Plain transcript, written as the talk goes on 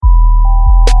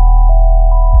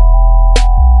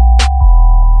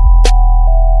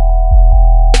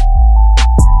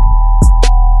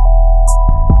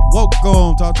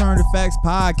Alternative Facts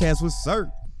Podcast with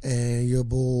Sir. And your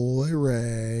boy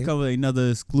Ray. Cover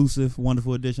another exclusive,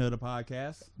 wonderful edition of the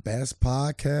podcast. Best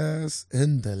podcast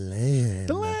in the land.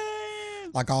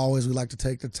 Like always, we like to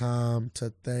take the time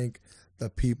to thank the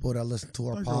people that listen to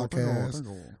our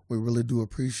podcast. We really do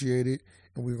appreciate it.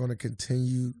 And we're going to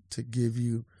continue to give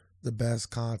you the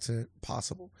best content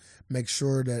possible. Make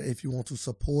sure that if you want to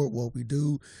support what we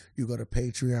do, you go to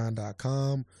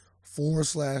patreon.com/the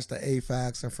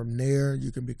AFAX, and from there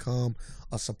you can become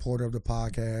a supporter of the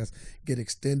podcast, get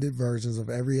extended versions of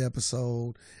every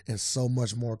episode, and so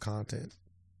much more content.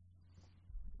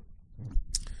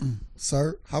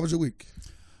 Sir, how was your week?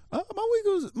 My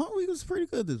week was pretty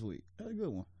good this week. I had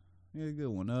a good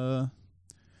one.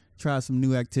 Tried some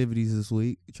new activities this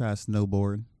week. Tried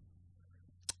snowboarding.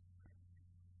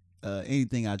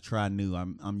 Anything I try new,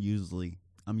 I'm usually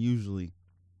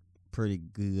pretty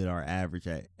good or average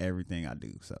at everything I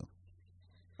do. So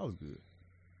that was good.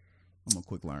 I'm a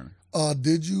quick learner.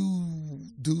 Did you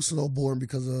do snowboarding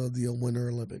because of the Winter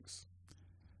Olympics?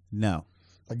 No.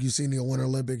 Like you seen the Winter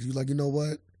Olympics, you like, you know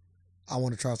what? I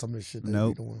want to try some of this shit.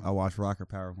 Nope. I watched Rocket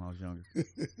Power when I was younger.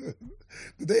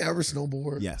 Did they ever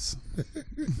snowboard? Yes.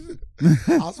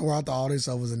 I swear I thought all this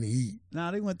stuff was in the heat.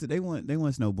 Nah, they went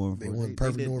snowboarding. They went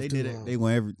perfect north too.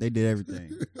 They did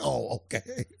everything. Oh,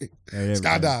 okay.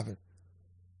 Skydiving.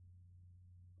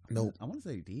 Nope. I want to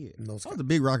say they did. No, I was a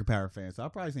big Rocket Power fan, so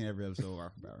I've probably seen every episode of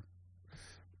Rocket Power.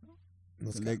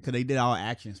 Because they did all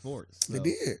action sports. So. They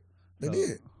did. They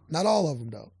did. Not all of them,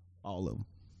 though. All of them.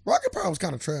 Rocket Power was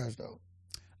kind of trash, though.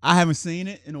 I haven't seen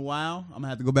it in a while. I'm going to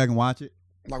have to go back and watch it.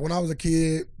 Like, when I was a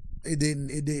kid, it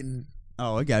didn't.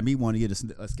 Oh, it got me wanting to get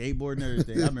a skateboard and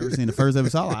everything. I remember seeing the first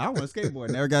episode. I want a skateboard.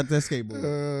 Never got that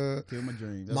skateboard. Killed my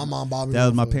dream. My mom bought me one. That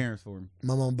was my parents for me.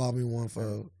 My mom bought me one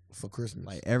for Christmas.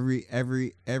 Like,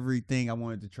 everything I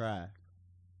wanted to try,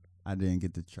 I didn't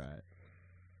get to try it.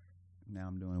 Now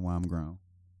I'm doing it while I'm grown.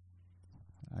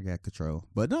 I got control.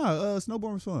 But no,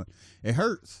 snowboarding was fun. It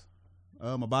hurts.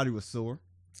 My body was sore.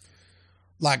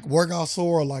 Like workout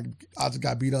sore, or like I just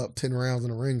got beat up 10 rounds in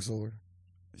a ring sore?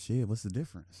 Shit, what's the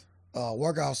difference?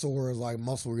 Workout sore is like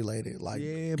muscle related. Like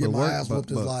yeah, get my ass whooped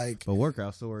is like. But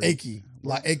workout sore is achy,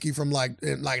 like achy from like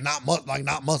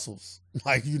not muscles,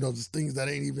 like just things that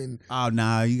ain't even. Oh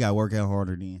nah, you gotta work out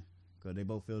harder then, cause they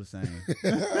both feel the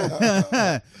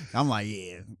same. I'm like,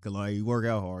 yeah, cause like you work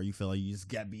out hard, you feel like you just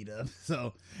got beat up.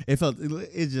 So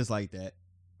it's just like that.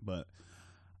 But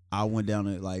I went down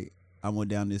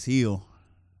this hill.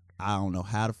 I don't know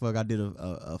how the fuck I did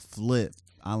a flip.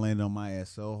 I landed on my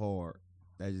ass so hard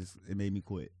that it made me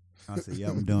quit. I said, yeah,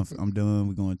 I'm done. I'm done.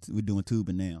 We're doing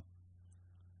tubing now.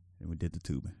 And we did the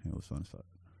tubing. It was fun as fuck.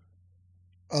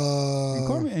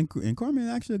 And Carmen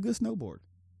actually a good snowboarder.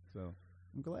 So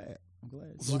I'm glad.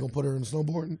 So you gonna put her in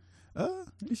snowboarding?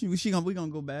 We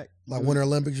gonna go back. Like Winter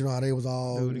Olympics, how they was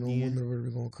all women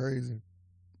were going crazy.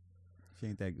 She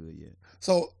ain't that good yet.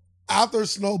 So after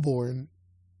snowboarding,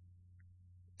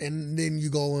 and then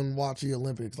you go and watch the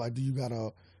Olympics, like, do you got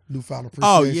a newfound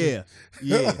appreciation? Oh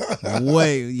yeah.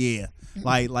 Way yeah.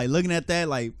 Like looking at that,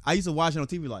 like I used to watch it on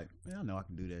TV, like, man, I know I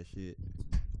can do that shit.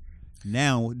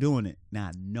 Now doing it, now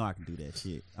I know I can do that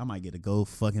shit. I might get a gold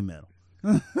fucking medal.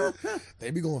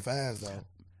 They be going fast though.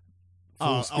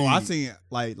 I seen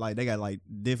like they got like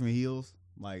different hills.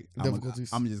 Like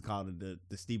difficulties. I'm just call it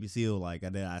the steepest hill like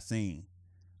that I seen.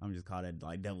 I'm just call that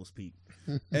like Devil's Peak.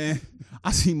 And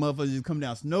I see motherfuckers just come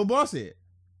down snowboard. I said,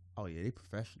 oh yeah, they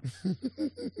professionals.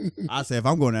 I said, if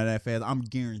I'm going out that fast, I'm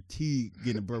guaranteed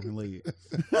getting a broken leg.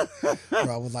 Bro,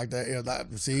 I was like that. Yeah,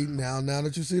 see, now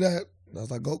that you see that,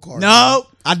 that's like go-kart. No,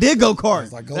 I did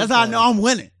go-kart. Like that's how I know I'm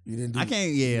winning. You didn't do I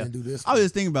can't, yeah. You didn't do this. I was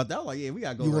just thinking about that. I was like, yeah, we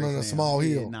got to go. You went on a small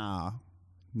hill. Nah.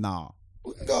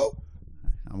 We can go.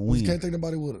 I'm a We just can't take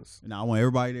nobody with us. Nah, I want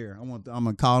everybody there. I'm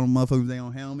gonna call them motherfuckers. They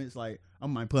on helmets. Like I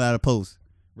might put out a post.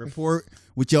 Report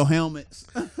with your helmets.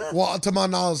 Well, to my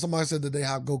knowledge, somebody said that they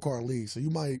have go-kart leagues, so you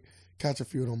might catch a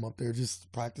few of them up there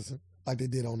just practicing like they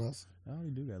did on us. I already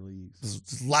do got leagues.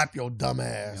 Just lap your dumb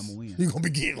ass. Yeah, I'm gonna win. You're gonna be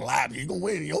getting lapped. You're gonna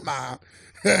win in your mind.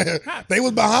 They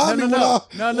was behind me when I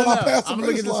passed the I'm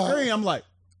looking at the screen. I'm like,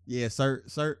 yeah, Sir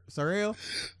L.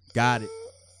 Got it.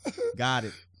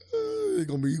 You're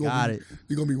gonna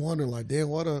be wondering like, damn,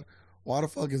 why the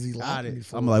fuck is he lapping me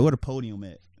for? I'm like, where the podium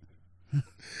at?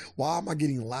 Why am I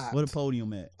getting lapped? Where the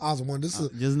podium at? I was wondering.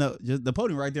 Just the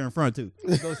podium right there in front too.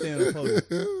 Just go stand on the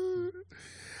podium.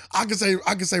 I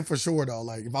can say for sure though,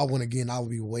 like if I went again, I would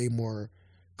be way more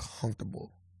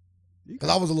comfortable because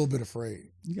I was a little bit afraid.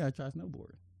 You gotta try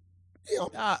snowboarding.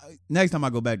 Yeah. Next time I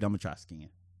go back, I'm gonna try skiing.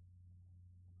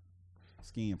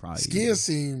 Skiing probably. Skiing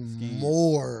seemed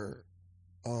more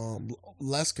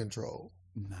less control.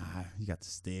 Nah, you got the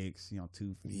sticks.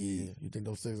 2 feet. Yeah, you think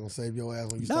those sticks gonna save your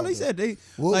ass when you? No, they said they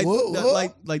what?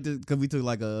 because we took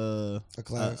like a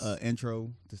class,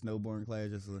 intro to snowboarding class.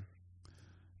 Just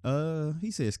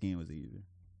he said skiing was easy.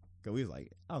 Cause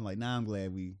I'm like, nah, I'm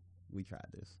glad we tried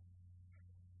this.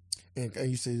 And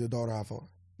you see your daughter how far?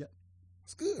 Yep,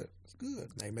 it's good. It's good.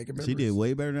 They make it. She did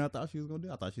way better than I thought she was gonna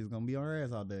do. I thought she was gonna be on her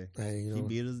ass all day. Hey,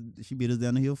 she beat us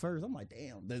down the hill first. I'm like,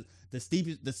 damn, the steep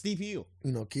hill.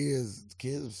 Kids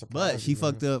are surprised. But she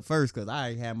fucked up first because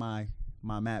I had my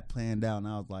map planned out, and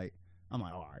I'm like,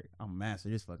 all right, I'm a master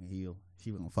this fucking hill.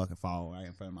 She was gonna fucking fall right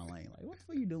in front of my lane. Like, what the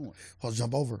fuck you doing? I'll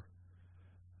jump over.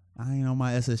 I ain't on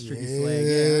my SS tricky swag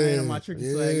yet. I ain't on my tricky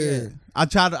swag yet. I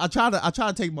tried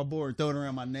to take my board and throw it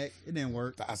around my neck. It didn't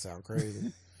work. That sound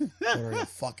crazy. Throw it on your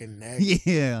fucking neck.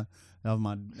 Yeah. That was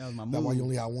my move. That's why you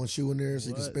only had one shoe in there so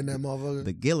you can spin that motherfucker.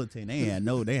 The guillotine, they had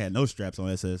no straps on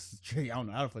SS tricky. I don't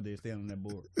know how the fuck they stand on that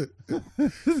board.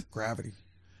 Gravity.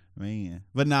 Man.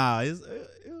 But nah,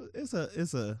 it's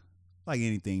a like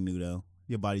anything new though.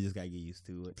 Your body just gotta get used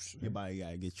to it. Sure. Your body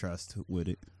gotta get trust with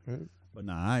it. Right. But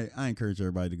nah, I encourage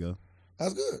everybody to go.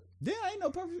 That's good. Then ain't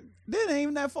ain't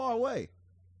even that far away.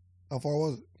 How far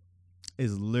was it?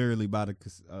 It's literally by the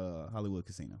Hollywood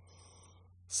Casino.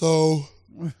 So,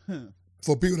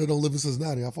 for people that don't live in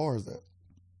Cincinnati, how far is that?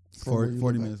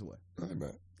 40 minutes away. Not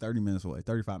bad. 30 minutes away.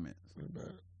 35 minutes. Not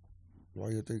bad. Why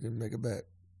you thinking make a bet?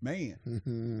 Man.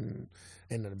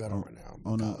 Ain't nothing better right now.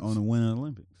 On the Winter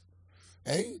Olympics.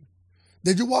 Hey.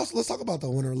 Did you watch? Let's talk about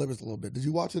the Winter Olympics a little bit. Did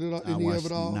you watch it at any of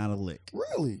it all? Not a lick.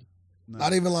 Really? No.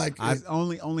 Not even like.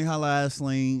 Only highlight I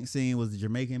seen was the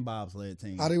Jamaican bobsled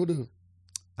team. How they would do?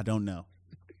 I don't know.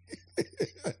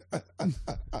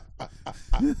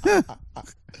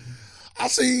 I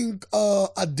seen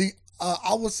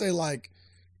I would say like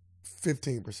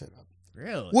 15% of it.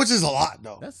 Really? Which is a lot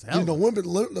though. That's hell. The Winter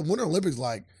Olympics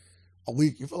like a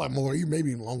week. You feel like more. You maybe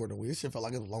even longer than a week. This shit felt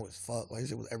like it was long as fuck. Like this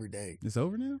shit was every day. It's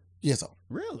over now? Yeah, it's over.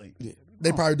 Really? Yeah.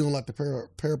 They probably doing like the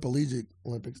paraplegic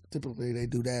Olympics. Typically they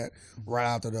do that right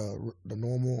after the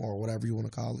normal or whatever you want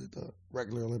to call it, the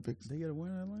regular Olympics. They get a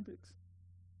Winter Olympics?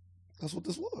 That's what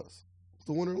this was.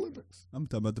 The Winter Olympics. I'm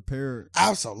talking about the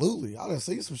Absolutely. I done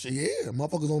seen some shit. Yeah,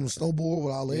 motherfuckers on the snowboard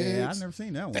without legs. Yeah, I never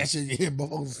seen that one. That shit, yeah,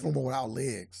 motherfuckers on the snowboard without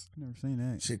legs. Never seen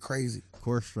that. Shit crazy.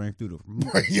 Core strength through the...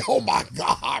 Yo, my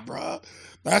God, bro.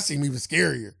 That seemed even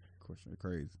scarier. Core strength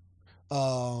crazy.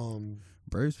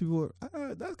 Brave people,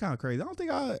 that's kind of crazy. I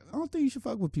don't think you should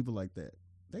fuck with people like that.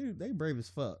 They brave as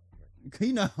fuck.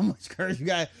 You know how much courage you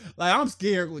got. Like, I'm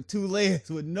scared with 2 legs.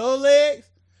 With no legs,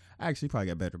 I actually probably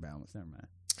got better balance. Never mind.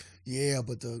 Yeah,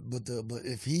 but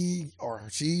if he or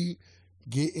she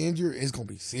get injured, it's gonna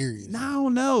be serious. No, I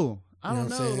don't know. I don't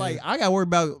know. Like, I got worried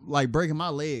about like breaking my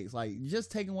legs. Like,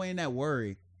 just taking away in that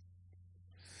worry.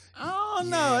 I don't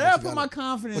know. That'll put my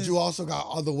confidence. But you also got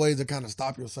other ways to kind of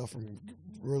stop yourself from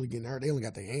really getting hurt. They only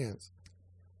got their hands.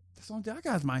 That's the only thing I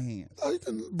got is my hands. Oh, you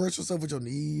can brace yourself with your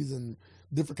knees and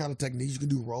different kind of techniques. You can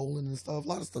do rolling and stuff. A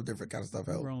lot of stuff, different kind of stuff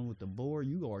help. Rolling with the board,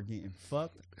 you are getting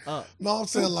fucked up. No, I'm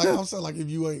saying like if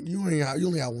you only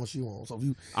have one shoe on. So if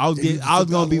you, I was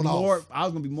gonna be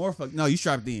more fucked. No, you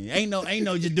strapped in. Ain't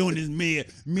no just doing this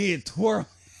mid twirl.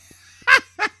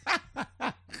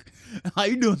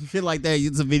 You doing some shit like that?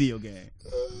 It's a video game.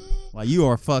 Like, you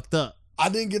are fucked up. I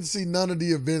didn't get to see none of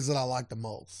the events that I liked the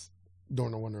most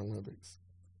during the Winter Olympics.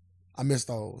 I missed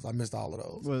those. I missed all of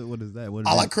those. What is that?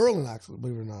 I like curling, actually,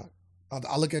 believe it or not.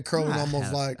 I look at curling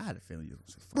almost like... I had a feeling you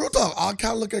was real talk. I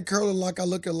kind of look at curling like I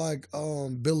look at like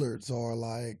billiards or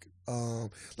like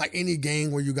any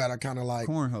game where you got to kind of like...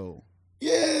 Cornhole.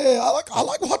 Yeah, I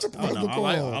like watching professional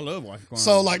cornhole. I love watching cornhole.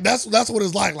 So like that's what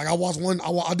it's like. Like I watched one.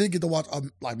 I did get to watch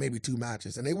like maybe 2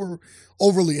 matches, and they were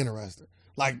overly interesting.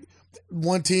 Like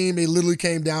one team, they literally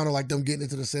came down to like them getting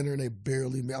into the center, and they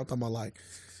barely. I'm talking about like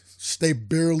they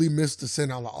barely missed the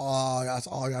center. I'm like, oh, that's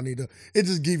all y'all need to. It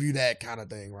just give you that kind of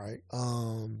thing, right?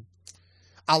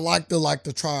 I like the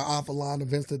triathlon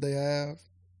events that they have.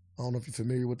 I don't know if you're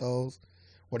familiar with those,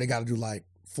 where they got to do like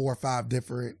 4 or 5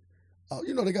 different.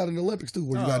 They got in the Olympics too,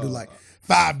 where you gotta do like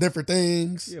 5 different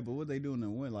things. Yeah, but what they do in the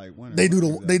winter, like winter? They do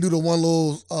the one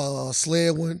little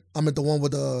sled one. I'm at the one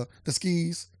with the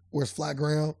skis where it's flat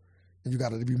ground and you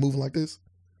gotta be moving like this.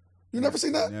 You never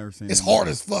seen that? Never seen. It's hard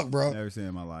as fuck, bro. Never seen it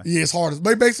in my life. Yeah, it's hard as.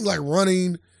 They basically like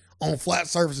running on flat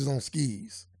surfaces on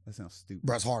skis. That sounds stupid.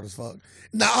 Bro, it's hard as fuck.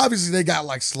 Now, obviously, they got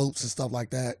like slopes and stuff like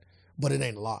that, but it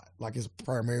ain't a lot. Like it's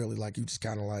primarily like you just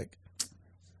kind of like.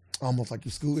 Almost like you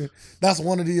scooting. That's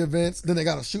one of the events. Then they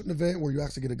got a shooting event where you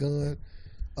actually get a gun.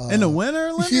 In the Winter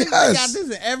Olympics? Yes. They got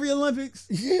this in every Olympics?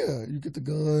 Yeah. You get the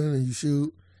gun and you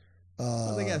shoot.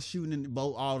 So they got shooting in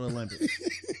both all the Olympics.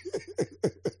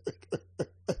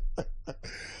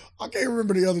 I can't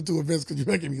remember the other 2 events because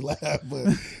you're making me laugh,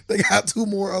 but they got 2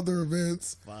 more other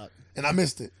events. Fuck. And I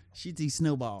missed it. Shitty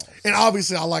snowballs. And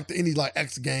obviously, I like any like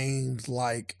X Games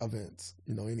like events.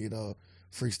 You know, any of the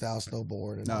freestyle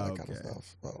snowboard and all that kind of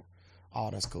stuff. So,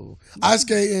 that's cool. Ice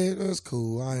skating, that's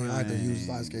cool. I ain't the hugest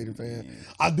ice skating fan. Yeah.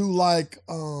 I do like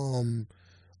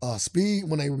speed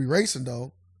when they be racing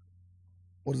though.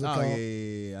 What is it called?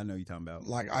 Yeah. I know you're talking about.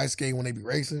 Like ice skating when they be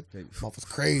racing. Stuff was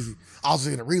crazy. I was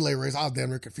in a relay race. I was damn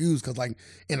near confused because like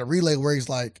in a relay race,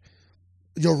 like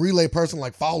your relay person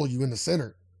like follow you in the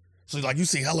center. So like you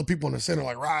see hella people in the center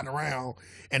like riding around,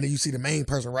 and then you see the main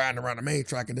person riding around the main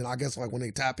track, and then I guess like when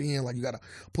they tap in, like you gotta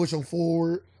push them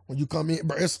forward when you come in.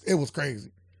 But it was crazy.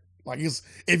 Like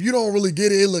if you don't really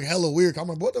get it, it look hella weird. I'm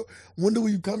like, when do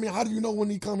you come in? How do you know when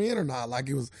he come in or not? Like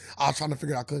I was trying to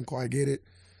figure out, I couldn't quite get it.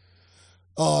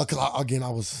 Cause I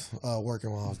was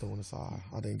working while I was doing it, so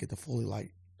I didn't get to fully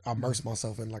like immerse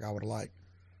myself in like I would have liked.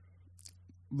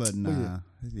 But nah,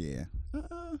 yeah.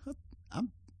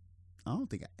 I don't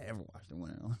think I ever watched the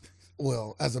Winter Olympics.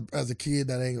 Well, as a kid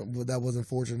that wasn't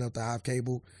fortunate enough to have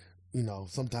cable, you know,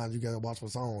 sometimes you gotta watch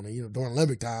what's on. And you know, during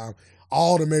Olympic time,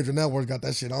 all the major networks got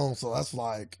that shit on. So that's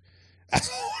all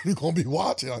you're gonna be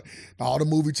watching. Like, all the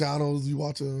movie channels you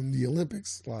watching the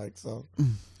Olympics, like so.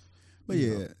 But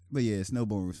yeah,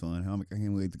 snowboarding was fun. I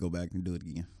can't wait to go back and do it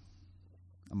again.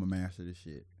 I'm a master of this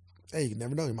shit. Hey, you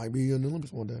never know. You might be in the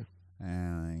Olympics one day. I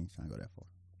ain't trying to go that far.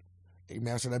 You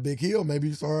master that big hill, maybe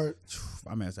you start.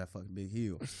 I master that fucking big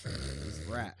hill. It's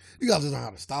a rap. You gotta just know how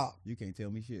to stop. You can't tell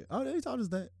me shit. Oh, they taught us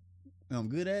that. I'm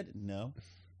good at it? No.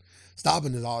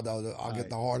 Stopping is the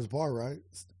hardest part, right?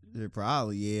 Yeah,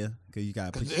 probably, yeah. Because you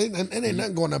got to push. It ain't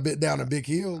nothing going down a big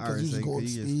hill because you just going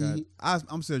speed.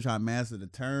 I'm still trying to master the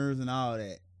turns and all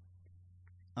that.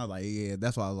 I was like, yeah,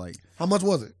 that's why I was like. How much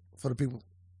was it for the people?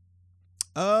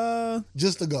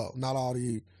 Just to go, not all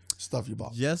the stuff you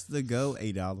bought. Just to go,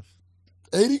 $8.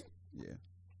 80? Yeah.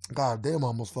 God damn, I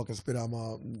almost fucking spit out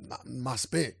my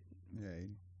spit. Yeah. 80.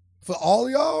 For all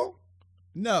y'all?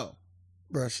 No.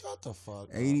 Bro, shut the fuck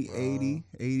 80, up,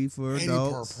 80 for 80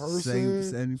 adults. per person?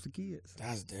 70 for kids.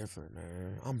 That's different,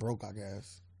 man. I'm broke, I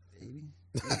guess. 80.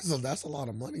 That's a lot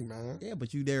of money, man. Yeah,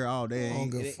 but you there all day. I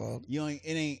don't give a fuck. It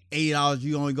ain't $80.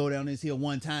 You only go down this hill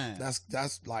one time.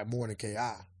 That's like more than KI.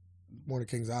 More than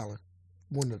Kings Island.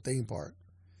 More than the theme park.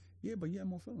 Yeah, but you have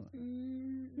more fun.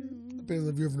 Depends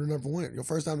if you never went. Your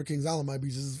first time to Kings Island might be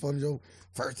just as fun as your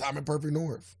first time in Perfect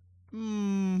North.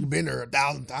 You've been there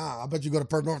 1,000 times. I bet you go to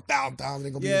Perfect North 1,000 times. It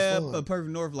ain't gonna be as fun. Yeah, but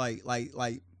Perfect North, like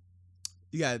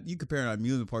you compare it to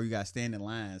amusement park. You got to stand in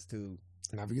lines too.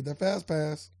 And if you get that fast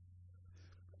pass,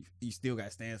 you still got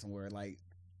to stand somewhere. Like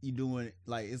you doing it,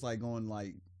 like it's like going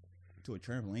like to a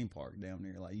trampoline park down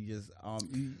there. Like you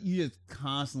just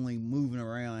constantly moving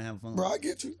around and having fun. Bro, I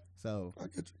get you. So I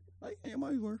get you. Like it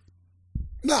might be worth.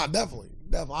 Nah, definitely.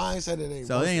 I ain't said it ain't.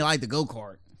 So it ain't like the go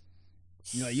kart.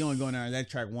 You know, you only go down there that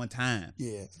track one time.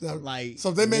 Yeah. Like so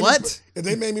if they made what? If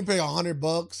they made me pay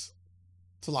 $100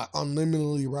 to like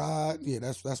unlimitedly ride, yeah,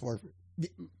 that's worth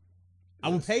it. I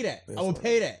would pay that. I would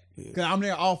pay that because I'm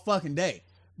there all fucking day.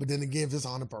 But then again, if it's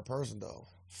 $100 per person though,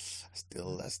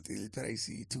 that's still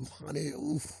crazy. 200.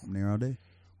 Oof. I'm there all day.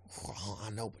 I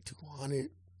know, but 200.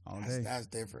 All day. That's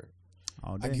different.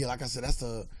 All day. Again, like I said, that's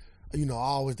the. You know, I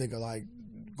always think of like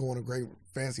going to great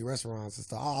fancy restaurants and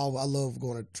stuff. I love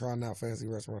going to trying out fancy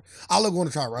restaurants. I love going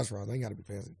to try restaurants. They ain't got to be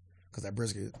fancy because that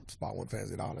brisket spot wasn't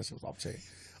fancy at all. That shit was off the chain.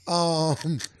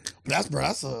 But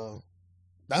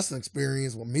that's an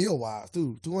experience with meal wise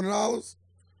too. $200.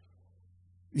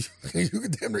 You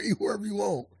can damn near eat wherever you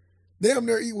want. Damn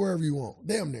near eat wherever you want.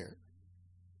 Damn near.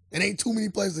 It ain't too many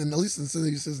places, at least in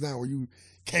Cincinnati, where you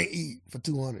can't eat for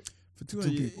 200. For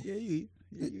 200, yeah, you eat.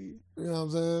 Yeah, you eat. You know what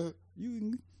I'm saying?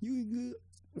 You eat good.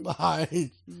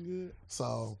 Like, good.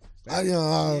 So, but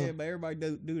everybody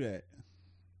do that.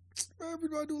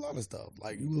 Everybody do a lot of stuff.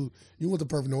 Like you went to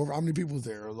Perfect North. How many people was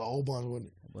there? There was a whole bunch, wasn't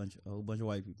it? A whole bunch of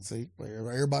white people. See,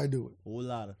 everybody do it. A whole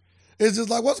lot of. It's just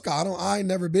like what's it called? I ain't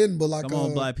never been, but like come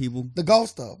on, black people. The golf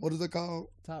stuff. What is it called?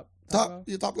 Top golf?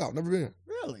 Yeah, Top Golf. Never been.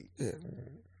 Really? Yeah.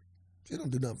 You don't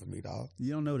do nothing for me, dog.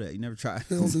 You don't know that. You never tried.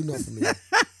 You don't do nothing for me.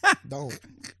 Don't.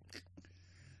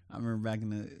 I remember back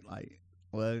in the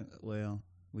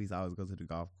we used to always go to the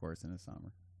golf course in the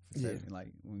summer. Yeah. Like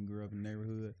when we grew up in the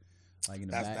neighborhood. Like in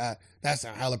the back. That's a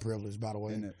hella privilege, by the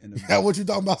way. In the that what you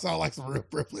talking about sound like some real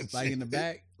privilege. Like in the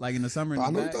back, like in the summer in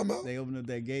the back, about. They open up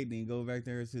that gate, then you go back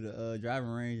there to the driving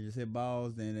range, just hit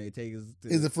balls, then they take us to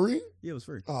Is it free? Yeah, it was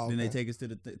free. Oh, okay. Then they take us to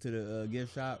the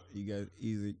gift shop. You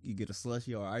get a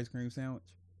slushie or an ice cream sandwich.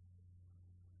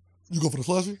 You go for the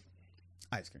slushy?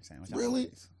 Ice cream sandwich. Really?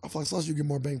 I feel like slushy you get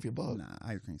more bang for your buck. Nah,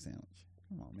 ice cream sandwich.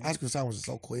 Come on, man. Ice cream sandwich is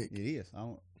so quick. It is.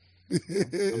 I'm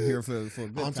here for a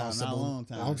good time, not a long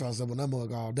time. I'm trying to sip on that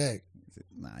mug all day.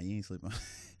 Nah, you ain't sleeping.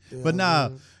 But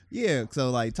nah, yeah. So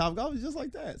like Top Golf is just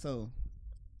like that. So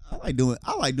I like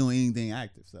doing anything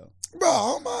active. So bro,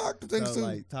 I'm active things too.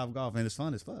 Like Top Golf, and it's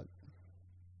fun as fuck.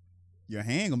 Your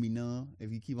hand gonna be numb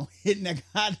if you keep on hitting that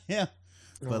goddamn.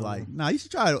 But like, nah, you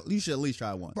should try it. You should at least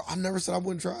try it once. Bro, I never said I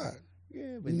wouldn't try it.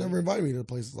 Yeah, but you never invited me to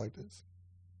places like this.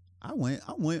 I went.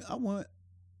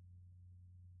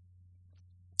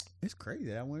 It's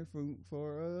crazy. I went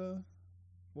for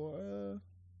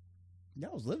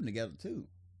y'all was living together too,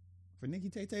 for Nikki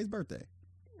Tay-Tay's birthday.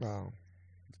 Wow.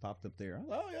 It's popped up there.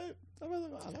 Oh yeah, I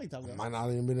like Top Golf. Might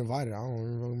not even been invited. I don't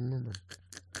even remember.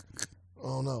 I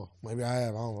don't know. Maybe I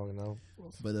have. I don't fucking know.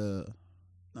 But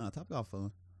nah, Top Golf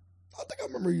fun. I think I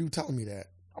remember you telling me that.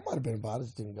 I might have been invited. I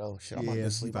just didn't go. Shit, I might have been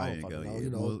asleep. I don't fucking know. Yeah. You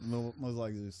know, most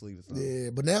likely to sleep or something. Yeah,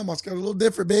 but now my schedule a little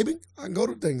different, baby. I can go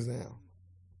to things now.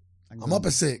 I'm up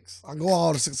at 6. I can go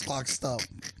all the 6 o'clock stuff.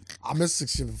 I missed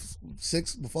 6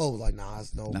 before. It was like, nah,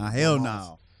 it's no. Nah, hell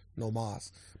no. No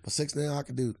mas. But 6 now I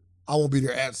can do. I won't be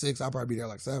there at 6. I'll probably be there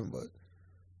like 7, but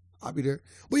I'll be there.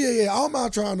 But yeah, I'm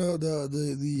out trying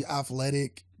the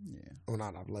athletic. Yeah. Well,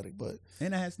 not athletic, but.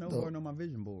 And I had snowboarding on my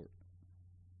vision board.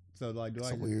 So like,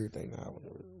 it's a weird thing.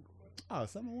 Oh,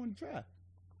 something I want to try.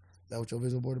 That what your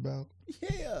vision board about?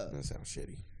 Yeah. That sounds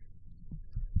shitty.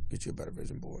 Get you a better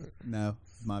vision board. No,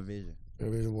 it's my vision. Your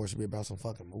vision board should be about some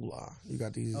fucking moolah. You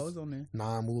got these it's on there.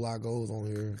 9 moolah goals on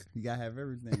here. You gotta have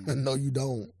everything. No, you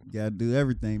don't. You gotta do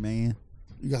everything, man.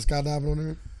 You got skydiving on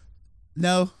there?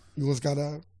 No. You want to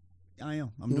skydive? I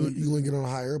am. You want to get on a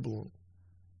hot air balloon?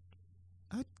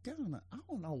 I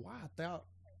don't know why I thought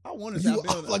I want to. I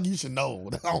feel like you should know.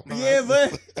 I don't know. Yeah,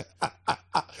 but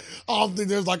I don't think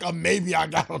there's like a maybe I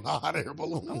got on a hot air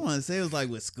balloon. I want to say it was like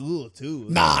with school too.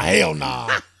 Nah, hell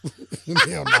nah.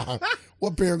 Hell nah.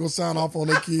 What parent gonna sign off on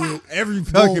their kid? Every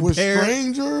fucking with parent.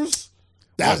 Strangers?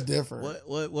 That's different.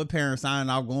 What parent signing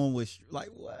off going with like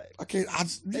what? I can't.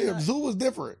 Zoo was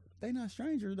different. They not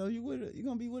strangers though. You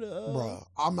gonna be with a bruh.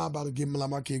 I'm not about to give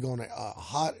my kid going to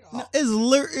hot. No, it's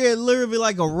literally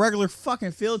like a regular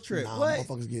fucking field trip. Nah, what?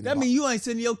 Motherfuckers getting that mean you ain't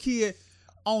sending your kid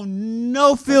on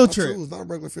no field trip? True. It's not a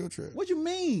regular field trip. What you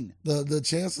mean? The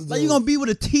chances like you gonna be with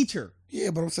a teacher? Yeah,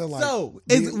 but I'm saying like so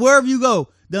it's wherever you go,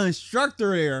 the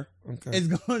instructor there is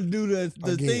gonna do the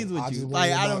things with you.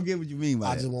 Like I don't get what you mean by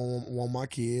that. I just want my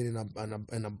kid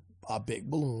in a big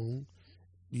balloon,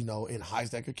 you know, in heights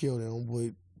that could kill them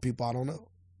with people I don't know.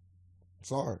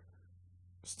 Sorry,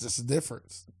 it's just a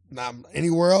difference. Now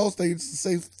anywhere else, they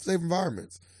safe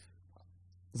environments.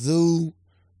 Zoo,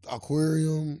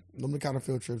 aquarium, them the kind of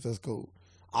field trips that's cool.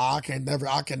 I can never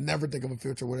think of a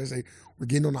field trip where they say we're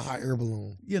getting on a hot air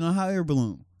balloon. You know, hot air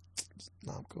balloon.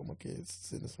 Nah, I'm cool. My kids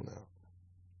sitting this one out.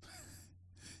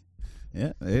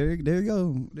 Yeah, there you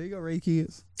go. There you go, Ray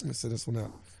kids. Let's sit this one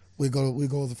out. We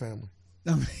go as a family.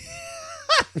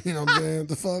 You know what I'm saying?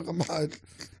 The fuck, I'm not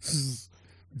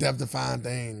death-defying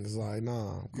things. Like,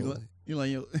 nah. Cool. You let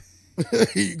your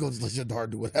you go just let your daughter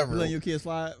do whatever. You let your kids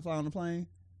fly on the plane?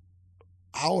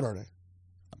 How old are they?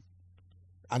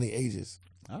 I need ages.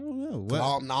 I don't know.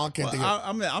 I can't think.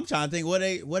 I'm trying to think. What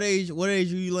age are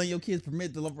you letting your kids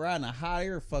permit to ride in a hot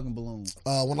air fucking balloon?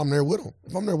 When I'm there with them.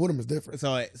 If I'm there with them, it's different.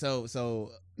 So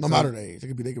no matter the age, they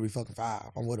could be fucking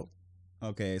 5. I'm with them.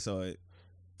 Okay, so.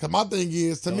 Cause my thing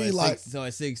is to me like so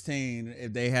at 16,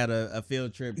 if they had a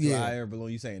field trip to a hot air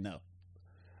balloon, you saying no?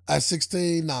 At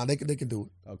 16, nah, they can do it.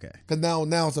 Okay. Cause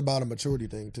now it's about a maturity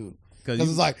thing too. Cause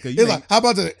it's like like how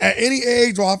about this? At any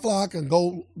age where I feel I can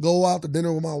go out to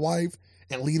dinner with my wife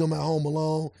and leave them at home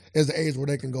alone is the age where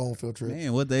they can go on field trips.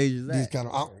 Man, what the age is that? These kind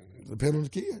of depend on the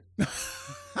kid.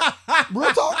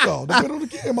 Real talk though, depend on the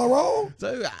kid. Am I wrong?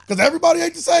 Because everybody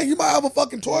ain't the same. You might have a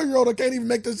fucking 12-year-old that can't even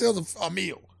make themselves a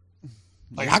meal.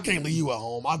 Like I can't leave you at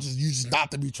home. You just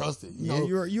not to be trusted. You know,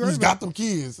 you just got them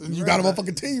kids, and you got a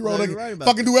motherfucking 10-year-old that can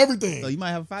fucking do everything. So you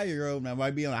might have a 5-year-old that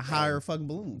might be on a higher fucking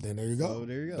balloon. Then there you go. So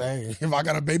there you go. Dang, if I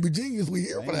got a baby genius, we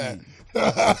here for that.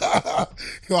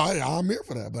 I'm here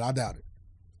for that, but I doubt it.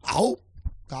 I hope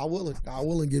God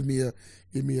willing, give me a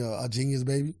genius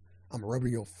baby. I'm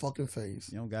rubbing your fucking face.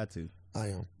 You don't got to. I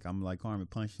am. I'm like Carmen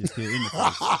punched this kid in the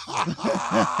face.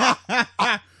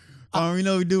 You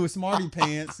know what we do with Smarty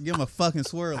Pants? Give him a fucking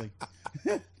swirly.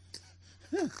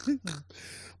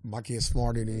 My kid's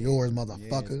smarter than yours,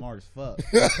 motherfucker. Yeah, smart as fuck.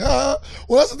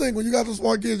 Well, that's the thing. When you got the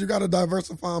smart kids, you got to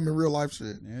diversify them in real life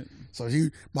shit. Yeah. So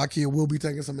my kid will be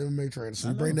taking some MMA training. So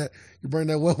you bring that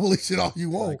well shit all you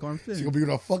want. Like She's gonna be with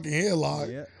a fucking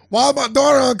headlock. Yeah. Why is my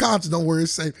daughter unconscious? Don't worry,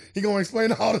 it's safe. He gonna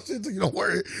explain all the shit to you. Don't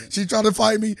worry. She trying to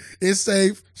fight me. It's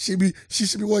safe. She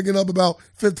should be waking up about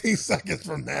 15 seconds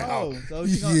from now. Oh,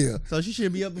 so she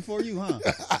should be up before you, huh?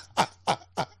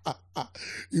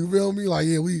 You feel me? Like,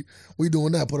 yeah, we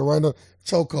doing that. Put her right in the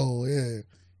chokehold. Yeah.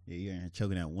 Yeah, you're in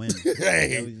choking out women.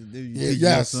 Hey.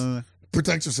 Yes.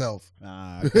 Protect yourself.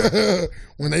 Okay.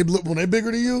 When they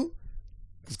bigger than you,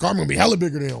 because Carmen gonna be hella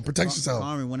bigger than them. Protect yourself.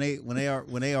 Carmen, when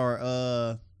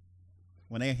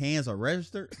their hands are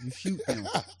registered, you shoot them.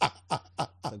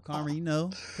 So Carmen,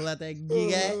 pull out that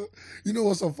gig act. You know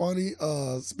what's so funny?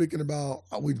 Speaking about,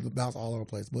 we bounce all over the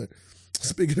place, but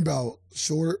speaking about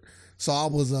short. So I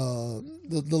was the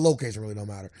location really don't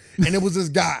matter. And it was this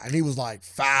guy, and he was like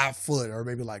 5 foot or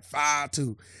maybe like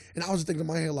 5'2". And I was just thinking in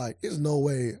my head, like, there's no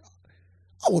way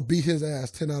I would beat his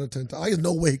ass 10 out of 10 times. There's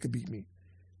no way he could beat me.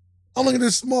 I'm looking at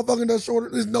this motherfucker that's shorter.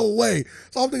 There's no way.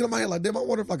 So I'm thinking in my head, like, damn, I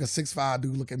wonder if like a 6'5"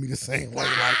 dude look at me the same way.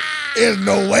 Like, there's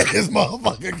no way this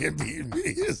motherfucker can beat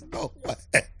me. There's no way.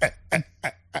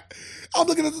 I'm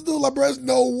looking at this dude like, bro, there's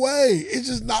no way. It's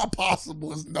just not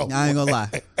possible. It's no way. I ain't gonna lie.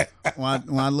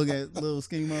 When I look at little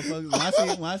skinny motherfuckers,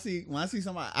 when I see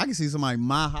somebody, I can see somebody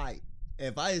my height.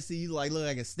 If I see you like look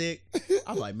like a stick,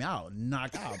 I'm like, man, I'll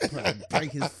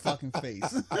break his fucking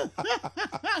face.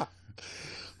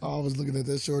 I was looking at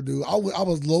that short dude. I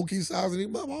was low key sizing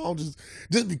him up.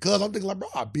 Just because I'm thinking like, bro,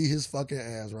 I beat his fucking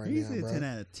ass right now, bro. 10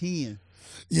 out of 10.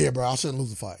 Yeah, bro, I shouldn't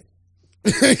lose the fight.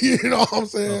 You know what I'm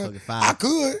saying? I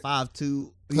could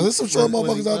 5'2". Cause there's some short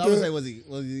motherfuckers out there. Was he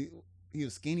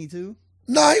was skinny too?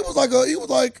 Nah, he was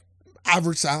like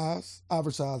average size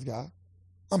guy.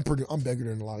 I'm bigger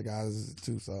than a lot of guys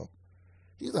too, so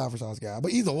he's an average size guy.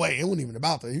 But either way, it wasn't even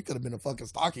about that. He could have been a fucking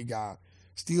stocky guy.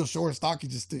 Still short and stocky,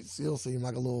 just still seemed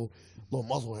like a little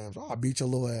muscle ham. So I beat your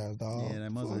little ass, dog. Yeah,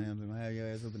 that muscle ham's gonna have your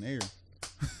ass up in the air.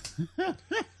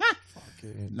 Fuck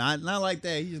it. Not like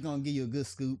that. He's just gonna give you a good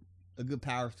scoop. A good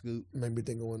power scoop. Made me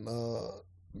think of when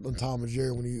Tom and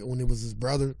Jerry, when he was his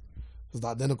brother, his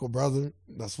identical brother,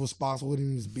 that's what Spock's with him.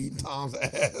 He was beating Tom's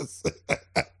ass.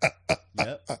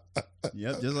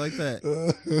 Yep, just like that.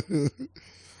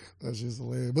 That's just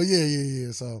hilarious. But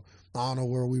yeah. So I don't know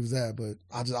where we was at, but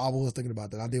I was thinking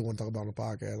about that. I did want to talk about it on the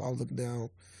podcast. I was looking down,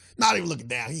 not even looking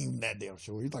down. He ain't even that damn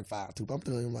short. He's like 5'2". But I'm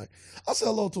telling him, like, I said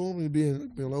hello to him and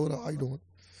being like, what up? How you doing?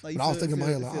 Like, but I was thinking in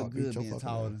my head, like, I'll beat your fucking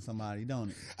taller than somebody,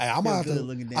 don't it? Hey, I might have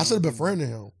to. I should have befriended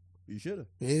him. You should have.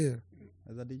 Yeah.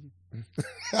 As I did you.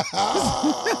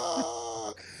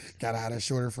 Gotta have that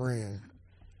shorter friend.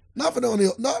 Not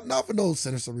for no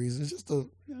sinister reasons. Just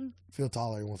to feel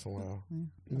taller every once in a while.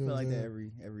 I feel like that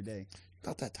every day.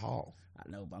 Not that tall. I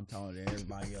know, but I'm taller than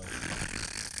everybody else.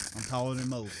 I'm taller than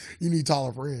most. You need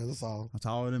taller friends, that's all. I'm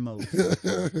taller than most.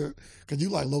 Cause you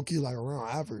like low key like around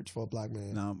average for a black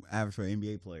man. No, I'm average for an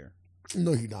NBA player.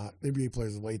 No, you're not. NBA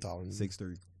players is way taller than you.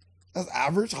 6'3". That's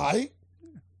average height?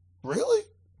 Really?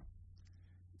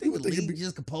 Think the league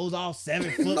just compose all 7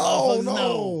 foot?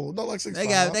 No, not like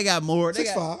 6'5". They got more.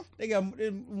 6'5". They got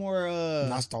more.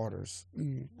 Not starters. I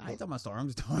ain't talking about starters. I'm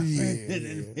just talking.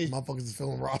 Yeah. Motherfuckers is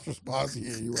filling roster spots.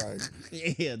 Yeah, you're right.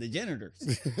 Yeah, the janitors.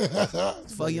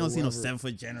 Fuck, you don't see no 7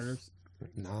 foot janitors.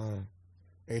 Nah.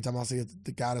 Every time I see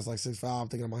the guy that's like 6'5", I'm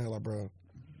thinking in my head like, bro,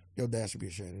 your dad should be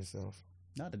ashamed of himself.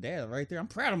 Not the dad right there. I'm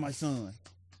proud of my son.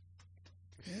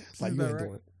 Like you ain't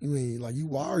doing it. You ain't like you.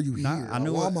 Why are you here?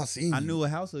 Why am I seeing you? I knew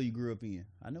what household you grew up in.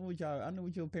 I know what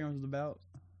your parents was about.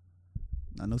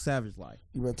 I know savage life.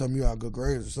 You better tell me you got good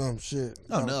grades or some shit.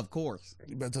 Oh no, of course.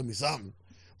 You better tell me something.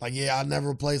 Like, yeah, I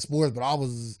never played sports, but I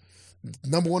was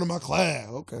number 1 in my class.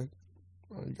 Okay,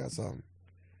 well, you got something.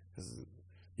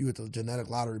 You hit the genetic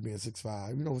lottery being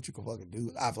 6'5". You know what you can fucking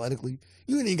do athletically.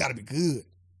 You ain't even got to be good.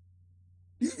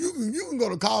 You can go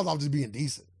to college off just being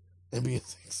decent. And being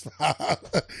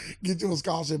 6'5", get you a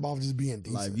scholarship off just being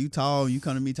decent. Like, if you tall, you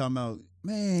come to me talking about,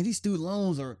 man, these student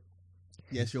loans are.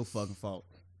 Yes, your fucking fault.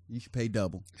 You should pay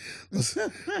double. Let's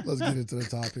get into the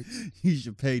topic. You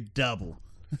should pay double.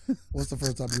 What's the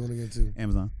first topic you want to get into?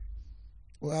 Amazon.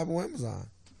 What happened with Amazon?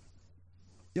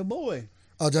 Your boy.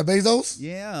 Oh, Jeff Bezos?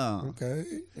 Yeah. Okay.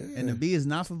 Yeah. And the B is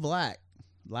not for black.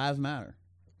 Lives matter.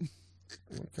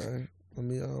 Okay. Let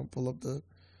me pull up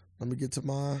let me get to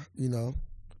my,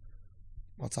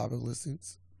 my topic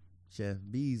listings. Chef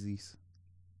Beezy's.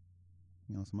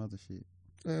 Some other shit.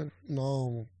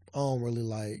 No, I don't really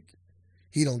like.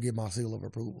 He don't get my seal of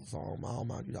approval, so I don't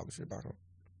mind you talking shit about him.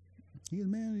 He's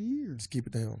man of the year. Just keep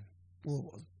it down.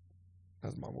 Well,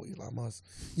 that's my boy Elon Musk.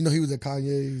 You know he was at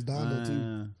Kanye's diner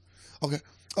too. Okay.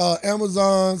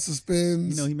 Amazon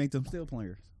suspends. You know he make them steel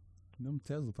players, them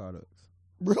Tesla products.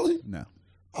 Really? No.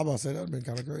 I'm about to say that would have been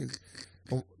kind of crazy.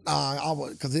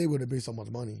 Because it would have been so much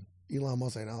money. Elon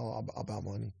Musk ain't all about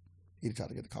money. He'd try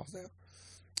to get the cost down.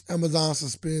 Amazon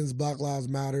suspends Black Lives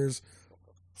Matters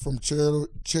from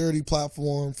charity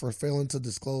platform for failing to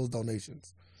disclose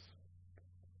donations.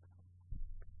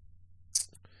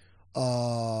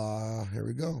 Here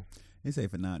we go. They say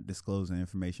for not disclosing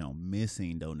information on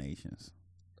missing donations.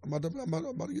 I'm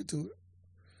about to get to it.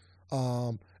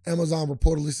 Amazon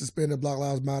reportedly suspended Black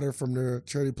Lives Matter from their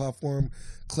charity platform,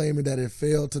 claiming that it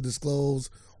failed to disclose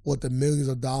what the millions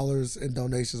of dollars in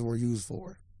donations were used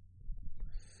for.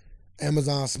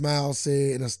 Amazon Smile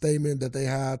said in a statement that they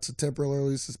had to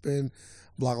temporarily suspend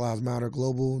Black Lives Matter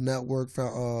Global Network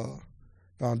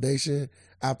Foundation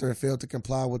after it failed to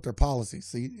comply with their policy.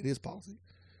 See, it is policy.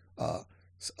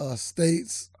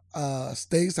 States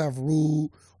have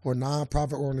ruled where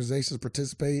nonprofit organizations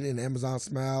participating in Amazon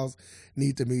Smiles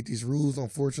need to meet these rules.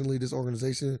 Unfortunately, this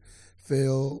organization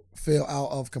fell out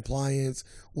of compliance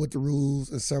with the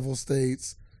rules in several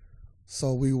states.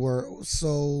 So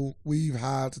we've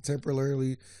had to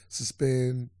temporarily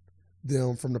suspend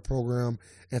them from the program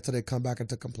until they come back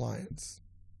into compliance.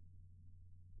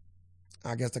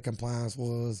 I guess the compliance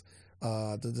was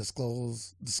the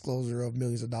disclosure of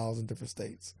millions of dollars in different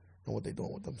states and what they're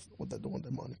doing with them, what they're doing with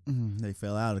their money. Mm-hmm. They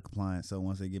fell out of compliance, so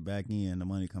once they get back in, the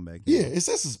money come back in. Yeah, it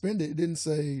says suspended. It didn't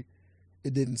say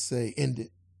ended.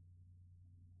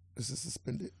 It says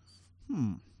suspended.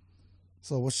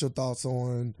 So what's your thoughts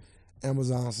on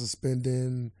Amazon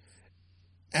suspending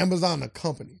Amazon the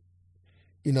company?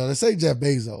 You know, they say Jeff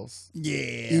Bezos.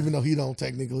 Yeah. Even though he don't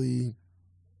technically,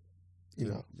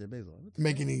 Jeff Bezos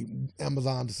make any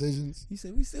Amazon decisions. He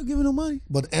said we still giving them money.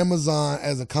 But Amazon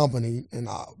as a company, and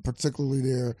particularly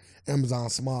their Amazon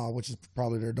Smile, which is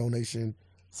probably their donation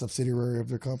subsidiary of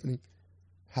their company,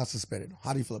 has suspended them.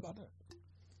 How do you feel about that?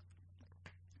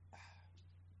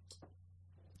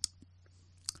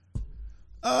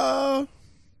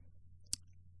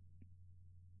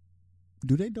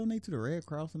 Do they donate to the Red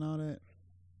Cross and all that?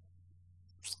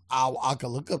 I could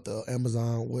look up the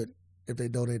Amazon if they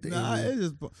donate to it's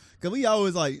just because we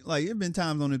always like it's been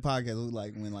times on this podcast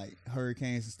like when like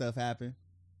hurricanes and stuff happen,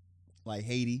 like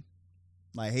Haiti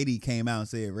came out and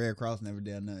said Red Cross never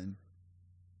done nothing.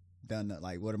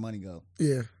 Like where the money go?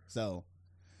 Yeah. So,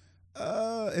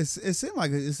 it seems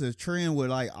like it's a trend with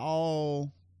like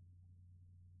all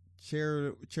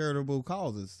charitable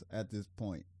causes at this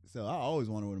point. So I always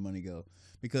wonder where the money go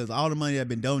because all the money that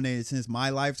been donated since my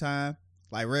lifetime,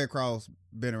 like Red Cross,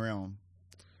 been around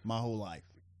my whole life.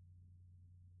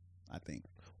 I think.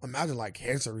 Imagine like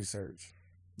cancer research.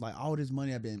 Like all this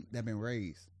money that been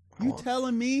raised. You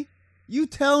telling me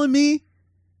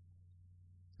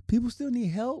people still need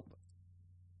help?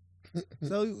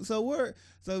 So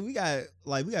we got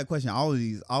to question all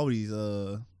these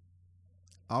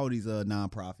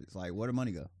nonprofits. Like where the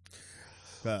money go?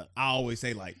 But I always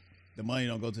say like the money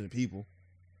don't go to the people.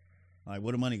 Like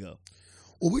where the money go?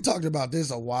 Well, we talked about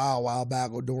this a while back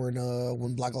during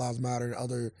when Black Lives Matter and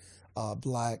other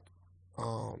black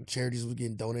charities was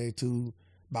getting donated to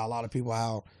by a lot of people.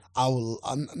 How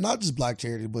not just black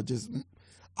charities, but just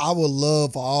I would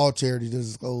love for all charities to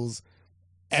disclose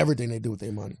everything they do with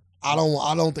their money. I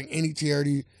don't think any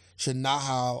charity should not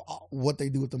have what they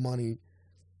do with the money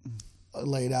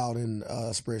laid out in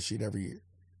a spreadsheet every year.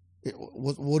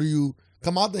 What do you?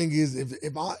 Cause my thing is,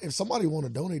 if somebody want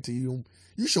to donate to you,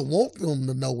 you should want them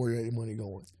to know where their money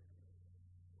going.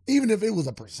 Even if it was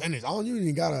a percentage, you ain't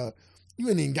even gotta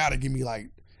give me like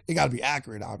it gotta be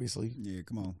accurate, obviously. Yeah,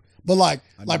 come on. But like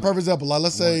perfect example, like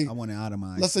let's say I want it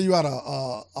itemized. Let's say you had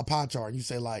a pie chart, and you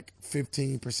say like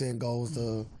 15% goes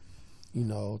to,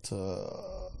 to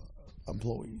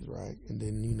employees, right? And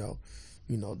then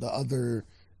the other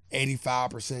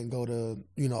 85% go to,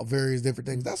 various different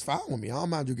things. That's fine with me. I don't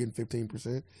mind you getting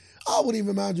 15%. I wouldn't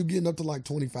even mind you getting up to like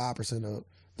 25% of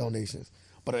donations.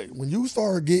 But when you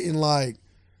start getting like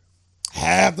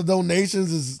half the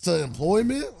donations is to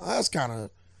employment, that's kind of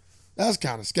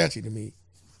sketchy to me.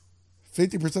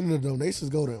 50% of the donations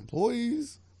go to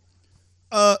employees.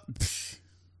 It's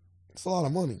a lot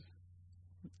of money.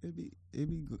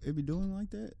 It be doing like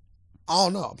that. I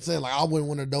don't know. I'm saying like I wouldn't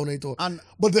want to donate to it.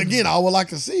 But again, I would like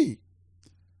to see.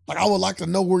 Like I would like to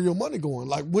know where your money going.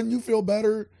 Like wouldn't you feel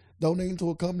better donating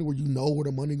to a company where you know where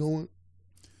the money going?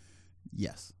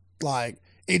 Yes. Like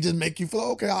it just make you feel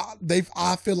okay.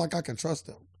 I feel like I can trust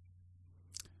them.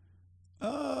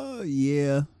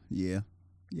 Yeah,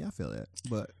 I feel that.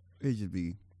 But it just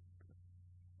be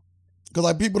Because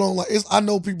like people don't like. I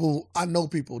know people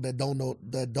that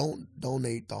don't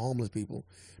donate to homeless people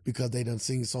because they done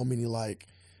seen so many like,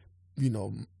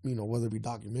 whether it be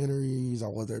documentaries or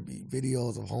whether it be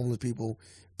videos of homeless people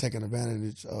taking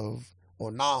advantage of,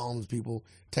 or non-homeless people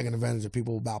taking advantage of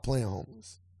people by playing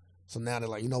homeless. So now they're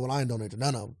like, you know what? I ain't donate to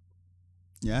none of them.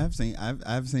 Yeah, I've seen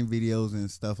videos and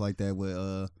stuff like that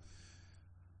with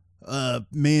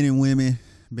men and women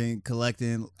been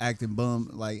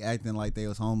acting like they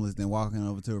was homeless, then walking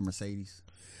over to a Mercedes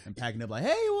and packing up like, hey,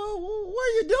 what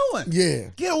are you doing?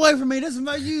 Yeah, get away from me. This is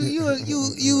my you.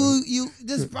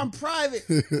 This I'm private.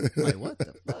 Like, what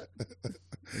the fuck?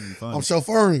 I'm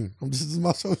chauffeuring. This is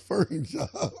my chauffeuring job.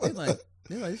 They're like,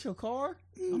 this your car?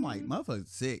 I'm like,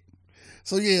 motherfucker's sick.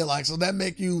 So yeah, like, so that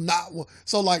make you not.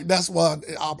 So like, that's why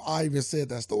I even said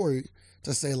that story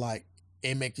to say like,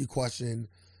 it make you question,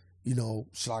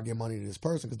 should I give money to this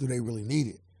person? Because do they really need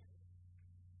it?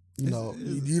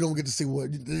 You don't get to see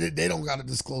what they don't got to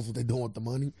disclose what they're doing with the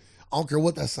money. I don't care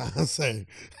what that sign say.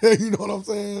 You know what I'm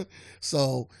saying?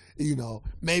 So,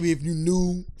 maybe if you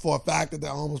knew for a fact that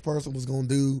homeless person was going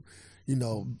to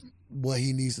do, what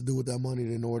he needs to do with that money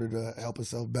in order to help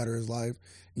himself better his life,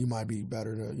 you might be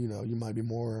better to, you might be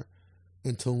more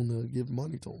in tune to give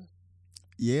money to him.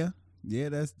 Yeah. Yeah,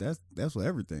 that's what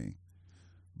everything.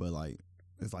 But like,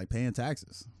 it's like paying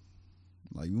taxes.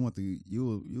 Like you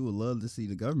would love to see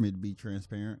the government be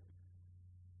transparent,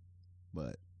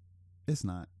 but it's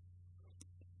not.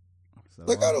 So,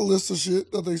 they got a list of shit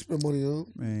that they spend money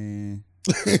on. Man,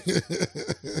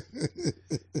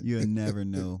 you'll never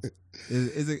know.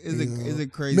 Is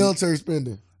it crazy? Military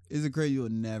spending. Is it crazy? You'll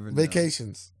never know.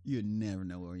 Vacations. You'll never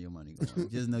know where your money going.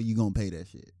 Just know you gonna pay that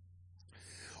shit.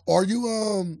 Are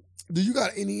you do you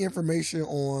got any information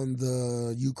on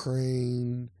the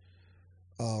Ukraine,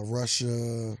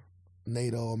 Russia,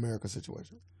 NATO, America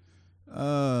situation?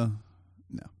 No.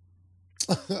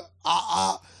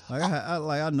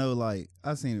 I know, like,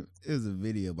 I seen it was a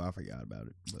video, but I forgot about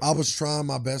it. But I was trying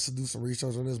my best to do some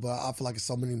research on this, but I feel like it's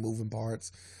so many moving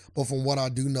parts. But from what I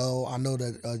do know, I know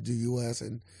that the U.S.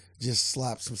 and just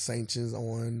slapped some sanctions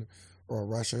on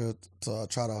Russia to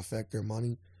try to affect their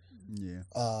money. Yeah.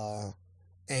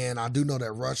 And I do know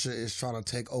that Russia is trying to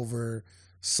take over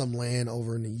some land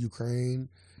over in the Ukraine.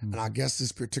 Mm-hmm. And I guess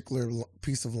this particular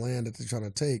piece of land that they're trying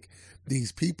to take,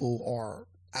 these people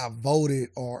have voted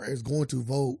or is going to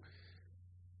vote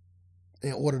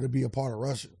in order to be a part of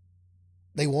Russia.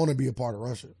 They want to be a part of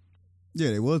Russia.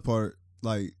 Yeah, they was part,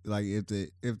 like if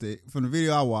the from the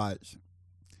video I watched,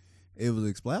 it was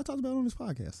explained. I talked about it on this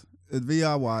podcast. The video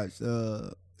I watched,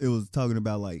 it was talking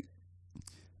about like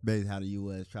basically how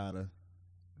the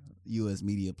U.S.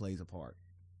 media plays a part,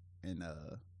 and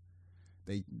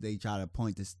they try to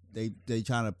point this, they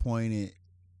try to point it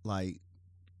like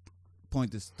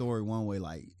point the story one way,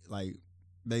 like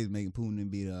they making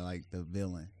Putin be the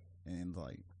villain, and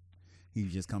like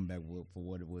he's just come back for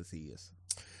what it was he is.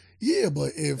 Yeah,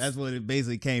 but if that's what it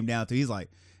basically came down to, he's like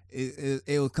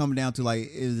it was coming down to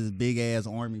like it was this big ass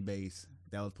army base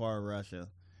that was part of Russia,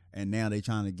 and now they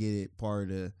trying to get it part of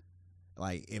the.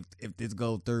 Like if this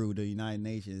go through the United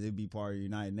Nations, it'd be part of the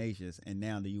United Nations, and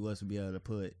now the U.S. would be able to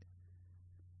put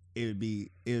it would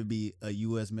be a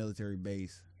U.S. military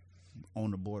base on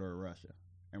the border of Russia,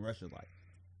 and Russia's like,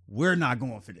 we're not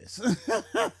going for this.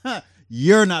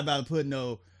 You're not about to put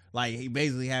no, like, he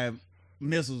basically have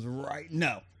missiles right.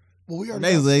 No, well, we are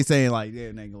basically they saying like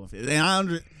they're not going for it,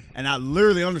 and I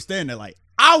literally understand that, like,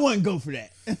 I wouldn't go for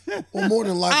that. Well, more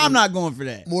than likely, I'm not going for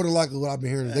that. More than likely, what I've been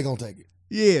hearing is they're gonna take it.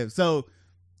 Yeah, so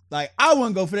like I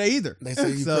wouldn't go for that either. They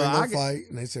say Ukraine gonna fight,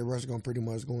 and they say Russia gonna pretty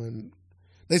much go in.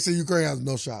 They say Ukraine has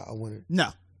no shot of winning.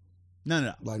 No.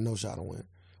 Like no shot of winning.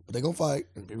 But they gonna fight,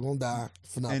 and people gonna die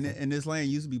for nothing. And this land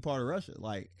used to be part of Russia,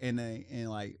 like and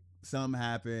like something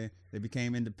happened, they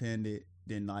became independent.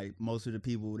 Then like most of the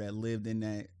people that lived in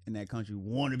that country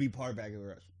want to be part back of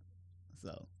Russia.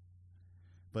 So,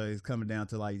 but it's coming down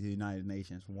to like the United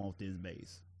Nations want this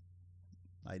base.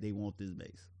 Like they want this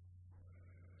base.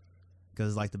 Because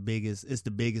it's like the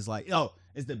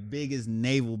biggest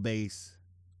naval base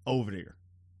over there.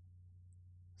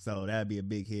 So that'd be a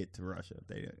big hit to Russia if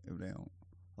they don't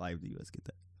like the U.S. get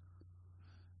that.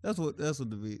 That's what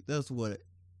the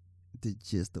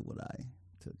gist of what I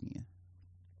took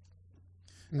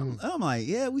in. I'm like,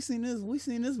 yeah, we seen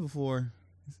this before.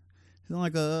 It's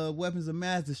like a weapons of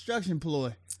mass destruction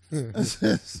ploy. Like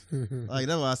that's what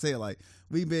I say. Like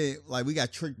we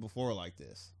got tricked before like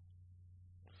this.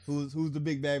 Who's the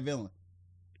big bad villain?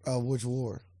 Which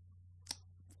war?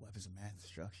 Weapons of mass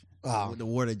destruction. Oh. The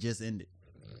war that just ended.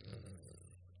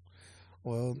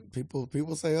 Well,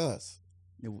 people say us.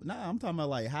 Nah, I'm talking about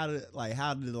like how did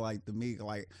like the media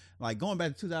like going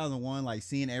back to 2001, like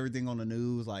seeing everything on the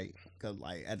news, like because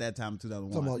like at that time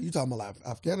 2001. You talking about like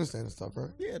Afghanistan and stuff,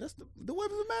 right? Yeah, that's the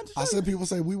weapons of mass I destruction. said people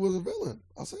say we was a villain.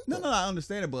 I said no, I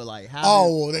understand it, but like how?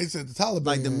 Oh, they said the Taliban,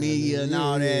 like the media and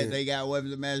all yeah. that, they got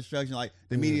weapons of mass destruction. Like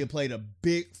the media played a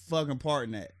big fucking part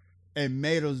in that and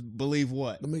made us believe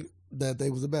what? That they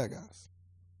was the bad guys.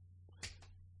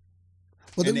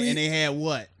 But and they had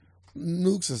what?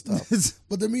 Nukes and stuff.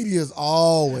 But the media is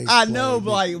always. I know,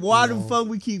 but like, why the fuck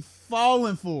we keep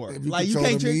falling for it? Like you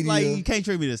can't trick, you can't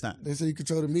trick me this time. They say you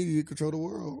control the media, you control the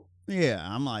world. Yeah,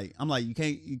 I'm like, you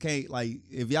can't like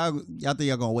if y'all think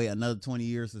y'all gonna wait another 20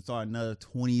 years to start another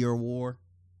 20-year war.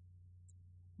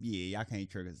 Yeah, y'all can't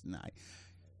trick us tonight.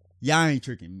 Y'all ain't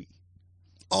tricking me.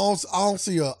 I don't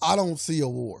see a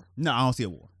war. No, I don't see a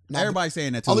war. Everybody's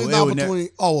saying that too. At least not for 20.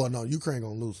 Oh well, no, Ukraine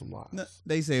gonna lose some lives. No,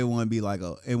 they say it won't be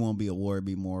a war. It'd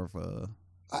be more of a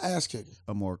ass kicking,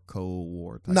 a more Cold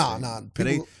War type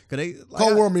thing. Like,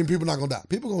 Cold War mean people not gonna die.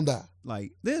 People gonna die.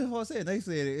 Like this is what I said. They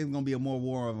said it's gonna be a more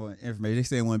war of information. They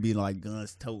said it wouldn't be like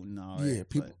guns toting and all that. Yeah,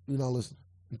 people. Listen.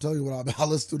 I'm telling you what I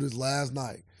listened to this last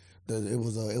night. It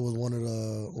was one of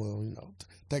the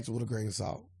Texas with a grain of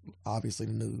salt. Obviously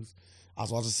the news. I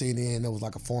was watching CNN. There was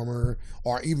like a former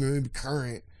or even maybe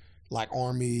current like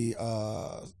Army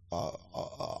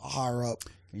higher up.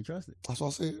 Can't you trust it. That's what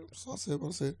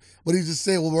I said. But he just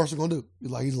said what Russell gonna do.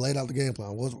 He's laid out the game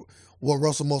plan. What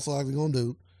Russell most likely gonna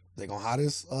do. They gonna hide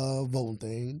this voting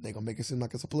thing. They gonna make it seem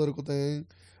like it's a political thing.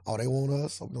 Oh, they want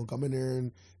us, so we're gonna come in there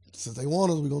and since they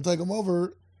want us, we're gonna take them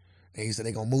over. And he said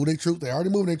they gonna move their troops. They already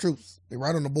moving their troops. They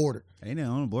right on the border. They not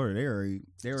on the border. They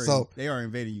are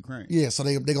invading Ukraine. Yeah, so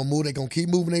they gonna move. They gonna keep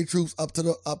moving their troops up to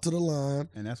the line.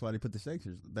 And that's why they put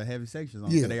the heavy sections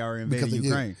on. Yeah, they are invading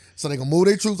Ukraine. Yeah. So they gonna move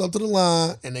their troops up to the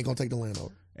line, and they gonna take the land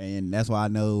over. And that's why I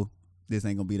know this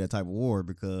ain't gonna be that type of war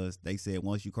because they said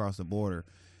once you cross the border,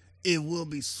 it will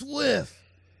be swift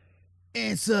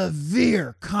and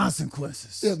severe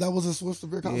consequences. Yeah, that was a swift,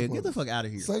 severe consequence. Yeah, get the fuck out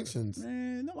of here. Sanctions.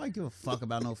 Man, nobody give a fuck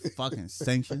about no fucking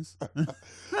sanctions.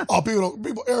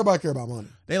 Everybody care about money.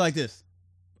 They like this.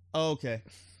 Oh, okay.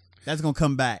 That's gonna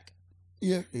come back.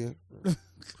 Yeah.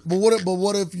 But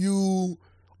what if you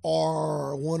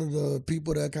are one of the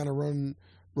people that kind of run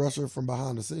Russia from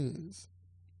behind the scenes,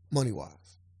 money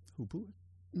wise? Who, Putin?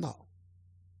 No.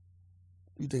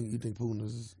 You think Putin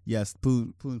is? Yes,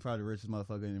 Putin's probably the richest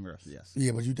motherfucker in Russia. Yes.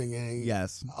 Yeah, but you think it ain't?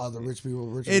 Yes. Other rich people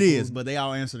richer? It is, but they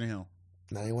all answer to him.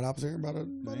 That ain't what I was hearing about it.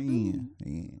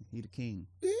 He the king.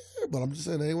 Yeah, but I'm just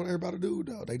saying that ain't what everybody do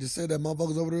though. They just said that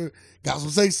motherfuckers over there got some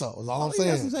say so. That's all I'm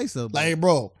saying. Got some say so. Like, hey,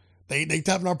 bro, they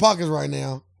tapping our pockets right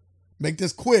now. Make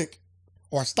this quick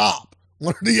or stop.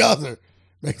 One or the other.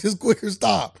 Make this quick or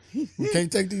stop. We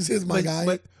can't take these hits, my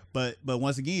guy. But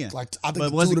once again, like I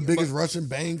think two of the biggest Russian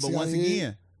banks. But once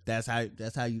again, that's how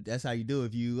you do it.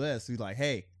 If you U.S. Who's like,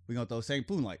 hey, we gonna throw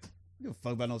sanctions. Putin like, you don't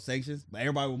fuck about no sanctions. But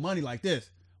everybody with money like this,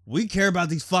 we care about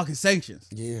these fucking sanctions.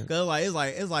 Yeah, cause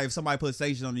it's like if somebody put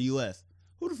sanctions on the U.S.,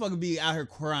 who the fuck would be out here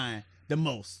crying the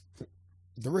most?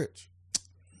 The rich.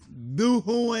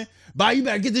 Boo-hooing. But you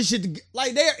better get this shit together.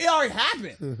 Like it already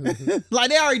happened. Like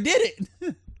they already did it.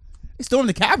 They stormed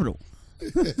the Capitol.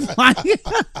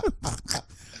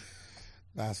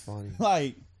 That's funny.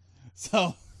 Like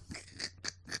so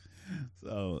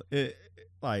it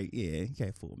like yeah, you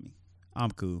can't fool me.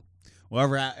 I'm cool.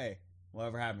 Whatever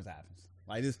happens.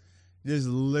 Like this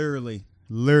literally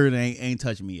ain't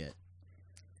touching me yet.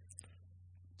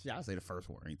 I'll say the first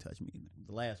war ain't touching me.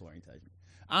 The last war ain't touching me.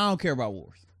 I don't care about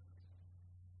wars.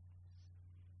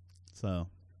 So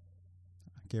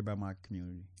I care about my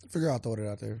community. Figure out, throw it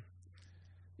out there.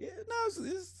 Yeah, no,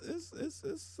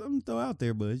 it's something to throw out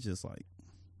there, but it's just like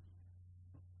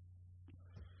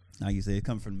you say, it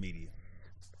comes from the media.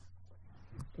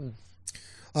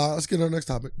 Let's get on the next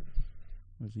topic.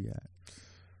 What you got?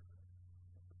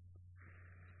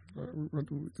 We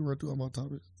can run through all my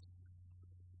topics.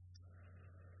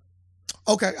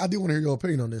 Okay, I do want to hear your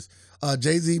opinion on this.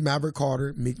 Jay-Z, Maverick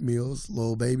Carter, Meek Mills,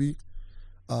 Lil Baby,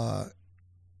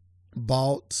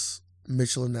 bought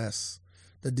Michelin S.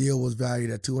 The deal was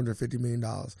valued at $250 million.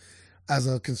 As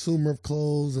a consumer of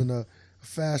clothes and a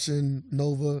fashion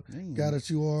Nova guy that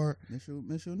you are,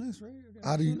 Michelin S, right?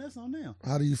 How do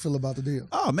you feel about the deal?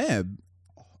 Oh man,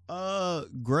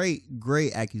 great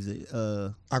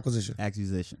acquisition.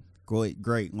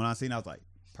 Great. When I seen it, I was like,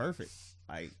 perfect.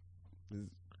 Like,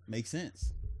 makes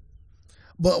sense.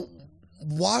 But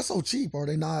why so cheap? Are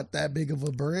they not that big of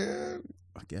a brand?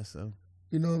 I guess so.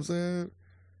 You know what I'm saying?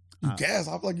 I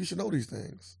feel like you should know these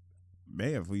things.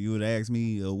 man, if you would ask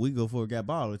me a week before it got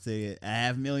bought, I'd say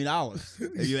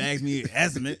 $500,000. If you ask me an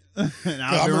estimate, and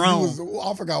I'd be wrong.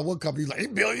 I forgot what company. He's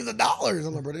like, billions of dollars.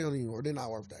 I'm like, bro, they don't even. They're not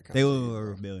worth that. They were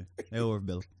worth $1 billion. They were worth $1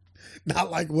 billion.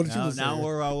 Not like what you was saying. Not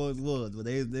where I was, but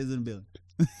they was in $1 billion.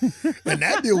 And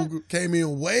that deal came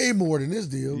in way more than this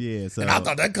deal. Yeah, so, and I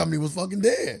thought that company was fucking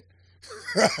dead.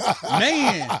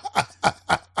 Man.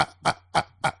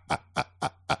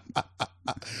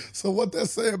 So what that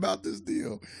say about this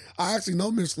deal? I actually know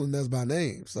Michelin Nest by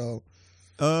name, so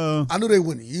I knew they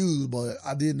wouldn't use, but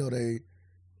I did know they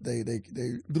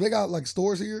do they got like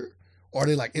stores here, or are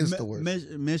they like in stores?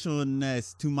 Michelin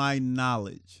Nest, to my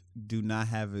knowledge, do not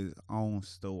have its own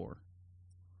store.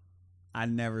 I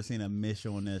never seen a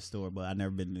Michelin Nest store, but I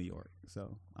never been to New York,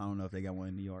 so I don't know if they got one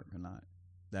in New York or not.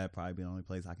 That'd probably be the only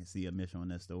place I can see a Michelin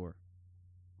Nest store.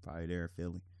 Probably there in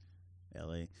Philly,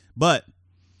 LA, but.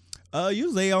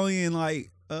 Usually only in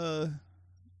like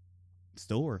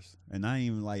stores, and not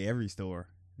even like every store.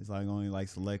 It's like only like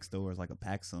select stores, like a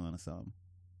PacSun or something.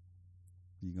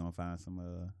 You gonna find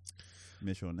some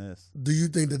Michelin Nest. Do you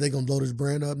think that they gonna blow this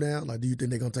brand up now? Like, do you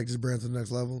think they gonna take this brand to the next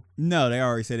level? No, they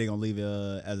already said they gonna leave it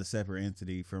as a separate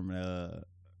entity from the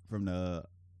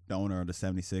owner of the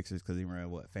 76ers, because he ran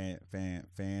what fan.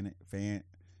 Damn,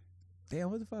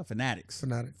 what the fuck? Fanatics.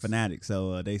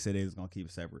 So they said they was gonna keep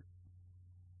it separate.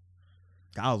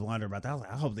 I was wondering about that. I was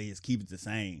like, I hope they just keep it the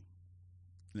same.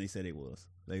 And they said it was.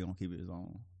 They gonna keep it its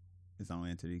own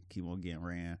entity, keep on getting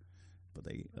ran. But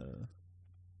they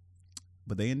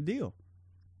in the deal.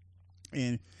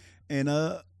 And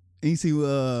you see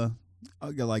I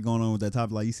got like going on with that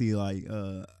topic, like you see like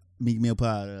Meek Mill put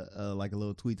out like a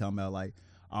little tweet talking about like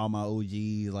all my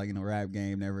OGs like in the rap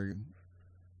game never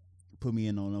put me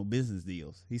in on no business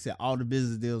deals. He said all the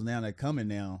business deals now that coming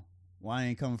now, why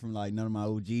ain't coming from like none of my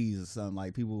OGs or something?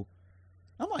 Like people,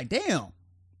 I'm like, damn,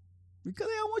 because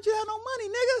they don't want you to have no money,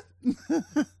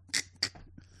 nigga.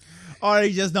 Or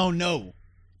they just don't know.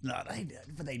 No,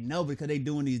 but they know because they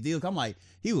doing these deals. I'm like,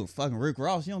 he was fucking Rick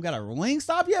Ross. You don't got a wing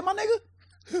stop yet, my nigga?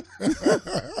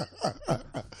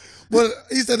 But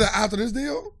he said that after this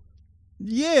deal?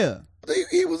 Yeah.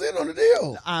 He was in on the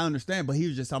deal. I understand, but he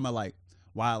was just talking about like,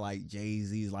 why like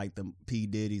Jay-Z's like the P.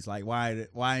 Diddy's, like why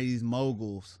these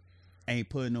moguls ain't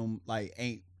putting them, like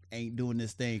ain't doing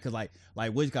this thing, because like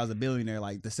Wiz Khalifa's a billionaire,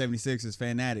 like the 76ers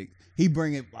fanatic, he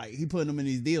putting them in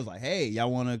these deals like, hey, y'all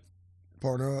want to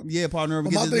partner up? Yeah, partner up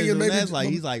and get this business. Like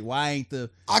he's like, why ain't the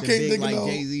big like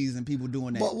Jay-Z's and people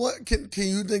doing that? But what can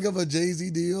you think of a Jay-Z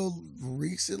deal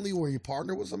recently where you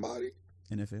partnered with somebody?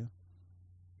 NFL.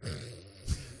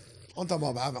 I'm talking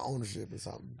about having ownership or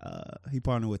something. He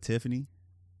partnered with Tiffany.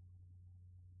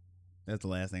 That's the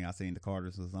last thing I seen the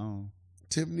Carters was on.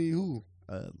 Tiffany who?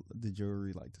 The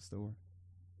jewelry, like the store.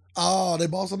 Oh, they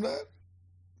bought some of that?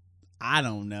 I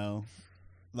don't know.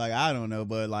 But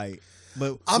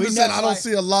I'm just saying I don't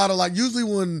see a lot of like usually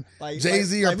when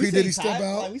Jay-Z or P. Diddy step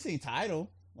out. Like we seen Tidal.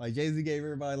 Like Jay-Z gave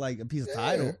everybody like a piece of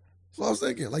Tidal. That's what I was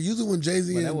thinking. Like usually when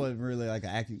Jay-Z that wasn't really like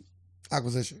an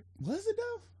acquisition. Was it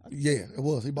though? Yeah, it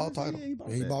was. He bought Tidal.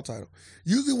 Yeah, he bought Tidal.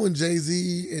 Usually when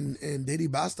Jay-Z and Diddy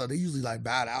buy stuff, they usually like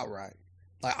buy it outright.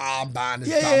 Like, I'm buying this.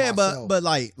 Yeah,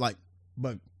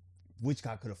 but which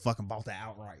guy could have fucking bought that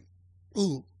outright?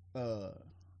 Ooh.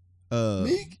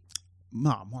 Meek?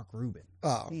 Nah, Mark Rubin.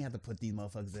 Oh. He didn't have to put these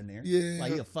motherfuckers in there. Yeah.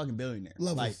 Like, he a fucking billionaire.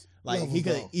 Levels. Like he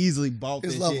could have easily bought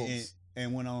this shit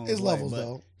and went on. It's levels,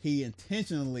 though. He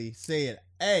intentionally said,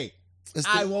 hey,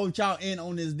 I want y'all in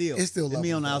on this deal. It's still levels,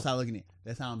 me on the outside looking in.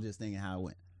 That's how I'm just thinking how it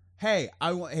went. Hey,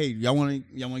 y'all want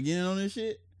to get in on this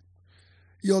shit?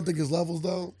 You don't think it's levels,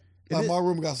 though? Like, my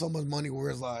room got so much money where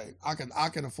it's like I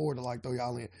can afford to like throw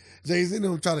y'all in. Jay-Z and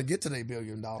them trying to get to their $1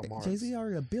 billion mark. Jay-Z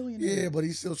already a billionaire. Yeah, but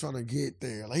he's still trying to get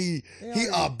there. Like he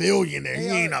a billionaire. He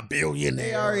ain't a billionaire.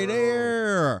 They already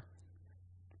there.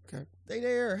 Okay. They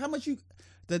there. How much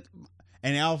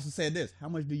and I also said this, how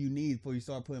much do you need before you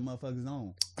start putting motherfuckers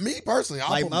on? Me personally,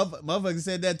 motherfuckers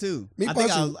said that too. I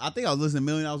think I was listening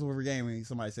to $1 Million Worth of Game when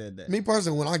somebody said that. Me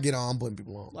personally, when I get on, I'm putting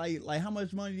people on. Like how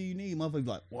much money do you need? Motherfuckers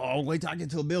like, whoa, wait till I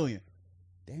get to $1 billion.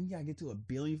 Damn, you gotta get to $1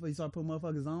 billion before you start putting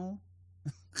motherfuckers on.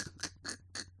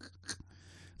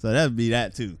 So that'd be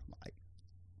that too. Like,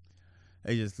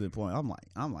 they just to the point. I'm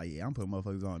like, yeah, I'm putting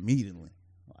motherfuckers on immediately.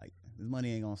 Like, this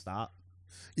money ain't gonna stop.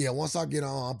 Yeah, once I get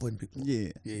on, I'm putting people on.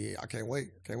 Yeah. I can't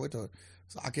wait.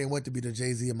 I can't wait to be the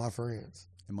Jay-Z of my friends.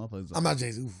 And motherfuckers. I'm not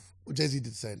Jay-Z. Well, Jay-Z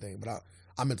did the same thing, but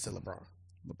I meant to say LeBron.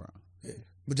 Yeah.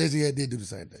 But Jay-Z did do the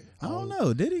same thing. I don't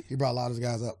know. Did he? He brought a lot of his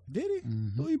guys up. Did he?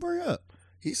 Mm-hmm. Who he bring up?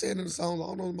 He said in the songs, I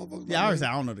don't know the motherfuckers. Yeah, I always say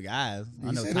I don't know the guys.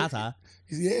 I know Tata.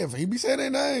 He be saying their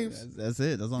names. That's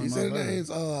it. That's all he said their names.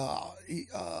 He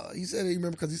said he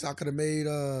remember because he said I could have made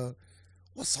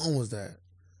what song was that?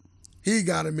 He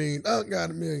got $1 million. Got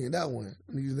 $1 million. That one.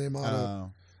 And he name all that.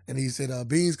 And he said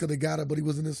Beans could have got it, but he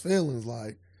was in his feelings.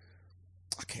 Like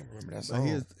I can't remember that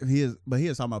song. But he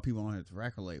is talking about people on his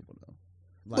record label though.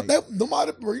 Like, but that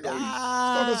nobody, he started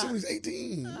that shit when he was 18.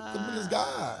 He's been this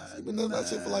guy. He's been doing that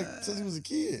shit for since he was a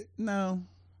kid. No.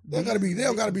 They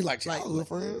don't gotta be like childhood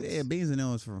friends. Yeah, Beans and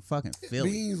them was from fucking Philly.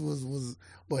 Beans was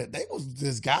but they was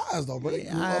just guys though, bro. They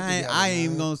grew up together. I ain't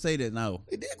even gonna say that. No,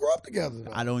 they did grow up together.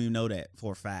 Though. I don't even know that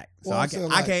for a fact. So I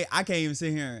can't even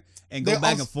sit here and go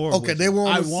back and forth. Okay, they were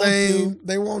on the same.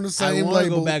 They were on the same label. I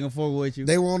go back and forth with you.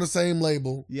 They were on the same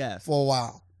label. Yes, for a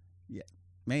while. Yeah,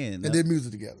 man, and did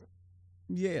music together.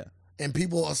 Yeah. And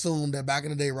people assume that back in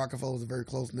the day, Rockefeller was a very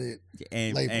close knit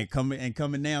label. And coming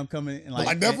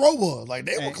like Death Row was, like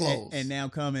they were close. And now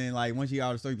coming like once you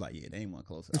out of the story, like yeah, they ain't one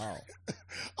close at all.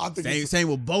 I think same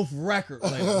with both record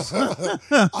labels. I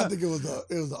think it was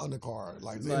the undercard.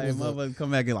 Like motherfuckers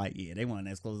come back and like yeah, they weren't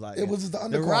as close. Like it was just the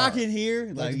undercard. The Rock in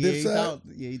here, like yeah, he thought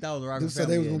it was a Rock family.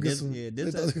 They was gonna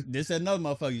get some. This said another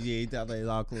motherfucker. Yeah, he thought they was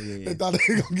all cool. Yeah, they thought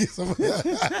they were gonna get some.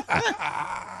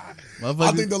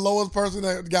 I think the lowest person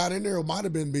that got in there might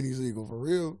have been Benny Siegel for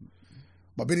real.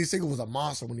 But Benny Siegel was a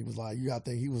monster when he was like, you gotta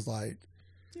think he was like,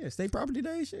 yeah, State Property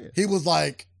Day shit. He was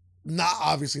like,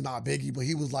 obviously not Biggie, but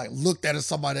he was like looked at as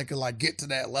somebody that could like get to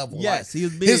that level. Yes, like, he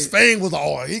was big. His fame was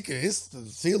his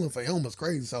ceiling for him was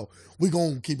crazy. So we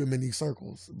gonna keep him in these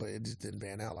circles, but it just didn't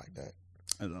pan out like that.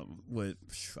 I don't know, with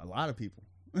a lot of people.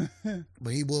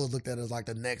 But he was looked at as like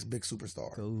the next big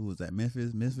superstar. So who was that?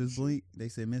 Memphis Bleak. They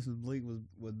said Memphis Bleak was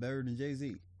better than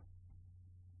Jay-Z.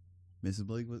 Memphis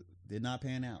Bleak did not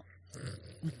pan out.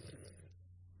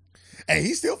 Hey,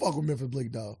 he still fuck with Memphis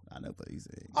Bleak though. I know, but he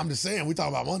said. I'm just saying, we talk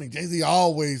about money. Jay-Z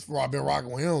always been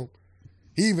rocking with him.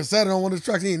 He even said it on one of his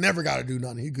tracks. He ain't never got to do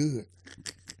nothing. He good.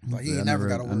 Like he ain't never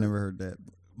got to work. I never heard that.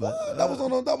 But that was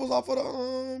off of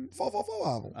the 444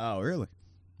 album. Oh really?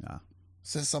 Yeah.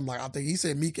 Said something like I think he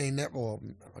said Meek ain't never. Well,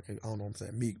 okay, I don't know. I'm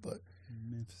saying Meek, but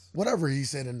Memphis. Whatever he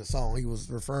said in the song, he was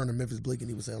referring to Memphis Bleak, and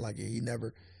he was saying like he ain't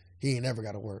never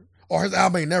got to work, or his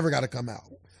album ain't never got to come out.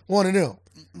 One of them,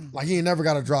 like he ain't never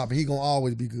got to drop it. He gonna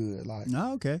always be good. Like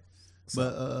no, okay,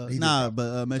 so,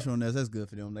 but Metro Ness, that's good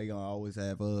for them. They gonna always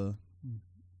have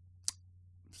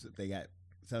they got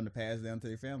something to pass down to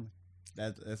their family.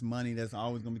 That's money that's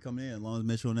always gonna be coming in as long as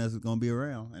Mitchell Ness is gonna be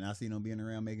around, and I see them being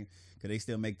around making because they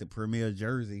still make the premier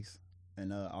jerseys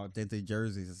and authentic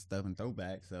jerseys and stuff and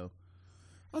throwbacks. So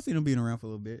I see them being around for a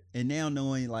little bit, and now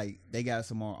knowing like they got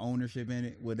some more ownership in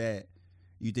it. With that,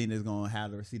 you think it's gonna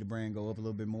have to see the brand go up a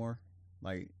little bit more,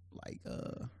 like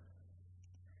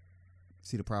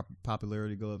see the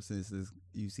popularity go up since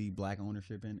you see black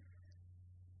ownership in it.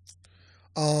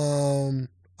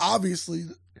 Obviously,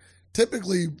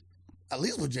 typically. At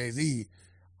least with Jay-Z,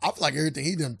 I feel like everything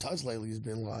he done touched lately has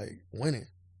been like winning.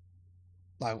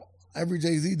 Like every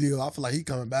Jay-Z deal, I feel like he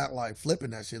coming back like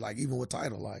flipping that shit. Like even with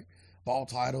Tidal, like bought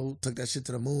Tidal, took that shit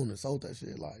to the moon and sold that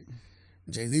shit. Like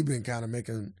Jay-Z been kind of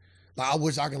making. Like I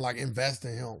wish I could like invest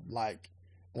in him. Like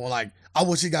I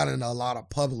wish he got in a lot of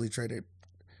publicly traded.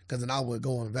 Because then I would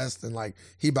go invest in like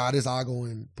he buy this, I go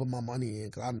and put my money in.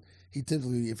 Because he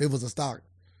typically, if it was a stock,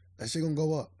 that shit gonna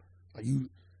go up. Like he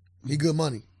good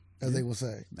money. As they will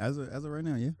say. As of right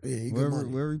now, yeah. Yeah, he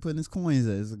wherever he putting his coins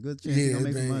at, it's a good chance he's gonna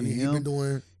make some money. He been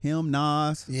doing him,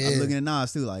 Nas. Yeah. I'm looking at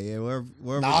Nas too, like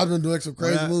wherever Nas been doing some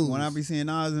crazy moves. When I be seeing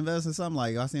Nas invest in something,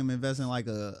 like I see him investing like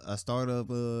a startup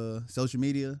social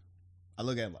media, I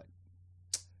look at it like,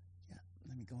 yeah,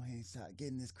 let me go ahead and start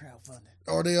getting this crowdfunding.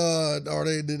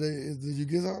 Did you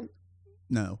get something?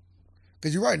 No.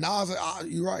 Cause you're right, Nas,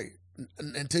 you're right.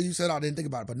 Until you said I didn't think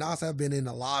about it, but Nas have been in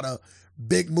a lot of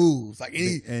big moves, like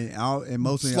and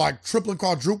mostly like tripling,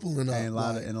 quadrupling, and a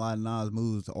lot of Nas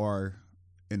moves are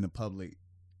in the public,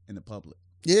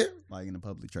 yeah, like in the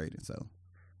public trading. So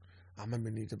I remember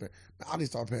I need to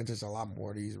start paying attention a lot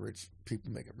more to these rich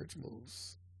people making rich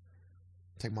moves.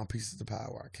 Take my pieces to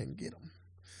power. I can't get them.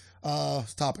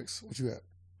 Topics. What you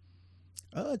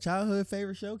got? Childhood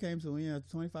favorite show came to an end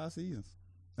after 25 seasons.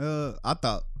 I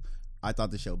thought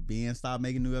the show Ben stopped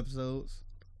making new episodes,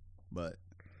 but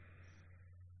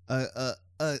a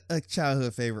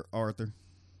childhood favorite, Arthur.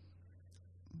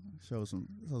 Show some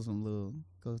little.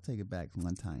 Go take it back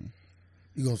one time.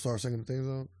 You gonna start singing the theme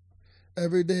song?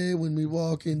 Every day when we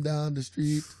walking down the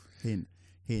street. Hitting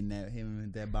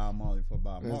hitting that Bob Marley for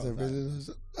Bob Marley.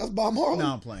 That's Bob Marley.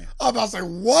 No, I'm playing. I was about to say,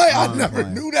 what? I never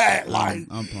playing. knew that. Like,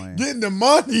 I'm playing. Getting the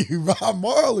money, Bob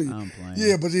Marley. I'm playing.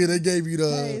 Yeah, but they gave you the.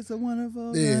 Hey, it's a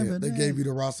wonderful. They gave you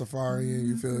the Rastafarian.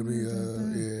 You feel me?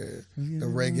 The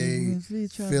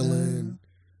reggae feeling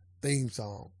theme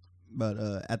song. But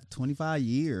after 25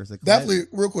 years, definitely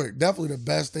real quick, definitely the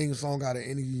best theme song out of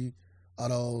any of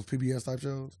those PBS type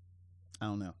shows. I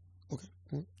don't know. Okay.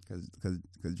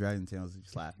 Because Dragon Tales is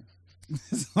slapping.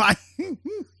 It's like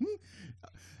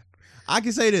I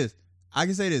can say this.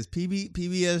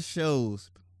 PBS shows,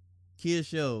 kids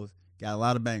shows, got a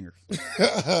lot of bangers.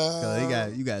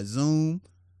 You got Zoom.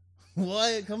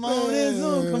 What? Come on,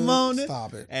 Zoom. Come on.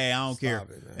 Stop it. Hey, I don't care.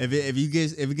 It, if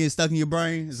it gets stuck in your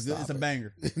brain, it's good. It's a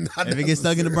banger. If it gets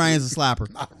stuck in the brain, it's a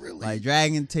slapper. Not really. Like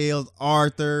Dragon Tales,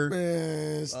 Arthur.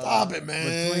 Man, stop it,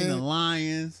 man. Between the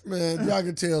Lions. Man,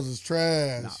 Dragon Tales is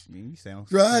trash. Nah, you sound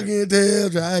Dragon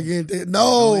Tales. Go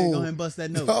No. ahead and bust that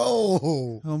note.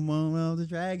 No. Come on, the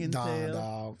Dragon Tales.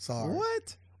 Dog. Sorry.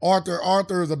 What?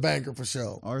 Arthur is a banger for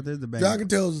sure. Arthur's the banger. Dragon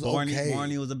Tales is okay.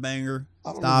 Barney was a banger.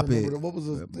 Stop it. What was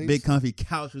the Big Comfy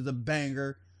Couch was a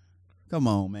banger. Come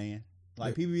on, man.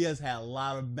 Like PBS had a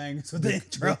lot of bangers with the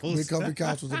intros. Big Comfy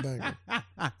Couch was a banger.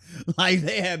 Like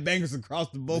they had bangers across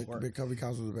the board. Big Comfy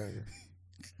Couch was a banger.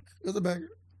 It was a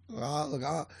banger. Look,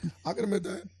 I can admit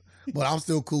that. But I'm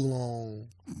still cool on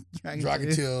Dragon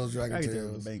Tales.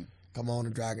 Come on to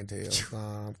Dragon Tales.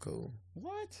 I'm cool.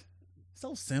 What?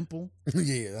 So simple.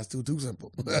 Yeah, that's too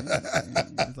simple.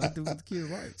 It's like the kids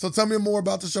right. So tell me more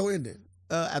about the show ending.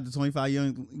 After 25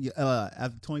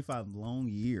 long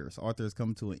years, Arthur has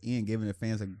come to an end, giving the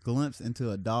fans a glimpse into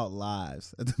adult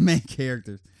lives of the main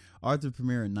characters. Arthur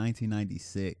premiered in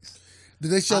 1996.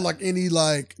 Did they show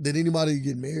did anybody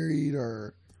get married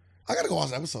or? I gotta go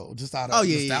watch the episode just out of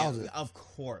nostalgia. Yeah, of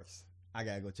course. I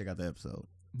gotta go check out the episode.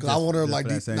 Because I wonder, not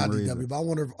reason. DW, but I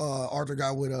wonder if Arthur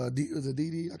got with was it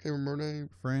Dee? I can't remember her name.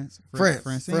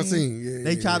 Francine. Yeah.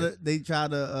 They try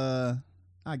to.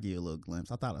 I'll give you a little glimpse.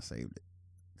 I thought I saved it.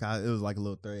 It was like a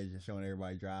little thread just showing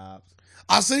everybody jobs.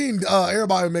 I seen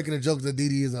everybody making a joke that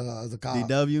Dee is a cop.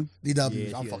 DW.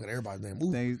 Yeah, I'm fucking everybody's name.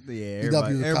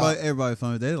 Everybody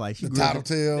funny. They like she the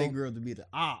tattletale. They grew up to be the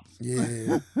ops.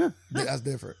 Yeah, that's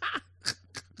different.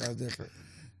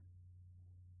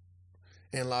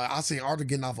 And like I seen Arthur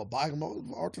getting off a bike. I'm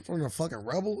like, Arthur turning a fucking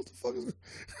rebel. What the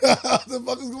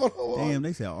fuck is going on? Damn,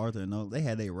 they said Arthur. No, they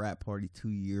had a rap party 2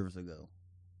 years ago.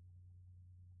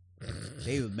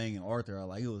 They was banging Arthur out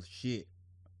like it was shit.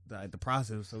 Like the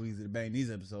process was so easy to bang these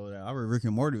episodes out. I read Rick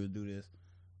and Morty would do this.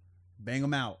 Bang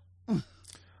them out.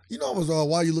 You know, I was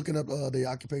while you looking up the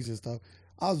occupation stuff.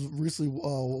 I was recently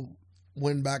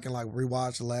went back and like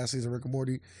rewatched the last season of Rick and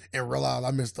Morty and realized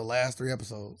I missed the last 3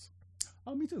 episodes.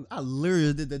 Oh, me too. I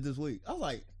literally did that this week. I was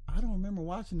like, I don't remember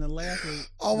watching the last.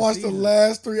 I watched the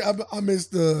last 3. I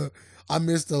missed the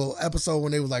episode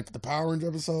when they was like the Power Ranger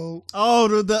episode. Oh,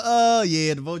 the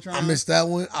Voltron. I missed that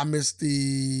one. I missed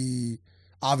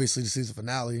obviously the season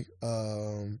finale.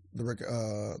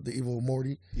 The Evil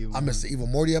Morty. I missed the Evil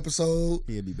Morty episode.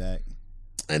 He'll be back.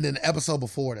 And then the episode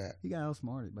before that. He got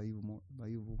outsmarted by Evil Morty.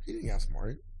 He didn't get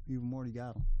outsmarted. Evil Morty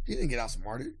got him. He didn't get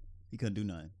outsmarted. He couldn't do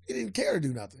nothing. He didn't care to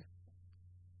do nothing.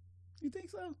 You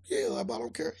think so? Yeah, I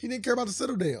don't care. He didn't care about the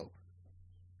Citadel.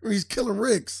 He's killing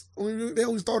Ricks. They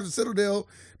only started the Citadel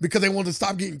because they wanted to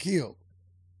stop getting killed.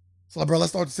 So like, bro,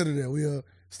 let's start the Citadel. We'll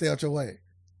stay out your way.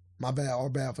 My bad, our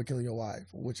bad for killing your wife,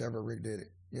 or whichever Rick did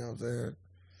it. You know what I'm saying?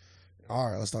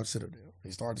 All right, let's start the Citadel. He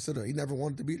started the Citadel. He never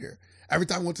wanted to be there. Every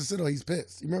time he went to Citadel, he's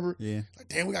pissed. You remember? Yeah. Like,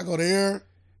 damn, we gotta go there.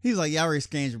 He's like, y'all already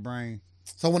scanned your brain.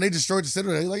 So when they destroyed the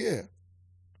Citadel, he's like, yeah.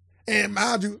 And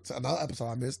mind you, another episode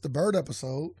I missed, the bird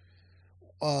episode.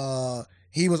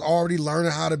 He was already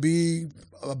learning how to be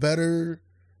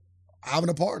having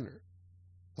a partner.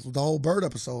 That's what the whole bird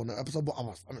episode. I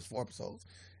missed 4 episodes.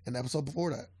 And the episode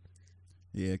before that.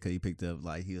 Yeah, because he picked up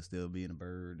like he'll still being a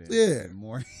bird. And yeah.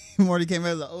 Morty came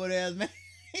out as an old ass man.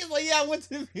 He's like, yeah, I went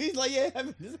to. He's like, yeah,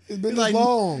 it's been like,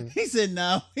 long. He said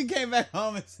no. He came back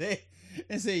home and said,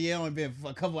 yeah, only been for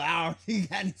a couple hours. He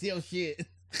got into your shit.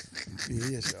 Yeah,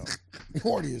 he a show.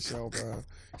 Morty a show, bro.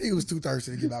 He was too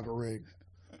thirsty to get back a ring.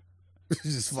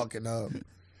 He's just fucking up.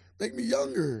 Make me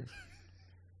younger.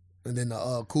 And then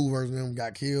the cool version of him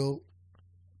got killed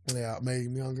when they made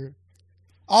him younger.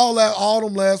 All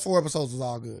them last 4 episodes was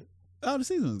all good. Oh, the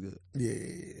season was good. Yeah.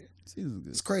 The season was good.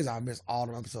 It's crazy I missed all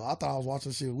them episodes. I thought I was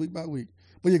watching shit week by week.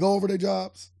 But you go over their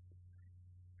jobs?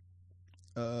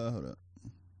 Hold up.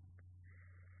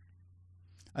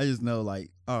 I just know, like,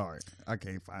 all right, I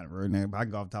can't find it right now, but I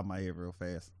can go off the top of my head real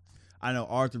fast. I know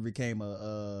Arthur became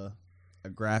a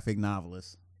graphic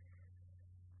novelist.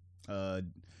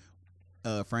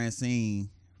 Francine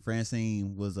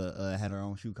was had her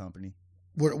own shoe company.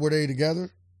 Were they together?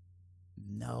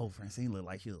 No, Francine looked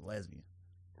like she was a lesbian.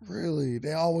 Really?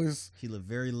 She looked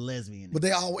very lesbian. But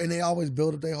they always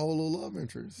build up their whole little love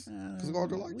interest. Because they go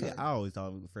through like that. I always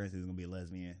thought Francine was gonna be a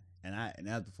lesbian. And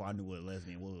that's before I knew what a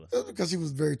lesbian was. That's because she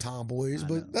was very tomboyish,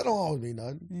 but that don't always mean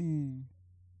nothing. Mm.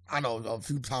 I know a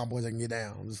few tomboys that can get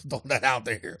down. Just throwing that out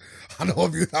there. I know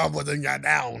a few tomboys that can get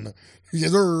down.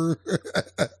 Yes, sir.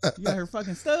 You got her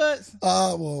fucking studs?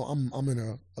 Well, I'm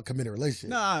in a committed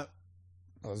relationship. Nah.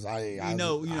 You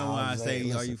know when I say,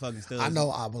 listen, are you fucking studs? I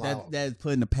know. That's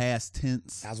put in the past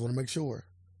tense. I just want to make sure.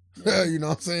 You know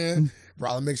what I'm saying?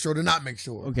 Rather make sure than not make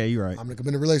sure. Okay, you're right. I'm in a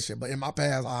committed relationship. But in my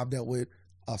past, I've dealt with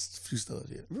a few studs.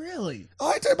 Yeah. Really?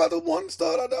 I ain't tell you about the one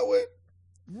stud I dealt with.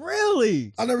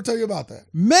 Really? I never tell you about that.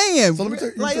 Man. So let me tell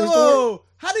you, like, a story.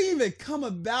 How do you even come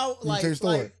about? Let me tell you a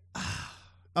story.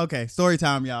 Okay, story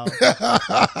time, y'all.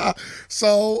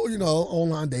 So,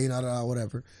 online dating,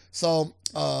 whatever. So,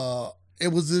 it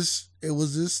was this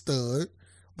stud,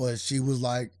 but she looked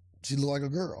like a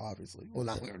girl, obviously. Well,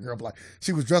 not like a girl, but like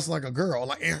she was dressed like a girl.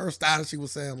 Like in her style, she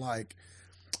was saying like,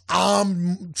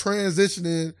 I'm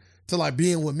transitioning to like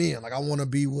being with men. Like I want to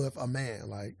be with a man.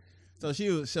 Like so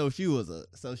she was a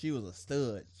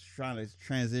stud trying to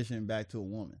transition back to a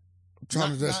woman. She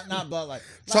didn't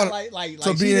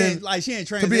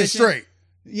transition to be a straight.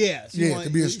 Yeah, to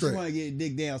be a straight. She wanted to get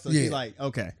dick down, so she's like,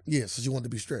 okay. Yeah, so she wanted to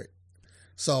be straight.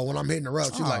 So when I'm hitting her up,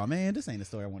 she's like, "Oh man, this ain't the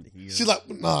story I wanted to hear." She's like,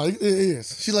 "No, it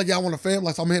is." She's like, "Yeah, I want a family."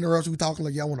 Like, so I'm hitting her up. She be talking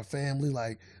like, "Yeah, I want a family."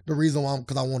 Like the reason why,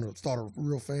 because I want to start a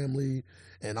real family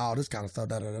and all this kind of stuff.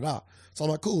 Da da da da. So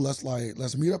I'm like, "Cool, let's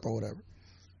meet up or whatever."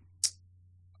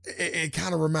 It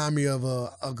kind of reminded me of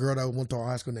a girl that went to our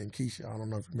high school named Keisha. I don't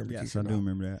know if you remember Keisha. Yes, I do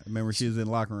remember that. Remember she was in the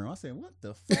locker room. I said, "What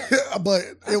the fuck?" But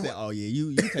I said, "Oh yeah,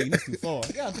 you taking this too far."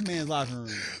 Get out the man's locker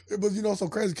room. But so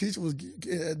crazy. Keisha was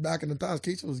back in the times.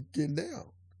 Keisha was getting down.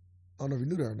 I don't know if you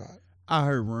knew that or not. I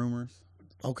heard rumors.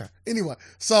 Okay. Anyway,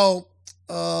 so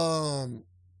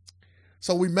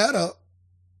we met up,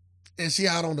 and she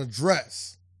had on a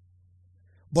dress,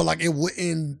 but like it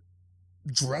wouldn't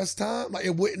dress time. Like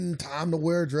it wouldn't time to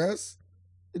wear a dress.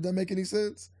 Did that make any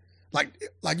sense? Like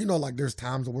there's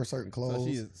times to wear certain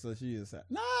clothes. So she is.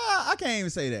 Nah, I can't even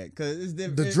say that because it's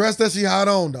different. The dress that she had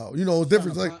on though, it's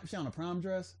different. She on a prom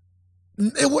dress.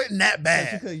 It wasn't that bad.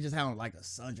 She could just have like a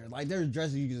sundress. Like there's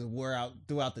dresses you can just wear out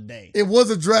throughout the day. It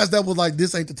was a dress that was like,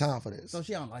 this ain't the time for this. So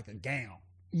she on like a gown.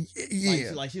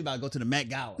 Yeah. Like she about to go to the Met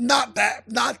Gala. Not that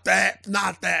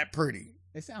pretty.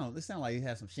 It sound like it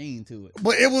has some sheen to it.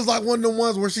 But it was like one of the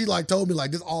ones where she like told me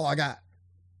like, this all I got.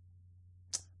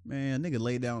 Man, nigga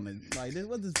lay down and like this.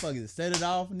 What this fuck is? Set it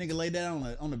off. Nigga lay down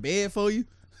on the bed for you.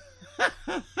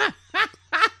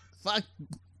 Fuck.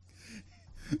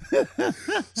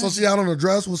 So she out on a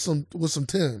dress with some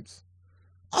Timbs.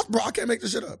 I can't make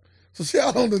this shit up. So she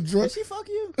out on the dress. Did she fuck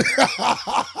you?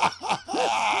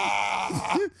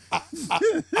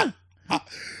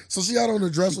 So she out on the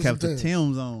dress with some Timbs. Kept the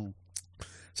Timbs on.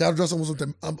 She had a dress on with some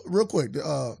Timbs. Real quick,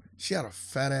 she had a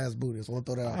fat ass booty. So I want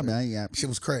to throw that out there. Yeah. She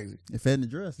was crazy. It fit in the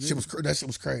dress. That shit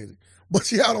was crazy. But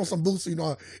she had on some boots, in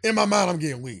my mind, I'm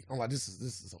getting weak. I'm like, this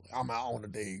is, I'm out on a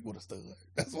date with a stud.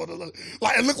 That's what it looked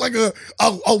like. It looked like a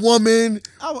woman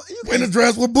in a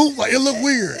dress with boots. Like, it looked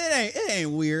weird. It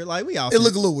ain't weird. Like, it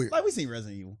looked a little weird. Like, we seen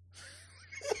Resident Evil.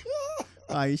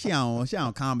 Like, she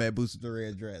on combat boots with the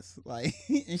red dress. Like,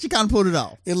 and she kind of pulled it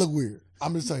off. It looked weird.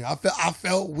 I'm just telling you, I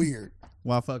felt weird.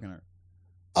 While fucking her.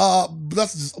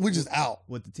 We just out.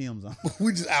 With the Timbs on.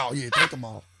 We just out. Yeah, take them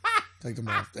off. Take them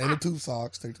off. And the two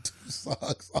socks. Take the two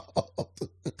socks off.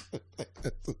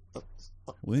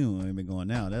 We ain't been going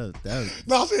now. That was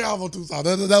no, she have on two socks.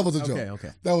 That was a joke. Okay.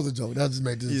 That was a joke. That just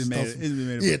made this.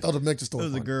 Thought to make the story. It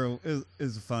was a girl. It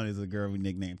was funny. It was a girl we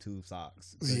nicknamed Two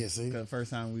Socks. Yeah, see. Because the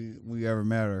first time we ever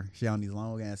met her, she on these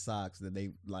long ass socks that they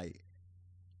like,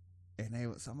 and they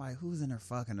was somebody who was in there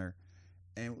fucking her,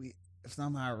 and we for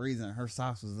some odd reason her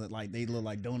socks was like they look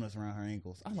like donuts around her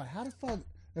ankles. I'm like, how the fuck?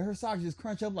 Her socks just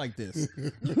crunch up like this.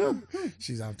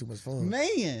 She's having too much fun.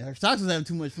 Man, her socks was having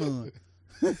too much fun.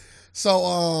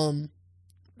 So,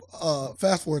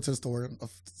 fast forward to the story,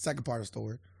 second part of the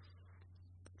story.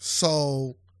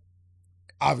 So,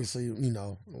 obviously, we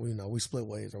split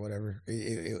ways or whatever.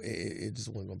 It just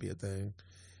wasn't gonna be a thing.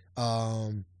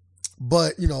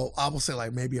 But I will say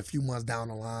like maybe a few months down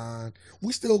the line,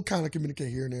 we still kind of communicate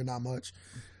here and there, not much.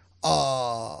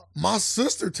 My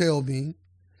sister told me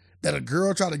that a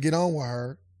girl tried to get on with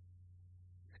her,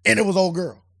 and it was old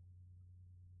girl.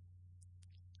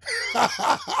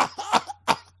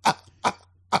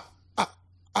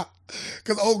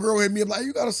 Because old girl hit me up like,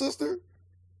 you got a sister?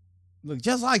 Look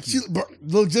just like you. She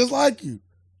look just like you.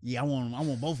 Yeah, I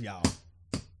want both of y'all.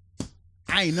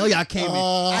 I ain't know y'all came in.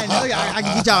 I ain't know y'all. I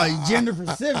can get y'all gender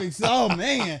specifics. Oh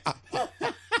man.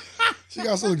 She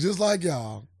got to look just like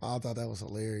y'all. I thought that was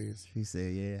hilarious. She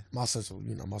said, "Yeah." My sister,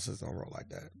 my sister don't roll like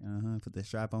that. Put the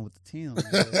strap on with the Tims.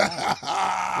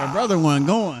 Your brother wasn't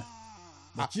going,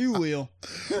 but you will.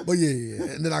 But yeah.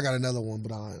 And then I got another one,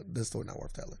 but this story not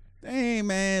worth telling. Dang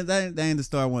man, that ain't the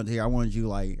story I wanted to hear. I wanted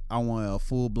you I want a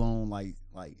full blown like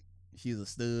she's a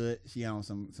stud. She on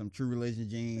some True Religion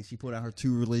jeans. She put out her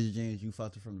True Religion jeans. You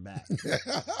fucked her from the back.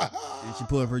 And she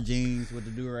put up her jeans with the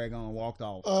do-rag on and walked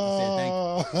off.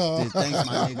 I said, thanks,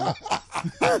 my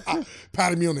nigga.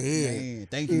 Patted me on the head. Man,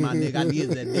 thank you, my nigga. I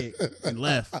needed that dick. And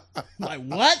left. Like,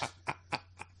 what?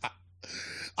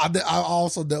 I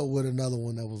also dealt with another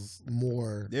one that was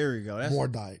more. There we go. More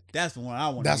dyke. That's the one I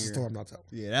want to hear. That's the story I'm not telling.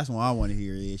 Yeah, that's the one I want to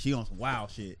hear. Yeah, she on some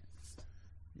wild shit.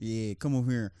 Yeah, come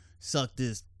over here and suck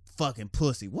this fucking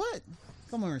pussy. What?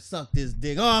 Come over and suck this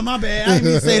dick. Oh, my bad. I didn't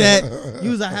mean to say that.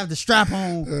 Usually I have the strap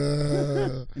on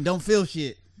and don't feel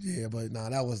shit. Yeah, but nah,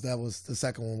 that was the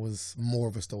second one was more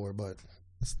of a story, but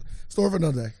story for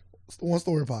another day. One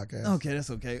story podcast. Okay, that's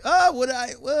okay. I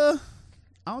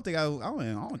don't think I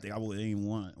would even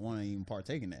want to even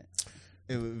partake in that.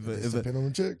 It depends on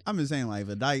the chick. I'm just saying, like, if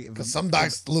a dyke, because some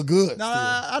dykes look good. No,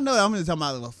 I know. I'm just talking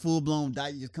about a full blown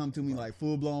dyke. Just come to me like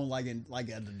full blown, like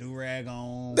got the do rag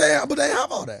on. But they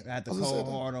have all that. Got the cold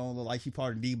hard on, look like she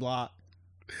part of D Block,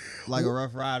 like a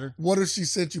Rough Rider. What if she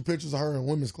sent you pictures of her in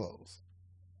women's clothes?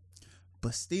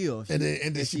 But still, and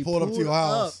then she pulled up to your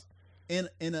house in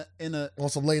a on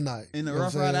some late night in a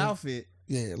Rough Rider outfit.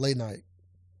 Yeah, late night.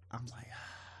 I'm like.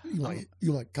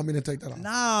 You like come in and take that off?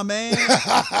 Nah, man.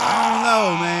 I don't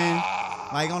know, man.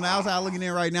 Like on the outside looking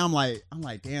in right now, I'm like,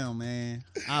 damn, man.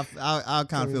 I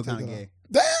kind of feel kind of gay.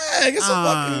 Dang, it's a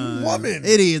fucking woman.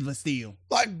 It is, but still,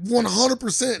 like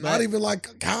 100%. Not even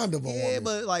like kind of a woman. Yeah,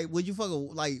 but like, would you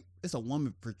like? It's a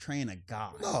woman portraying a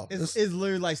guy. No, it's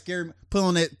literally like scary. Put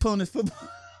on this football.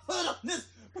 Put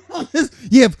on this.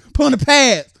 Yeah, put on the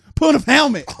pads. Put on a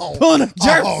helmet. Put on a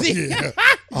jersey.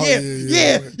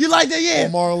 Yeah. You like that? Yeah.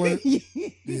 Marlon.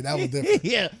 Yeah, that was different.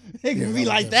 Yeah. It can be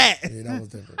like that. Yeah, that was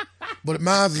different. But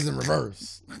mine is in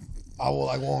reverse. I would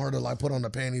like want her to like put on the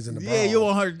panties and the bra. Yeah, you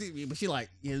want her to, but she like,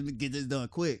 yeah, let me get this done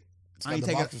quick. I ain't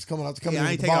taking coming out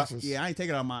I ain't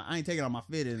taking out my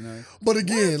fit in. But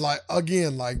again, like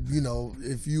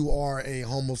if you are a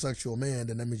homosexual man,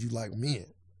 then that means you like men.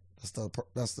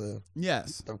 That's the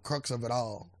yes, the crux of it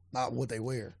all. Not what they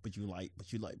wear. But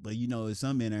there's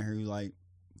some men out here who like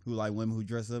women who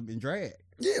dress up in drag.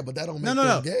 Yeah, but that don't make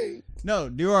them gay. No,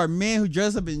 there are men who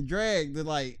dress up in drag that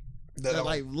like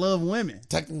love women.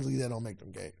 Technically, that don't make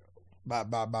them gay. By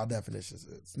definitions.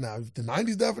 Now the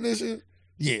 90s definition,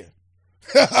 yeah.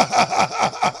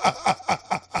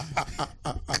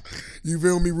 You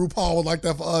feel me? RuPaul was like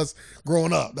that for us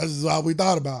growing up. That's just how we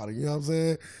thought about it. You know what I'm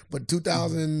saying? But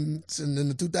 2000s and in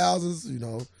the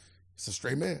 2000s, it's a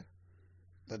straight man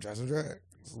that dress and drag.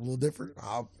 It's a little different.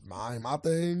 My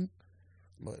thing,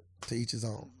 but to each his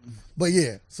own. But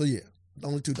yeah,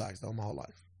 only two dykes though my whole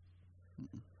life.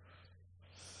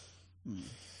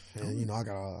 And I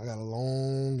got a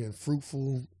long and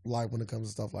fruitful life when it comes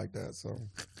to stuff like that. So,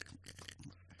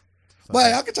 but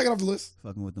hey, I can check it off the list.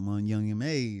 Fucking with them on Young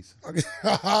M.A.'s. I can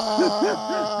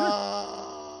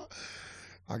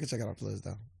check it off the list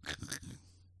though.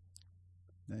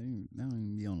 That don't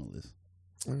even be on the list.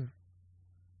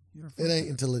 It ain't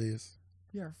until it is.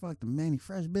 You ever fucked the Manny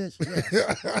Fresh bitch?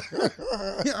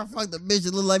 You ever fucked the bitch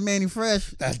that look like Manny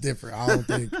Fresh? That's different. I don't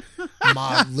think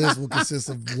my list will consist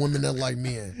of women that like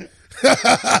men.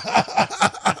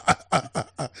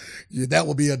 Yeah, that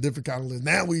would be a different kind of list.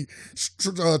 Now we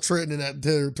treading in that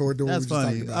territory. That's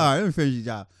funny. All right, let me finish your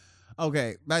job.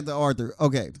 Okay, back to Arthur.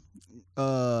 Okay,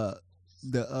 the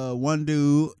one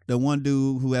dude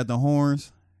who had the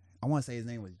horns. I want to say his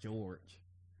name was George.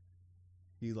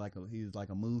 He was like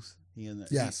a moose. He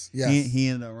ended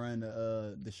up running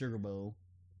the Sugar Bowl.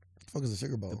 What the fuck is the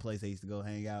Sugar Bowl? The place they used to go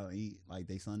hang out and eat like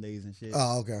they Sundays and shit.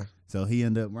 Oh, okay. So he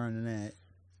ended up running that.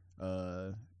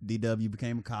 DW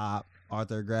became a cop.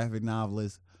 Arthur a graphic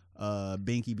novelist.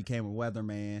 Binky became a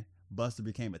weatherman. Buster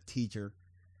became a teacher.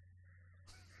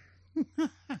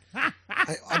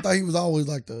 I thought he was always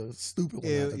like the stupid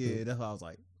one. Yeah, that's why I was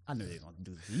like, I knew they were gonna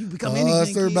do this. You become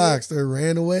anything. Buster Baxter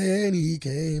ran away and he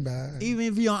came back. Even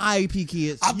if you're on IEP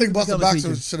kids, I think Buster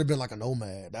Baxter should have been like a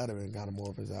nomad. That'd have been kind of more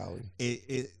of his alley.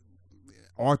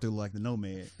 Arthur looked like the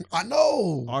nomad. I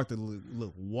know. Arthur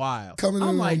looked wild. Coming in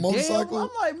on a motorcycle. I'm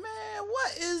like, man,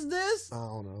 what is this? I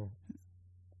don't know.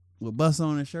 with bust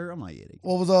on her shirt. I'm like, yeah.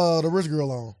 What was the rich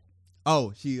girl on?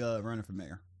 Oh, she running for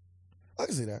mayor. I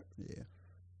can see that. Yeah.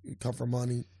 You come from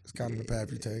money. It's kind of the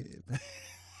path you take.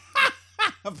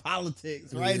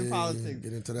 Politics, right? Yeah, politics.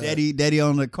 Get into that. Daddy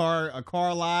on a car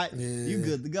lot. Yeah. You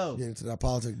good to go. Get into that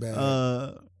politics bag.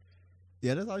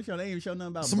 Yeah, that's all you show. They ain't even show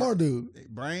nothing about Smart dude.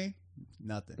 Brain.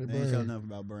 Nothing. Hey, they ain't show nothing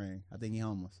about Brain. I think he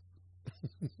homeless.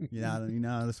 you know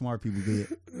how the smart people get.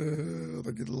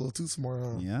 They get a little too smart,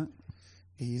 huh? Yeah.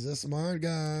 He's a smart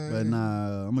guy. But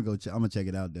nah, I'm gonna check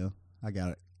it out though. I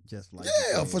got it. Just like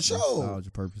for sure.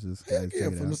 Nostalgia purposes. Heck yeah,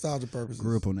 for nostalgia purposes.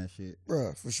 Grew up on that shit.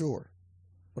 Bruh, for sure.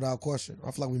 Without question.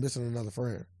 I feel like we're missing another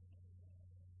friend.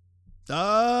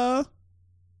 Like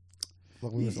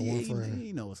we missing one friend.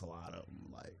 You know it's a lot of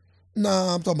them. Like,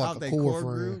 nah, I'm talking about out the that core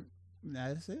friend. Group, nah,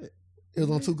 that's it. It was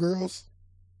on 2 girls?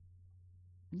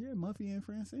 Yeah, Muffy and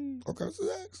Francine. Okay, so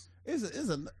that's...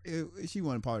 She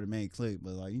wasn't part of the main clique,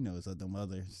 but like, you know, it's them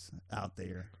others out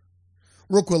there.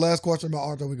 Real quick, last question about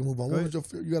Arthur. We can move on. What was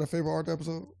you got a favorite Arthur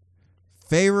episode?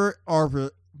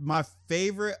 My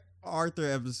favorite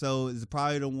Arthur episode is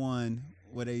probably the one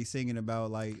where they singing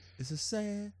about like it's a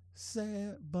sad,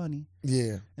 sad bunny.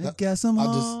 Yeah, and got some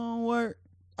homework.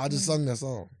 I just sung that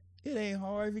song. It ain't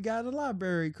hard if you got a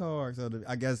library card. So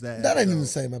I guess that ain't even the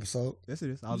same episode. Yes, it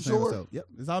is. All the same episode. Yep,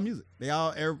 it's all music. It's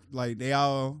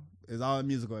all a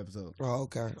musical episode. Oh,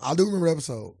 okay. I do remember the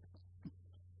episode.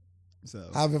 So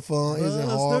having fun isn't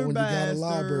hard when you got a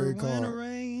library card. When it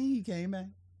rained, he came back.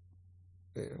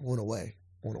 Yeah, went away.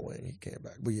 He came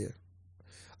back. But yeah,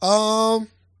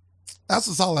 that's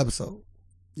a solid episode.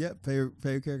 Yep,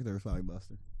 favorite character was probably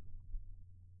Buster.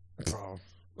 Bro,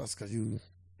 that's because you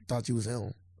thought you was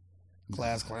him.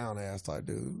 Class clown ass type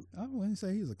dude. I wouldn't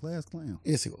say he was a class clown.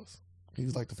 Yes, he was. He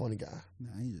was like the funny guy.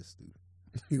 Nah, he just stupid.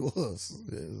 He was.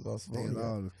 Yeah, that's funny.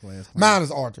 Mine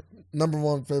is Arthur. Number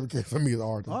one favorite character for me is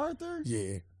Arthur. Arthur?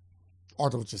 Yeah.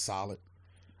 Arthur was just solid.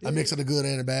 Yeah. A mix of the good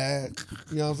and the bad.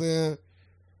 You know what I'm saying?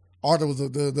 Arthur was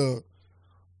the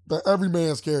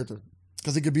everyman's character.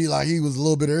 Because he could be like, he was a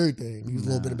little bit of everything. He was a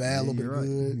little bit of bad, a little bit of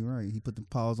good. You're right. He put the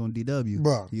paws on DW.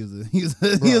 Bro. He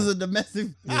was a domestic.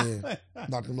 Yeah.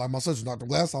 Knocked him, like my sister knocked him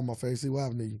glass on my face. See what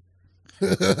happened to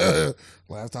you.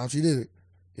 Last time she did it.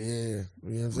 Yeah. You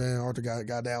know what I'm saying? Arthur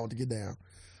got down with the get down.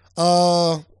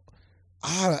 I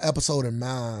had an episode in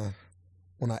mind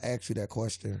when I asked you that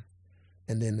question,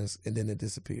 and then it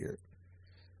disappeared.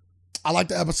 I like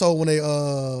the episode when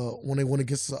they went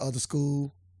against the other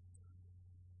school.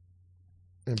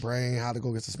 And Brain how to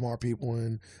go get the smart people,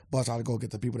 and Buzz how to go get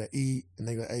the people that eat, and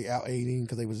they got out eating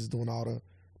because they was just doing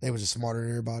they was just smarter than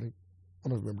everybody. I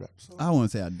don't remember that episode. I wouldn't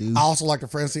say I do. I also like the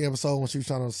Francine episode when she was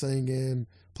trying to sing and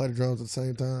play the drums at the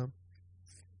same time.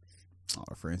 Oh,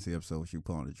 the Francine episode when she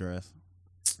put on the dress.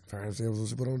 Francine episode when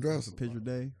she put on the dress. Picture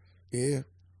day. Yeah.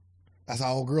 That's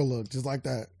how old girl looked, just like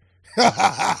that.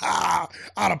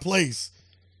 Out of place.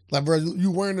 Like, bro,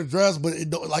 you wearing the dress, but it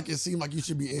don't, like, it seemed like you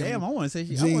should be in. Damn, I want to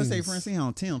say Francine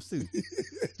on Tim's too.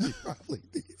 She probably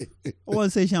did. I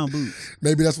want to say she on boots.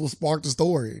 Maybe that's what sparked the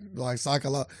story. Like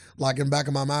like in the back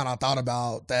of my mind, I thought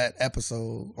about that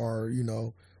episode or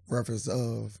reference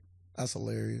of. That's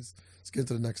hilarious. Let's get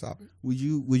to the next topic. Would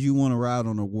you want to ride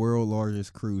on the world's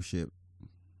largest cruise ship?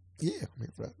 Yeah, I'm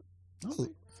here for that.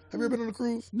 Okay. Have you ever been on a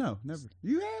cruise? No, never.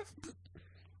 You have?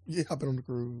 Yeah, I've been on the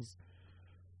cruise.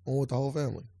 On with the whole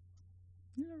family.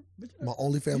 Yeah, but my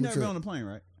only family trip. You never been on a plane,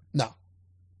 right? No.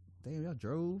 Damn, y'all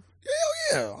drove?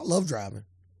 Hell yeah. I love driving.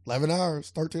 11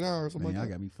 hours, 13 hours. Man, y'all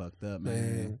got me fucked up,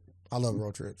 man. I love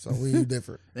road trips, so we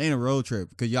different. They ain't a road trip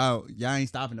because y'all ain't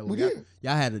stopping nowhere.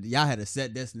 Y'all had a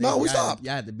set destination. No, we stopped.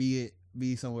 Y'all had to be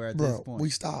somewhere at this point. We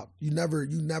stopped. You never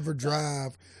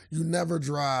drive. You never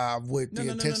drive with the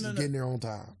intention of getting there on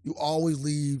time. You always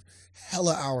leave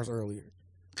hella hours earlier.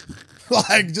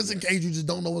 Like, just in case you just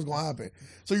don't know what's going to happen.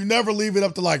 So you never leave it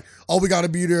up to like, oh, we got to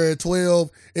be there at 12.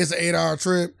 It's an 8-hour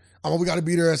trip. We got to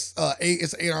be there at 8.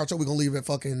 It's an 8-hour trip. We're going to leave at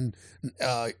fucking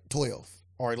 12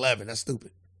 or 11. That's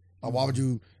stupid. Like, why would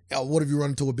you, what if you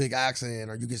run into a big accident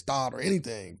or you get stopped or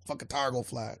anything? Fucking tire go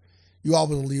flat. You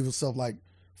always going to leave yourself like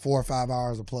 4 or 5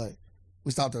 hours of play.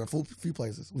 We stopped at a few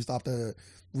places. We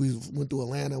went through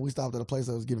Atlanta. We stopped at a place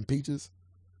that was giving peaches.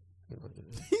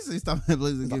 He said stopped at a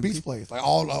place a peach place. Like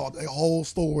the whole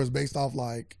store is based off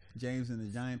like James and the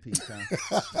Giant Peach.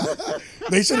 Huh?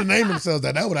 They should have named themselves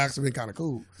that. That would actually be kind of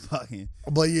cool. Fucking.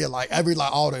 But yeah, like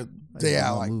all the they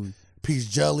have like peach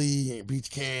jelly and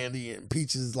peach candy and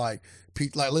peaches like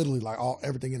literally like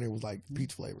everything in there was like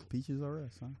peach flavor. Peaches are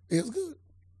us, huh? It was good.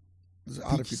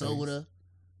 Peach soda.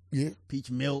 Yeah. Peach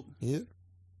milk. Yeah.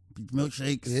 Peach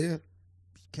milkshakes. Yeah.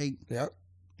 Peach cake. Yep.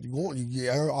 You going? You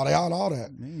get all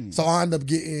that. Man. So I end up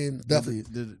getting definitely.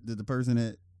 Did the person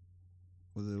that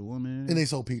was it a woman? And they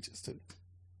sold peaches too.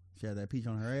 She had that peach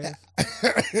on her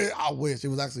ass. I wish it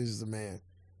was actually just a man,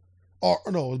 or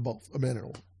no, it was both a man and a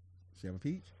woman. She have a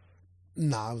peach?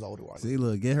 Nah, it was an older white lady. See,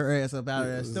 look, get her ass up out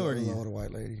of that store. It was an older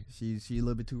white lady. She a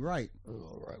little bit too right. It was an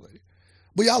older white lady.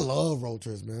 But yeah, I love road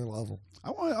trips, man. I love them. I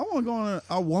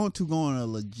want to go on a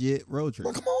legit road trip.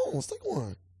 Well, come on, let's take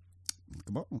one.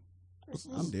 Come on.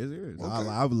 I'm dead serious. Okay.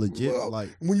 I was legit Well,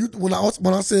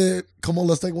 when I said come on,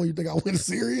 let's take one. You think I went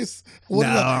serious? What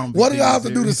did I have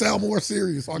to do to sound more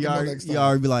serious? So I can know next time. You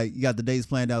already be like, you got the dates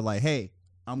planned out. Like, hey,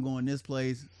 I'm going this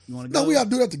place. You want to go? No, we got to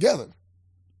do that together.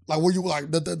 Like, where you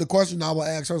like the question I would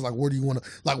ask her is like, where do you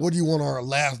want our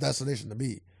last destination to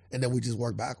be? And then we just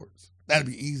work backwards. That'd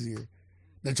be easier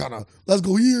than trying to let's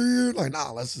go here. Like,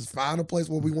 nah, let's just find a place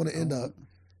where we want to end up.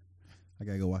 I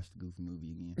gotta go watch the Goofy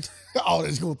movie again. Oh, they're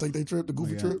just gonna take their trip, the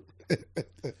Goofy trip,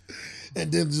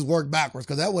 and then just work backwards.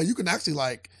 Because that way you can actually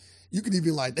you can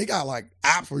even they got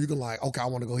apps where you can okay, I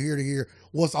want to go here to here.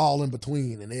 What's all in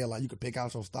between? And they're you can pick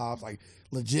out your stops,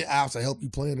 legit apps that help you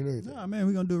plan and everything. Nah, man,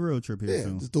 we're gonna do a road trip here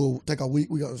soon. Just take a week.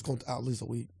 It's going to at least a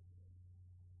week,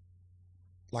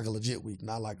 like a legit week,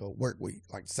 not like a work week,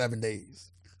 7 days.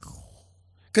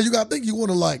 Because you got to think you want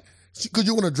to because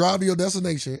you want to drive to your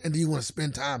destination and then you want to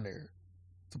spend time there.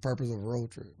 It's the purpose of a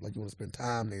road trip. You want to spend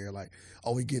time there.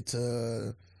 We get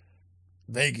to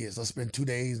Vegas. Let's spend 2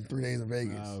 days and 3 days in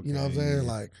Vegas. Okay, you know what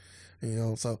I'm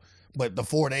saying? So, but the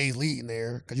 4 days leading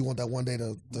there, because you want that one day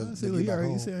to get back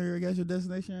home. You already got your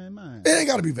destination in mind. It ain't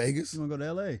got to be Vegas. You want to go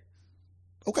to LA?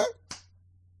 Okay.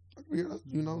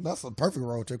 That's a perfect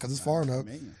road trip because it's far enough.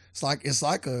 Man. It's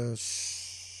like a,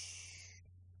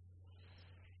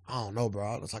 I don't know,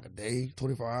 bro. It's like a day,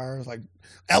 24 hours.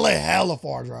 LA hella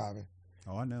far driving.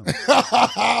 Oh, I know.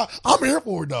 I'm here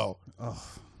for it though. Oh.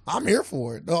 I'm here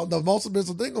for it. The most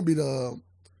expensive thing gonna be the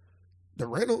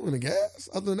rental and the gas.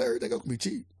 Other than that, everything else can be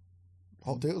cheap.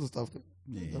 Hotels and stuff.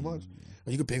 That much.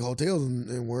 Yeah. You can pick hotels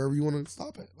and wherever you want to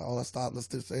stop at. Let's stop. Let's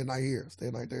just stay a night here. Stay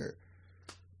a night there.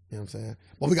 You know what I'm saying?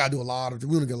 But we gotta do we're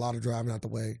gonna get a lot of driving out the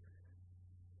way.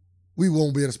 We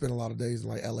won't be able to spend a lot of days in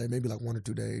LA, maybe 1 or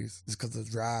 2 days. Just because the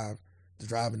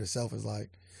driving itself is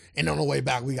and on the way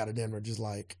back we got to Denver, just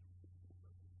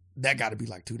that got to be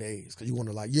 2 days. Because you want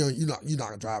to you're not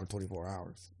gonna drive in 24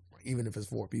 hours. Even if it's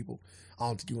 4 people, I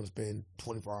don't think you want to spend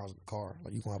 24 hours in the car.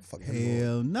 You gonna have a fucking hemorrhoid.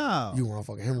 Hell no. You want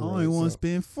to fucking hemorrhoid. I only want to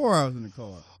spend 4 hours in the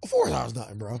car. 4 hours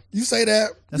nothing, bro. You say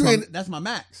that. That's my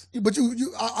max. But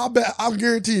I bet I'm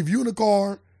guaranteed if you in the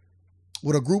car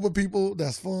with a group of people,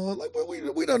 that's fun.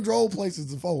 We done drove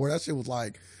places before where that shit was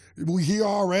we here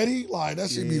already. That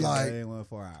shit be It ain't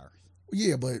 4 hours.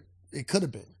 Yeah, but it could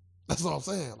have been. That's what I'm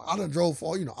saying. I done drove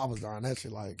far. I was driving that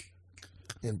shit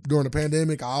and during the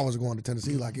pandemic, I was going to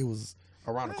Tennessee it was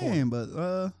around the corner.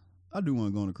 But I do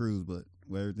want to go on a cruise, but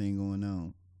with everything going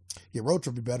on. Yeah, road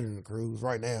trip be better than a cruise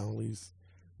right now, at least.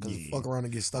 Because fuck around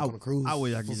and get stuck on a cruise. I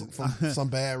wish I could for some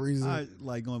bad reason. I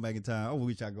like going back in time. I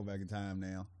wish I could go back in time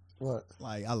now. What?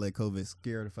 I let COVID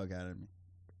scare the fuck out of me.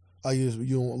 Oh,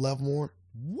 you left more?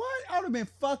 What? I would have been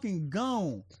fucking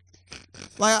gone.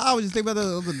 I was just thinking about that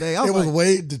the other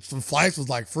day. The flights was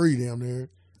free down there.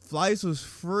 Flights was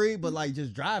free, but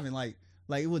just driving,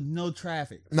 it was no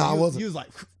traffic. No, it wasn't. You was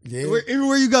yeah.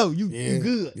 Everywhere you go, you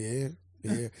good.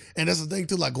 Yeah. And that's the thing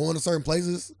too, going to certain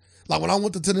places. When I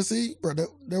went to Tennessee, bro,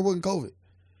 there wasn't COVID.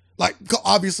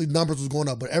 Obviously numbers was going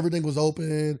up, but everything was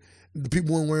open. The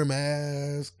people weren't wearing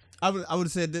masks. I would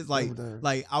have said this I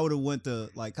would have went to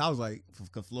I was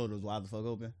cause Florida was wide the fuck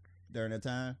open during that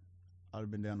time. I would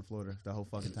have been down to Florida the whole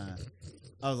fucking time.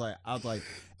 I was like,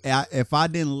 if I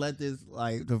didn't let this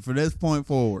for this point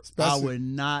forward, I would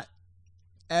not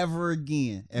ever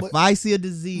again. If I see a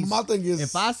disease, my thing is,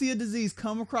 if I see a disease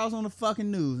come across on the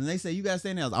fucking news and they say you gotta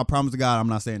stay in the house, I promise to God I'm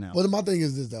not staying out. But my thing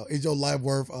is this though: is your life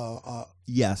worth?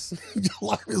 Yes, your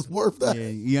life is worth that. Yeah,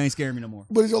 you ain't scaring me no more.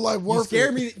 But is your life worth? You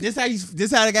scared me. This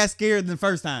how I got scared the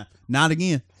first time. Not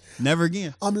again. Never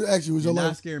again. I'm just asking you: is your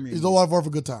life scare me? Is your life worth a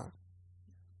good time?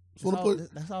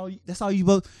 That's all you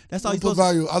both. That's all you put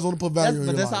value. I just want to put value in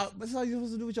your life. That's all you're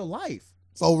supposed to do with your life.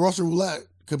 So Russian roulette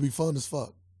could be fun as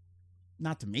fuck.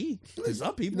 Not to me. To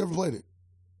some people. You never played it.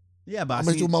 Yeah, but I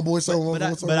met you with my boy.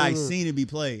 But I seen it be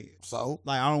played. So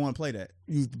I don't want to play that.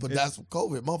 But that's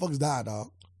COVID. Motherfuckers died,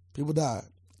 dog. People died.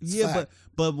 Yeah,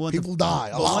 but when people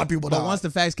died. A lot of people died. But once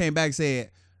the facts came back, said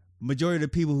majority of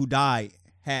the people who died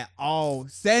had all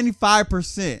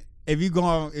 75%. If you go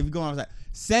on outside,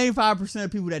 75%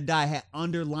 of people that died had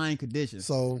underlying conditions.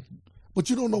 So, but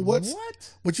you don't know what.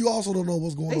 But you also don't know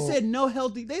what's going on. They said no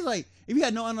healthy. They if you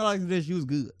had no underlying conditions, you was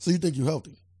good. So you think you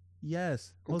healthy?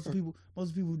 Yes. Most of the people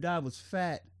who died was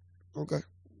fat. Okay.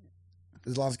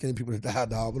 There's a lot of skinny people that died,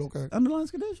 dog, but okay. Underlying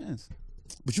conditions.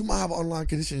 But you might have an underlying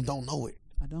condition and don't know it.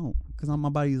 I don't, because my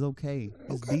body is okay.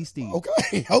 It's beastie.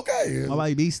 Okay. My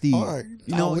body beastie. All right.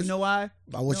 You know why?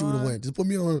 I want you to win. Just put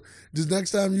me on. Just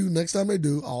next time they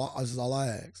do, that's all I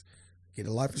ask. Get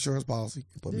a life insurance policy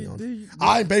and put me on.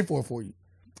 I ain't pay for it for you.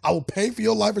 I will pay for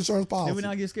your life insurance policy. Did we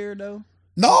not get scared though?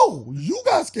 No, you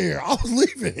got scared. I was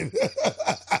leaving.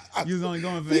 You was only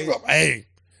going for Hey,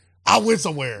 I went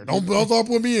somewhere. Don't start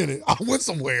putting me in it. I went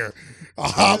somewhere.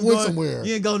 Somewhere.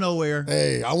 You didn't go nowhere.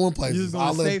 Hey, I went places.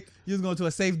 You was going to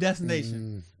a safe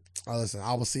destination. Listen,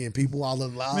 I was seeing people. I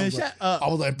shut up. I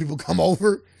was letting people come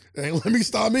over. They ain't let me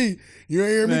stop me. You ain't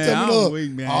hear me tell me look.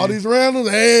 Weak, all these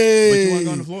randoms. Hey, but you want to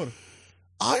go to Florida?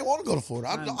 I ain't want to go to Florida.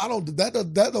 I don't. That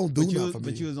don't do nothing for me.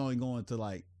 But you was only going to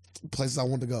like places I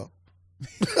want to go.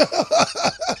 What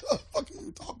are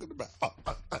you talking about?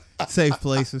 Safe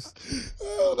places.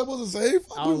 That wasn't safe.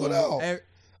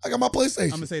 I got my PlayStation.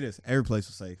 I'm gonna say this: every place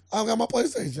was safe. I got my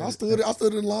PlayStation. I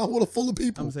stood in line with a full of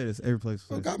people. I'm gonna say this: every place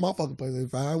was safe. I got my fucking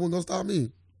PlayStation. I wasn't gonna stop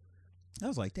me. I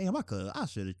was like, damn, I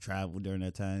should have traveled during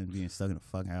that time, being stuck in a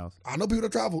fucking house. I know people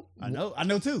that traveled. I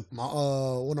know too. My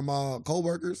one of my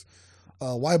coworkers,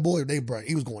 white boy,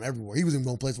 he was going everywhere. He was even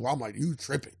going places where I'm like, you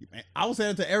tripping. Man, I was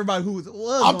saying to everybody who was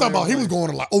I'm talking about he was going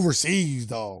to like overseas,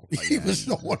 though. He was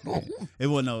showing on. It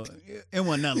wasn't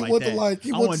nothing like that. I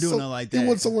wasn't doing nothing like that. He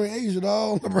went somewhere in Asia,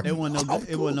 dog. It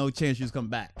wasn't no chance he was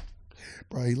coming back.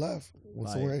 Bro, he left.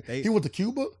 He went to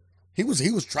Cuba. He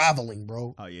was traveling,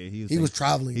 bro. Oh yeah, he was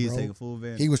traveling. He was taking full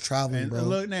advantage. He was traveling, bro. And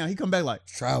look now, he come back like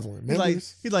traveling.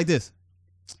 He's like this.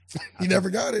 He never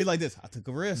got it. He like this. I took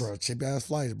a risk, bro. Cheap ass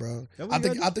flights, bro. I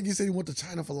think he said he went to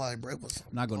China for like, bro. It was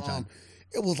not going to China.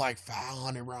 It was like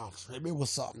 500 round trip. It was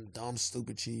something dumb,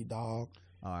 stupid cheap, dog.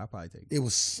 Oh, I probably take it. It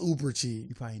was super cheap.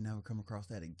 You probably never come across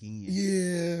that again.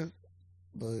 Yeah,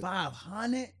 but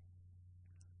 500.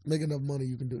 Make enough money,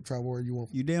 you can travel where you want.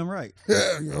 You damn right.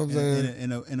 Yeah, you know what I'm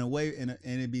saying. In a way, and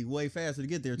it'd be way faster to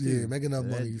get there too. Yeah, make enough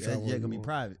money. You travel. That gonna be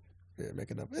private. Yeah,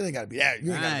 make enough. It ain't gotta be that.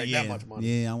 You ain't gotta make that much money.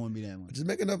 Yeah, I wouldn't be that much. Just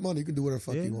make enough money. You can do whatever the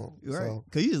fuck you want. Right. So.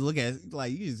 Cause you just look at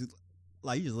you just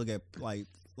look at like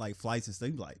flights and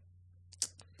things like,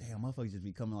 damn, motherfuckers just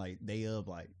be coming like day of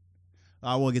like.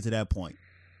 I won't get to that point.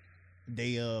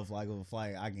 Day of like of a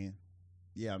flight, I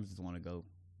just want to go,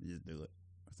 just do it.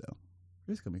 So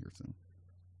it's coming here soon.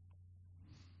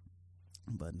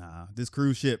 But nah, this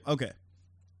cruise ship. Okay.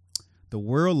 The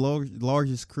world's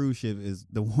largest cruise ship is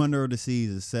the Wonder of the Seas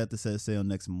is set to set sail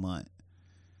next month.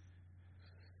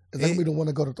 Is that going to be the one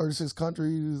that go to 36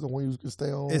 countries, the one you can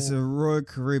stay on? It's a Royal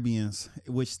Caribbeans,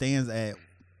 which stands at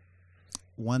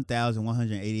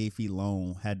 1,188 feet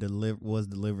long, was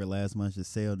delivered last month to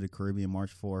sail the Caribbean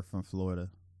March 4th from Florida.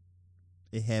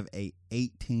 It have a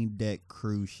 18-deck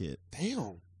cruise ship.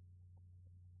 Damn,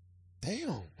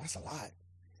 that's a lot.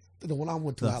 The one I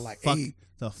went to had like 8.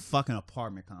 The fucking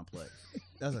apartment complex.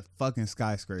 That's a fucking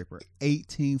skyscraper.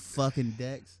 18 fucking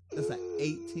decks. That's an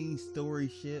 18-story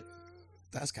shit.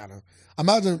 That's kind of.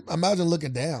 Imagine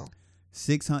looking down.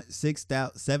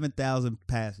 7,000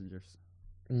 passengers.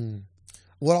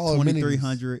 What all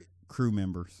 2,300 crew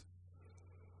members.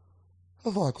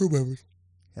 That's a lot of crew members.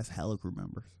 That's hella crew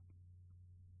members.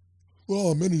 What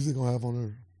all amenities they gonna have on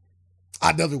there?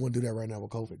 I definitely wouldn't do that right now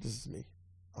with COVID. This is me.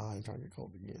 I ain't trying to get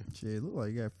cold again. Shit, look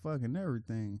like you got fucking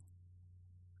everything.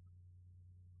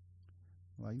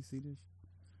 Like, you see this?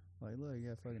 Like, look, you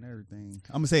got fucking everything.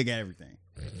 I'm gonna say it got everything.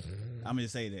 I'm gonna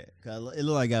just say that. Cause it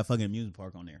look like it got a fucking amusement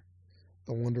park on there.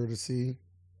 The Wonder of the Sea.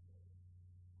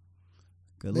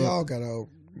 Good they look. all got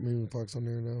amusement parks on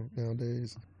there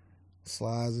nowadays.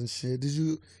 Slides and shit. Did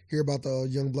you hear about the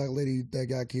young black lady that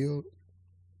got killed?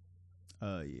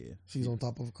 Yeah. She's on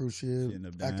top of a cruise ship,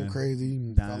 acting dying. Crazy,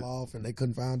 and fell off, and they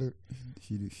couldn't find her.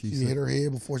 She hit her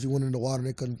head before she went in the water, and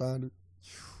they couldn't find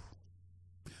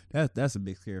her. That's a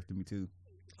big scare to me too.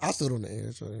 I stood on the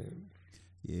edge. So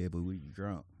yeah, but we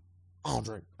drunk. I don't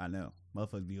drink. I know.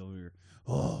 Motherfuckers be over here.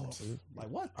 Oh, like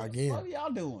what? Again, what are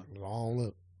y'all doing? I don't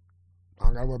look. I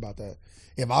don't gotta worry about that.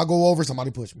 If I go over,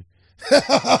 somebody push me.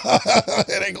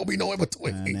 It ain't gonna be no in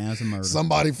between. Now it's a murder.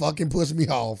 Somebody fucking pushed me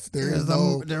off. There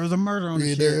was a murder on the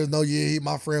ship. There is no. Yeah,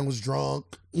 my friend was drunk.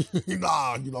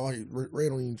 Nah, Ray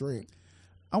don't even drink.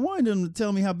 I wanted them to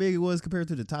tell me how big it was compared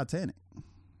to the Titanic.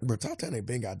 But Titanic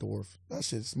been got dwarfed. That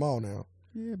shit's small now.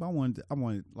 Yeah, but I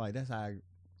wanted like that's how I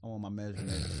want my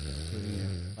measurements.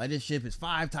 Like this ship is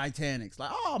 5 Titanics. Like,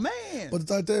 oh man. But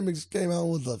the Titanic came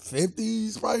out in the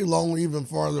 50s, probably longer, even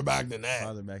farther back than that.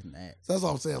 Farther back than that. So that's what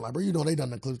I'm saying. Like, bro, they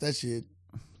done eclipsed that shit.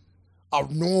 A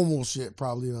normal shit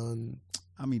probably done.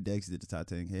 How many decks did the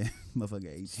Titanic have?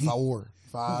 Motherfucker 18.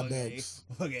 5 decks.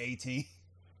 Motherfucker 18.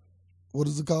 What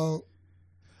is it called?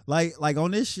 Like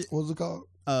on this shit. What is it called?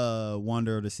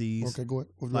 Wonder of the Seas. Okay, go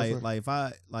ahead. Like if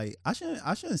I I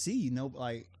shouldn't see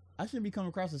I shouldn't be coming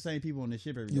across the same people on this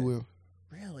ship every day. You will.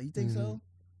 Really? You think so?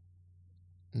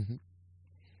 Mm-hmm.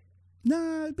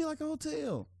 Nah, it'd be like a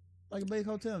hotel, like a big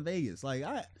hotel in Vegas. Like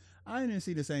I didn't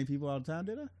see the same people all the time,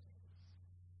 did I?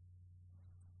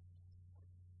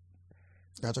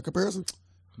 Got your comparison?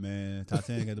 Man,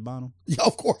 Titanic at the bottom. Yeah,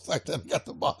 of course Titanic at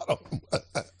the bottom.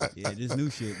 Yeah, this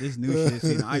new shit,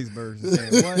 seeing icebergs and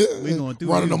saying, what? We going through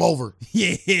running them over.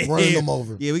 Yeah. Running them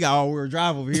over. Yeah, we got all-wheel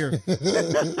drive over here.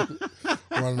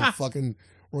 running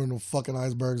them fucking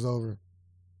icebergs over.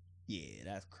 Yeah,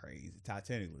 that's crazy.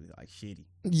 Titanic was like shitty.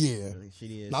 Yeah. Really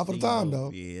shitty. Not for the time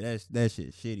though. Yeah, that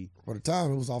shit shitty. For the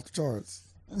time it was off the charts.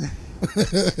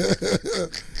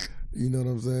 You know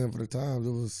what I'm saying? For the time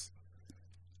it was.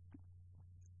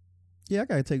 Yeah, I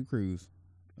gotta take a cruise.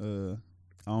 I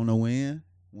don't know when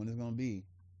it's gonna be.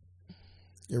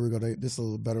 Here we go. This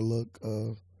is a better look.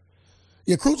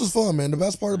 Yeah, cruise was fun, man. The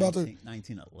best part about the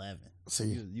 1911.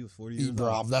 See, you was 40 years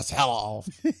old. That's hella off.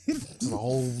 It's a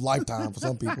whole lifetime for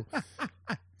some people.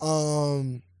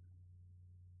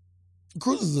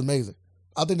 Cruise is amazing.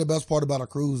 I think the best part about a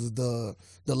cruise is the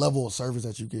level of service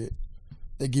that you get.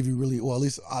 They give you really well. At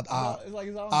least out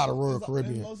of Royal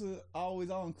Caribbean. It's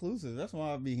always all inclusive. That's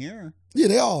why I be hearing. Yeah,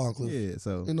 they all inclusive. Yeah,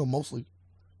 so mostly.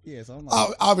 Yeah, so I'm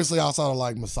like, obviously outside of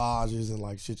like massages and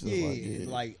like shit.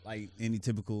 Just like any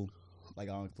typical like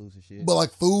all inclusive shit. But like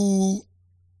food,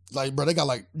 like bro, they got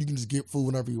like you can just get food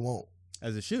whenever you want.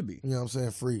 As it should be. You know what I'm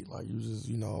saying? Free. Like you just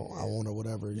I want or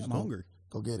whatever. I'm hungry.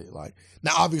 Go get it. Like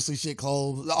now, obviously, shit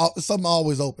closed. Something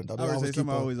always open though.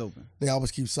 Always open. They always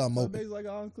keep something open. Basically like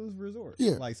an all-inclusive resort.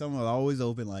 Yeah, like something always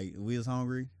open. Like if we was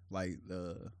hungry, like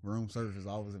the room service is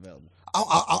always available.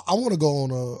 I want to go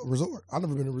on a resort. I've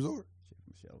never been to a resort.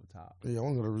 Shit over top. Yeah, I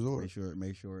want to go to a resort.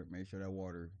 Make sure that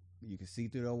water, you can see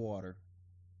through that water,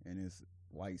 and it's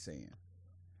white sand.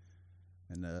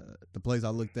 And the place I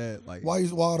looked at, like why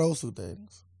are those two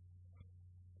things?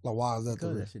 Like, why is that the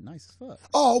reason? That shit nice as fuck.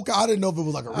 Oh, okay. I didn't know if it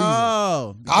was like a reason.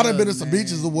 Oh, I done been to some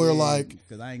beaches where like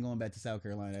because I ain't going back to South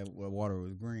Carolina where water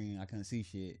was green. I couldn't see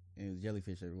shit and it was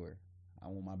jellyfish everywhere. I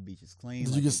want my beaches clean.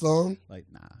 Did you get stung? Like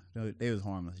nah, they was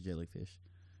harmless jellyfish.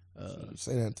 You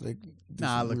say that until they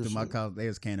nah, I looked at my college. They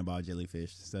was cannonball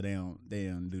jellyfish, so they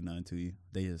don't do nothing to you.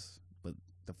 They just but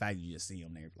the fact you just see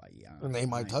them there, like yeah, and they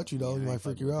might touch you though. You might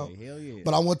freak you out. Hell yeah.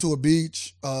 But I went to a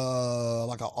beach,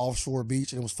 like an offshore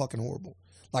beach, and it was fucking horrible.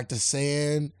 Like the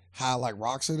sand had like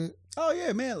rocks in it. Oh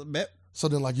yeah, man. So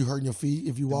then like you hurting your feet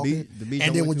if you walk in.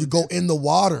 And then when you go in the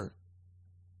water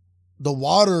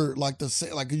like the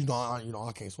sand, like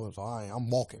I can't swim, so I'm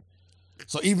walking.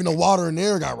 So even the water in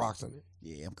there got rocks in it.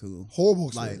 Yeah, I'm cool. Horrible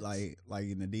experience. Like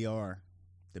in the DR,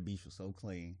 the beach was so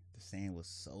clean. The sand was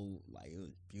so it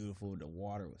was beautiful. The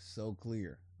water was so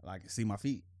clear. Like, I could see my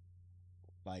feet.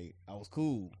 Like I was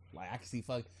cool. Like I could see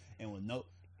and with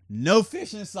no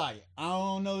fish in sight. I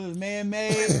don't know if it's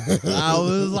man-made. I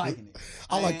was liking it.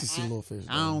 I like to see little fish.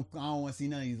 I don't want to see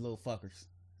none of these little fuckers.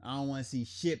 I don't want to see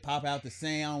shit pop out the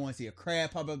sand. I don't want to see a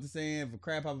crab pop out the sand. If a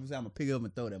crab pop out the sand, I'm going to pick it up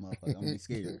and throw that motherfucker. I'm going to be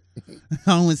scared. I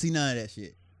don't want to see none of that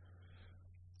shit.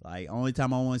 Like, only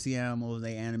time I want to see animals,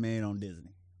 they animated on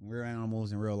Disney. Real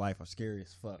animals in real life are scary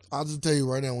as fuck. I'll just tell you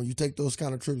right now, when you take those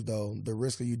kind of trips, though, the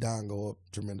risk of you dying go up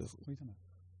tremendously. What are you talking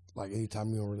about? Like,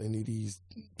 anytime you're in any of these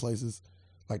places,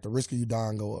 like, the risk of you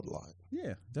dying go up a lot.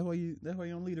 Yeah, that's why you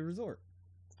don't leave the resort.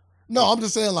 No, I'm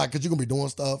just saying, like, because you're going to be doing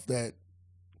stuff that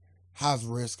has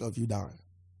risk of you dying.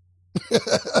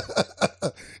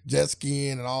 Jet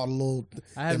skiing and all the little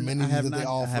amenities that they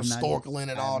offer, snorkeling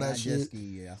and all that shit.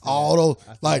 All those,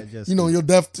 like, your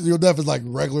depth is like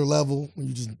regular level when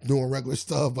you just doing regular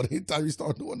stuff. But anytime you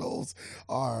start doing those,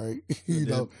 all right,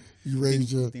 you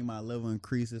raise your. You think my level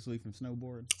increased this week from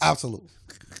snowboarding? Absolutely.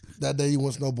 That day you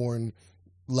went snowboarding,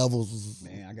 levels was.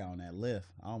 Man, I got on that lift.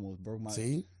 I almost broke my.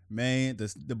 See. Man,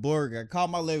 the board got caught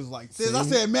my legs like this. I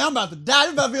said, man, I'm about to die.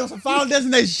 I'm about to be on some Final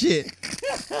Destination shit.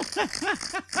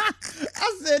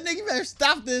 I said, nigga, you better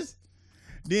stop this.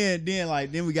 Then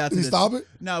we got to Did you stop it?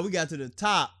 No, we got to the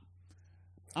top.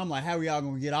 I'm like, how are y'all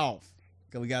gonna get off?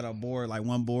 Cause we got our board, like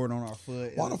one board on our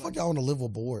foot. Why the fuck y'all want to live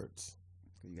with boards?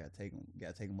 Cause you gotta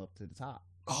take them up to the top.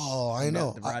 Oh, I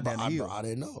know. I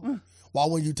didn't know. Why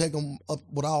wouldn't you take them up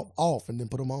without off and then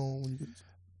put them on when you get?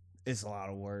 It's a lot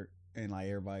of work. And like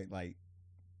everybody, like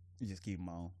you just keep them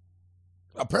on.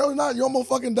 Apparently not. You almost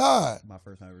fucking died. My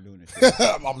first time ever doing this shit.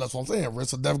 That's what I'm saying.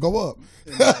 Risk of death go up.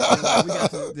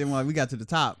 Then we got to the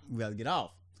top. We got to get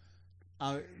off.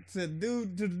 To the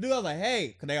dude, I was like, hey,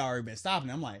 because they already been stopping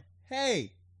it. I'm like,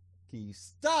 hey, can you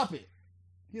stop it?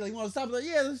 He's like, you want to stop it? Like,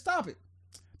 yeah, let's stop it.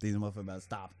 These motherfuckers about to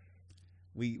stop it.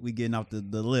 We getting off the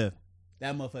lift.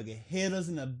 That motherfucker hit us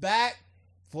in the back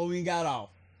before we got off.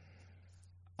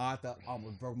 I thought I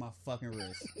almost broke my fucking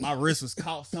wrist. My wrist was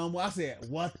caught somewhere. I said,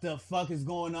 what the fuck is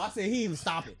going on? I said, he didn't even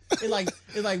stop it. It's like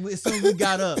as soon as we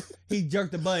got up, he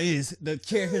jerked the button. The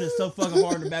chair hit us so fucking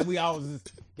hard in the back, we all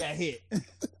just got hit.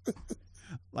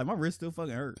 Like, my wrist still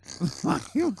fucking hurt.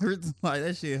 Like,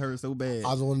 that shit hurt so bad.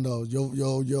 I just want to know,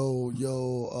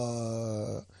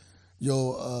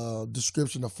 your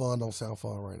description of fun don't sound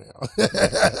fun right now.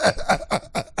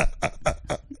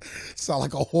 Sound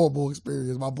like a horrible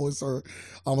experience. My boy, sir,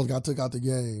 almost got took out the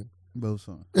game. Both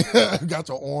fun. Got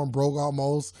your arm broke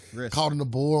almost. Wrist. Caught in the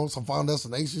bull on some Final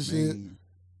Destination shit.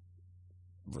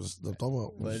 But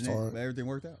everything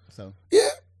worked out. So yeah.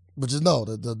 But just know,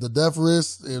 the death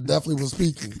risk, it definitely was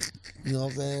speaking. You know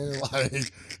what I'm saying?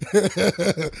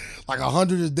 Like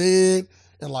 100 is dead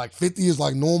and like 50 is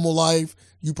like normal life.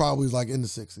 You probably was like in the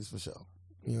 60s for sure.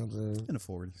 You know what I'm saying? In the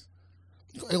 40s.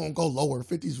 It won't go lower.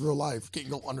 50 is real life. You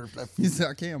can't go under that. You said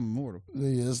I can't, I'm immortal.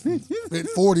 Yeah,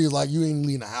 40 is like you ain't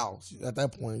leaving the house. At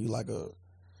that point, you like a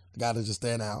guy that just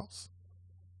stay in the house.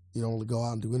 You don't really go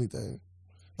out and do anything.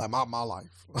 Like my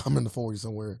life. I'm in the 40s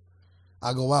somewhere.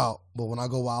 I go out, but when I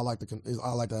go out, I like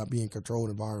to be in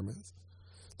controlled environments.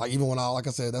 Like even like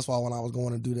I said, that's why when I was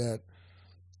going to do that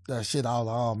shit, I was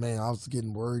like, oh man, I was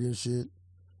getting worried and shit.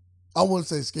 I wouldn't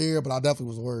say scared, but I definitely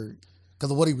was worried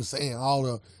because of what he was saying.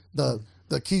 All the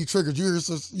key triggers, you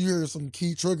hear some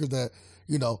key triggers that,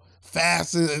 you know,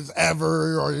 fastest as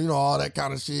ever, or, you know, all that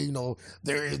kind of shit. You know,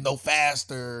 there is no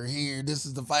faster here. This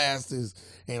is the fastest,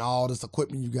 and all this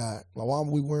equipment you got. Like, why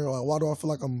am we wearing? Like, why do I feel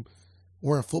like I'm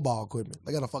wearing football equipment?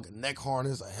 They got a fucking neck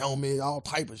harness, a helmet, all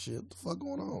type of shit. What the fuck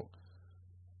going on?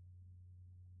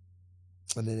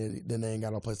 And then they ain't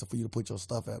got no place for you to put your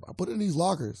stuff at. I put it in these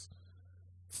lockers.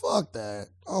 Fuck that.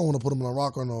 I don't want to put them in a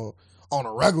locker on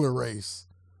a regular race,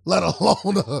 let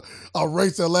alone a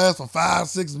race that lasts for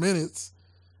 5-6 minutes,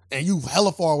 and you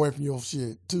hella far away from your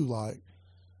shit too. Like,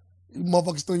 you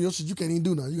motherfuckers still in your shit, you can't even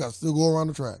do nothing. You got to still go around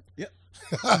the track. Yep.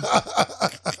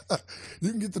 You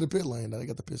can get to the pit lane. They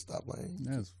got the pit stop lane.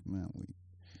 That's man.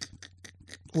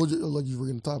 What you like? You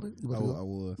forgetting the topic? I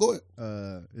would. Go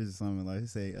ahead. It's something like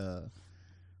say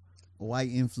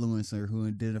white influencer who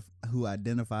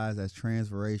identifies as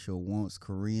transracial wants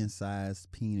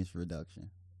Korean-sized penis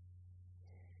reduction.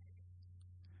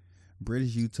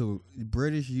 British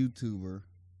YouTuber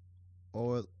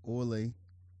Orly.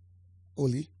 Oh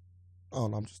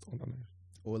no, I'm just throwing down there.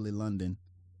 Orly London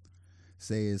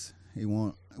says he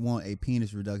want a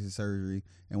penis reduction surgery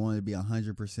and wanted to be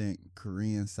 100%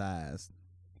 Korean sized.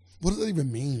 What does that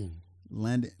even mean?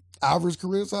 London average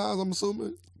Korean size, I'm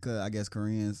assuming. Cause I guess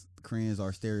Koreans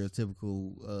are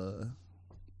stereotypical,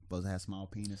 supposed to have small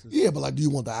penises. Yeah, but like, do you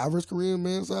want the average Korean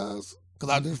man size?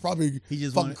 Because there's probably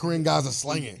fucking Korean guys that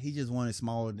slinging. He just wanted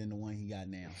smaller than the one he got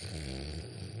now.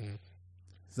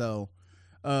 So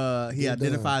he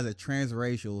identifies as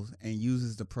transracial and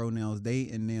uses the pronouns they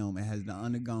and them, and has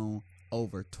undergone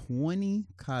over 20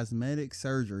 cosmetic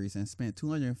surgeries and spent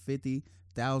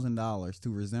 $250,000 to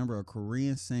resemble a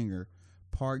Korean singer,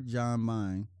 Park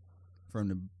Jong-min, from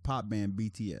the pop band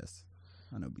BTS.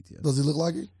 I know BTS. Does he look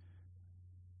like it?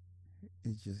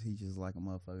 He just like a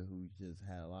motherfucker who just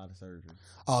had a lot of surgery.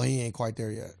 Oh, he ain't quite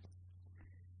there yet.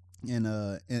 In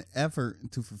an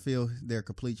effort to fulfill their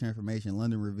complete transformation,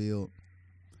 London revealed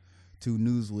to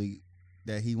Newsweek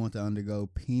that he wanted to undergo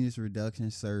penis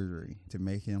reduction surgery to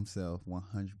make himself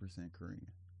 100% Korean.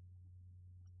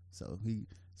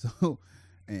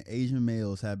 And Asian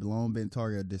males have long been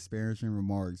target of disparaging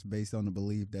remarks based on the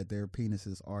belief that their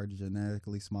penises are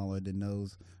genetically smaller than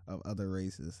those of other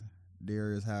races.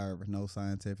 There is, however, no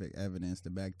scientific evidence to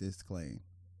back this claim.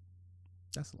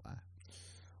 That's a lie.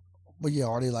 But yeah,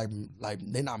 are they like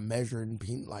they're not measuring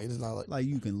penis? Like, it's not like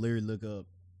you can literally look up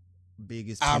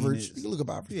biggest average. Penis. You can look up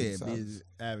average. Yeah, biggest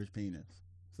average penis.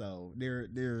 So there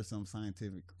is some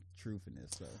scientific truth in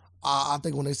this. So I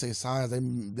think when they say science,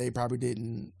 they probably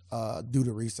didn't do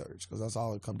the research, because that's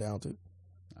all it come down to.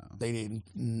 Oh. They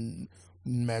didn't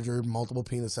measure multiple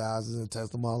penis sizes and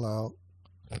test them all out.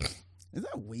 Is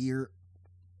that weird?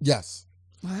 Yes.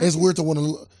 It's weird to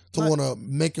want to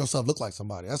make yourself look like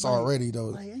somebody. That's already though.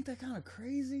 Like, ain't that kind of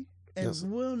crazy? And yes.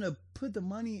 Willing to put the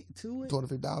money to it.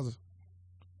 $250,000.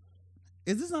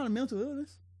 Is this not a mental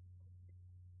illness?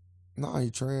 No,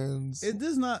 he trans. Is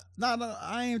this not?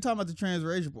 I ain't even talking about the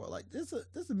transracial part. Like, this a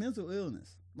mental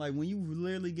illness. Like, when you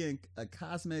literally get a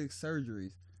cosmetic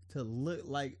surgeries to look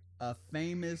like A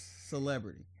famous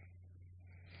celebrity.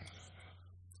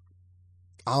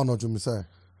 I don't know what you want me to say.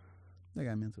 They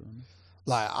got mental illness.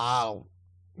 Like,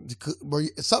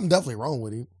 something definitely wrong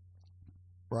with him,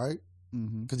 right?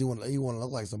 Mm-hmm. Because he want to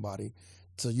look like somebody.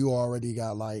 So you already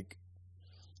got like,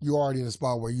 you already in a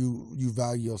spot where you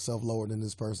value yourself lower than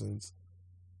this person's,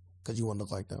 because you want to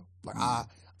look like them. Like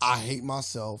I hate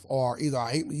myself, or either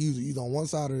I hate either on one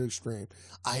side or the extreme.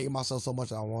 I hate myself so much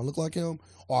that I want to look like him,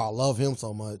 or I love him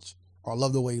so much, or I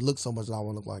love the way he looks so much that I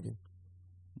want to look like him.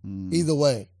 Either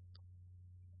way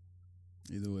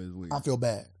is weird. I feel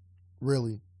bad,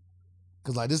 really,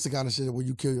 because like this is the kind of shit where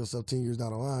you kill yourself 10 years down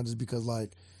the line just because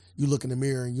like you look in the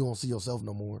mirror and you don't see yourself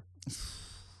no more.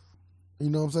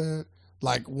 You know what I'm saying?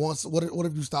 Like once, what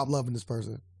if you stop loving this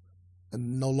person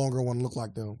and no longer want to look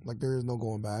like them? Like there is no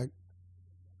going back.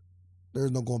 There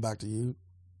is no going back to you.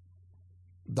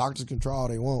 Doctors can try all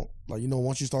they want. Like, you know,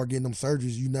 once you start getting them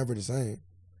surgeries, you never the same.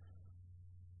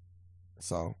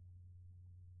 So,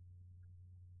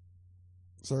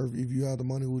 sir, if you had the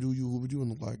money, what would you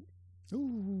look like?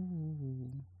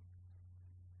 Ooh.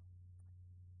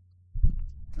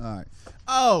 All right.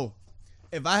 Oh,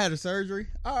 if I had a surgery,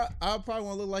 I probably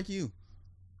want to look like you.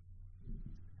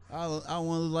 I want to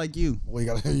look like you.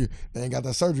 Well, they ain't got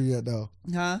that surgery yet, though.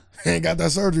 Huh? They ain't got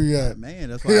that surgery yet. Man,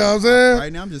 that's why. You know what I'm saying?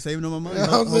 Right now, I'm just saving up my money, You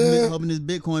know hoping this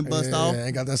Bitcoin bust off.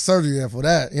 Ain't got that surgery yet for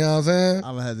that. You know what I'm saying?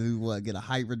 I'm gonna have to do what? Get a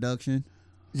height reduction.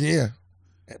 Yeah,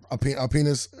 a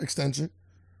penis extension.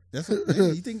 That's what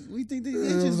we think these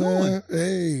inches doing.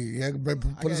 Hey, yeah,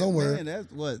 put it somewhere. Man,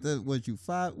 that's what you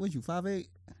 5'8"?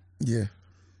 Yeah,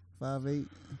 5'8".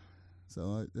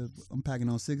 So I'm packing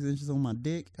on 6 inches on my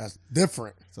dick. That's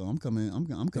different. So I'm coming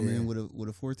in with a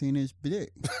 14-inch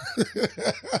dick.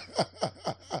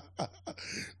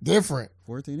 Different.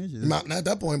 14 inches. Not at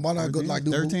that point. Why not 13, go like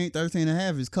do 13 and a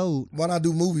half is cold. Why not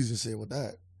do movies and shit with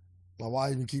that? Like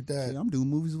why even keep that? Yeah, I'm doing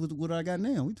movies with what I got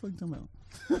now. What you talking about?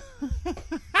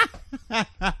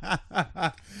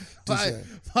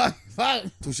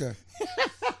 Touche.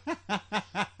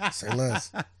 Say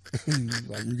less. Like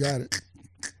you got it.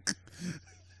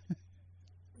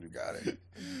 You got it.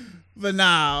 But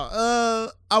nah,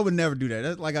 I would never do that.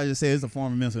 That's, like I just said, it's a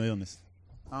form of mental illness.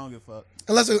 I don't give a fuck.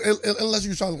 Unless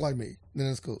you try to look like me, then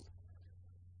it's cool.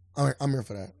 I'm here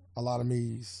for that. A lot of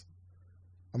me's.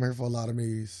 I'm here for a lot of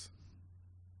me's.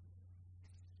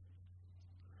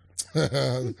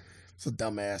 It's a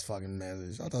dumbass fucking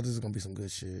message. I thought this was gonna be some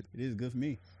good shit. It is good for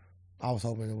me. I was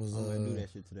hoping it was. I'm gonna do that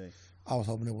shit today. I was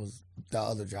hoping it was the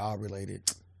other job related.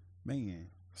 Man.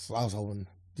 So I was hoping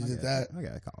you did that. I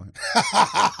gotta call him.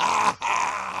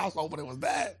 I was hoping it was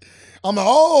that. I'm like,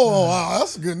 oh, wow,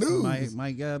 that's good news.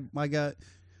 Might get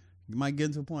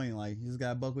to a point like you just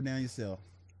gotta buckle down yourself.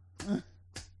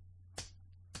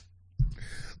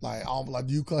 Like,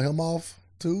 do you cut him off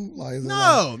too? Like, is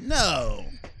no.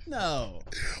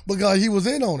 Because he was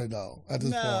in on it though. At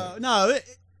this point, no, it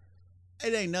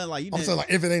ain't nothing like you. I'm saying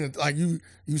like if it ain't like you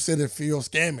said it feels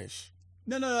scamish.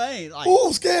 No, it ain't like.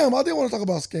 Ooh, scam! I didn't want to talk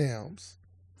about scams.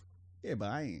 Yeah, but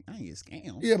I ain't get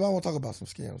scammed. Yeah, but I want to talk about some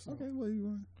scams. Though. Okay, what do you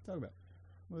want to talk about?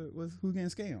 Who getting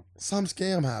scammed? Some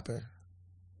scam happened.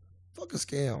 Fuck a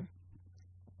scam.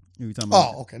 You talking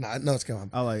about? Oh, okay. No, scam.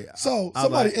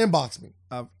 Somebody inboxed me,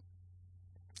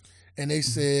 and they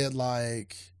said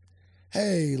like,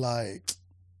 "Hey, like,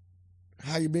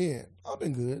 how you been? I've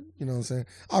been good. You know what I'm saying?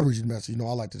 I'll read you the message. You know,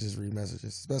 I like to just read messages,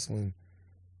 especially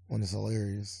when it's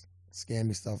hilarious.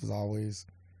 Scammy stuff is always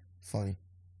funny.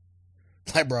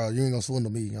 Like, bro, you ain't gonna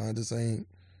swindle me. Huh? This ain't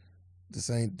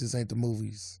the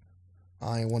movies.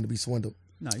 I ain't want to be swindled.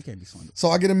 No, you can't be swindled. So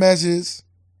I get a message.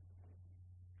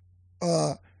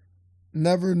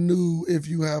 Never knew if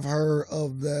you have heard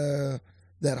of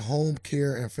that home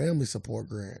care and family support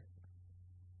grant.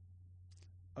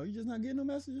 Oh, you just not getting no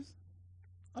messages?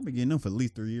 I've been getting them for at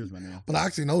least 3 years by now. But I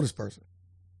actually know this person.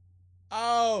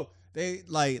 Oh, they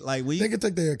like we. They can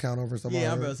take their account over and stuff.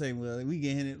 Yeah, I'm about to say, well, we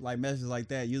get hit like messages like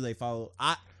that. Usually they follow.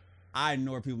 I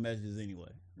ignore people's messages anyway.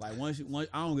 Like once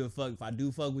I don't give a fuck if I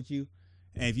do fuck with you,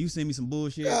 and if you send me some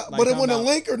bullshit. Yeah, like, but it wasn't a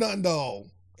link or nothing though.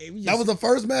 That was the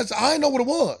first message. I didn't know what it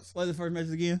was. What was the first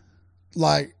message again?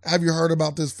 Like, have you heard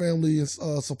about this family and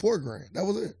support grant? That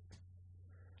was it.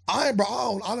 I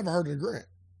never heard of the grant.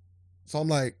 So I'm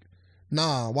like,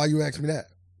 nah, why you ask me that?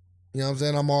 You know what I'm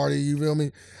saying? I'm already, you feel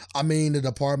me? I mean, the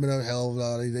Department of Health,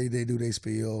 they do they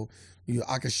spiel.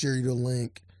 I can share you the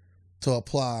link to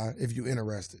apply if you're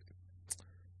interested.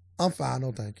 I'm fine,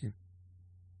 no thank you.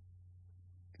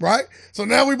 Right? So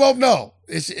now we both know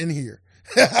it's in here.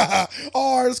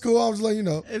 All right, it's cool. I was letting you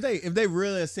know. If they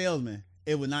really a salesman,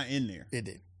 it was not in there. It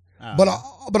did. But I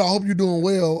hope you're doing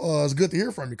well. It's good to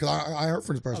hear from you because I heard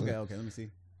from this person. Okay. Let me see.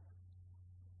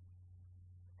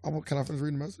 Can I finish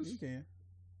reading the message? You can.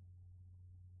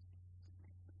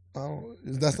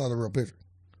 That's not a real picture.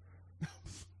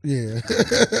 Yeah.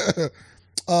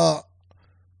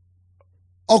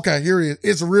 Okay, here it is.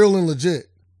 It's real and legit.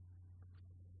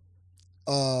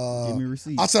 Give me a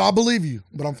receipt. I said I believe you,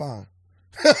 but I'm fine.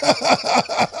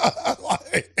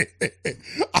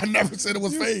 I never said it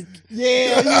was fake.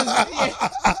 Yeah,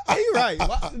 you're right.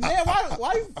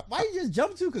 Why you just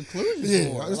jump to conclusions?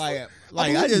 Yeah,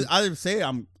 I just say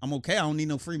I'm okay. I don't need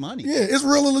no free money. Yeah, it's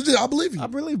real and legit. I believe you. I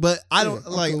believe, but I don't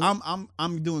cool.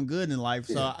 I'm doing good in life.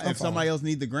 So Yeah, if somebody else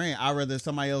need the grant, I'd rather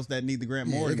somebody else that need the grant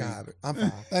more. They got it. I'm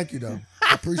fine. Thank you though.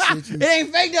 I appreciate you. It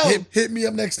ain't fake though. Hit me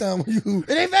up next time when you.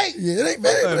 It ain't fake. Yeah, it ain't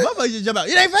fake. Motherfucker just jump out.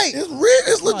 It ain't fake. It's real.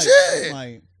 It's legit.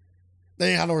 Like,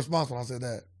 they ain't had no response when I said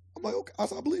that. I'm like, okay. I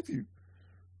said I believe you.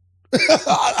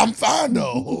 I'm fine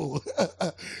though.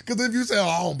 Because if you say, "Oh,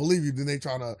 I don't believe you," then they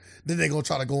gonna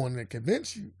try to go in and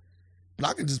convince you. But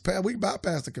I can just we can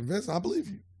bypass the convincing. I believe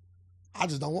you. I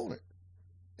just don't want it.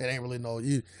 It ain't really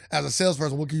you as a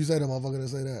salesperson. What can you say to a motherfucker that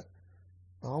say that?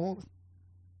 I don't want it.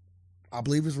 I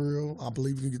believe it's real. I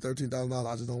believe you can get $13,000.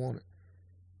 I just don't want it.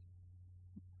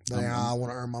 I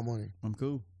want to earn my money. I'm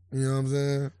cool. You know what I'm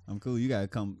saying? I'm cool. You gotta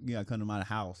come to my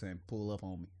house and pull up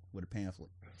on me with a pamphlet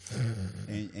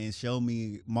and show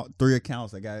me 3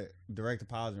 accounts that got direct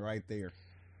deposit right there.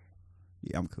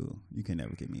 Yeah, I'm cool. You can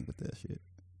never get me with that shit.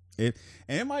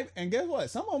 And guess what?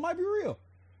 Some of them might be real.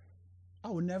 I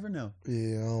would never know.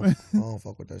 Yeah, I don't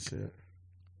fuck with that shit.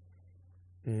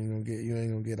 You ain't gonna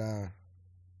get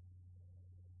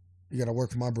You gotta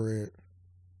work for my bread.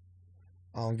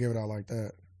 I don't give it out like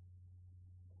that.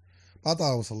 I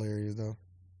thought it was hilarious though.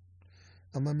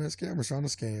 I'm like, man, scammers trying to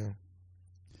scam.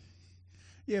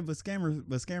 Yeah, but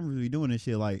scammers be doing this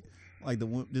shit like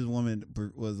this woman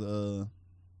was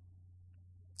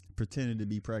pretended to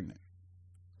be pregnant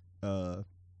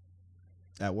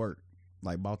at work,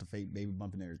 like bought the fake baby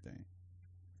bump and everything.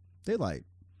 They like,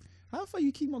 how the fuck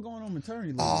you keep on going on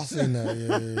maternity leave? Oh, I seen that.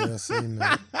 Yeah, I seen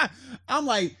that. I'm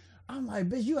like,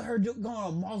 bitch, you heard going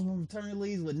on multiple maternity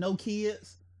leaves with no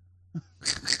kids?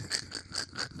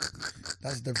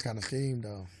 That's a different kind of scheme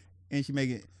though. And she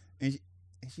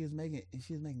was making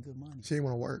good money. She didn't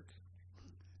want to work.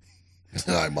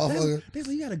 Like, motherfucker.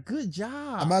 Basically, you got a good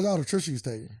job. Imagine all the trips she's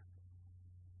taking.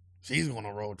 She's going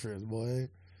on road trips, boy.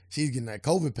 She's getting that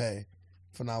COVID pay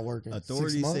for not working.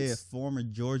 Authorities say a former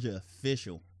Georgia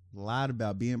official lied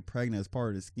about being pregnant as part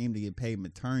of the scheme to get paid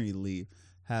maternity leave.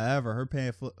 However, her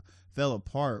plan fell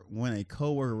apart when a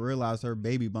coworker realized her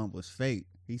baby bump was fake.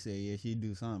 He said, yeah, she'd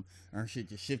do something. Her shit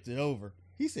just shifted over.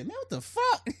 He said, man, what the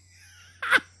fuck?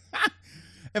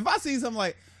 If I see something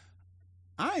like,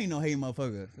 I ain't no hate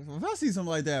motherfucker. If I see something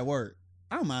like that at work,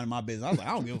 I'm minding my business. I was like,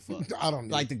 I don't give a fuck. I don't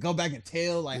like to go back and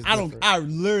tell. Like, I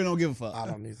literally don't give a fuck. I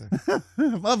don't either.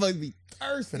 Motherfuckers be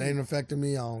thirsty. If it ain't affecting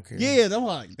me, I don't care. Yeah, that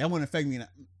wouldn't affect me.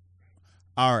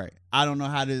 All right, I don't know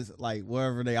how this, like,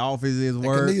 wherever their office is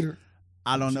work.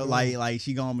 I don't know, like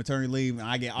she go on maternity leave and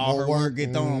I get all her work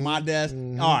get thrown on my desk.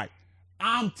 Mm-hmm. All right,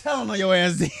 I'm telling on your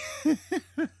ass. Like,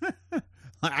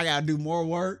 I gotta do more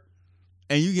work,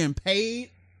 and you getting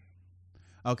paid.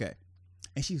 Okay,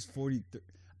 and she's 43.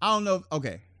 I don't know.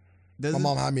 Okay, my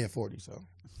mom had me at 40, so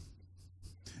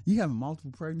you having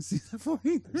multiple pregnancies at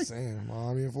 43. Saying, mom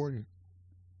had me at 40.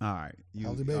 All right,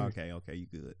 okay, you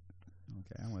good.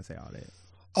 Okay, I want to say all that.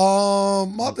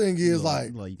 My thing is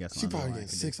like she probably getting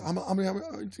 6. How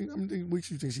many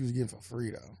weeks you think she was getting for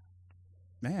free though?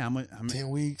 Man, I'm 10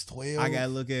 weeks, 12. I gotta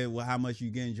look at how much you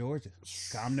get in Georgia.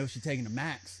 I know she's taking the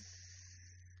max.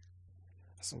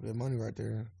 That's some good money right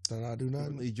there. Don't I do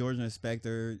nothing? The Georgia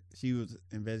inspector, she was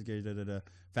investigated,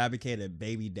 fabricated a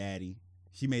baby daddy.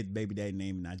 She made the baby daddy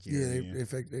name in Nigeria. Yeah, they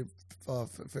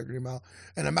figured him out.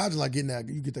 And imagine like getting that,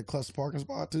 you get that cluster parking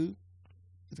spot too.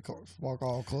 Get the car park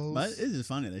all closed. But it's just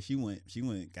funny that she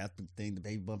went, got the thing, the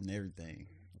baby bump and everything.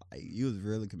 Like, you was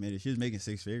really committed. She was making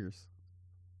 6 figures.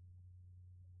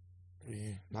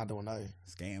 Yeah, not doing nothing.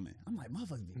 Scamming. I'm like,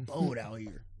 motherfuckers be bold out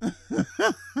here.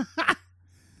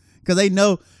 Cause they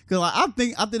know, cause like, I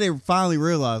think they finally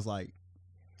realized like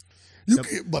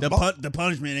the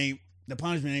punishment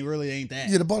ain't really that.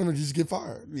 Yeah, the punishment you just get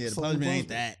fired. Yeah, the punishment ain't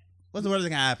that. What's the worst that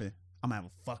can happen? I'm gonna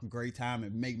have a fucking great time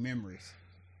and make memories.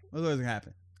 What's the worst that can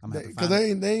happen? I'm gonna because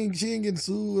she ain't getting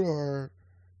sued or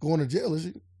going to jail, is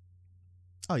she?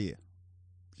 Oh yeah,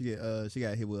 she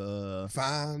got hit with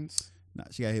fines. Nah,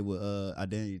 she got hit with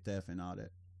identity theft and all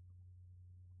that.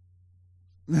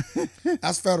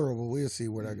 That's federal, but we'll see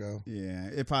where that go. Yeah,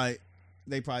 they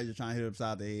probably just trying to hit her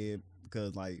upside the head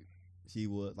because like she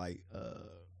would like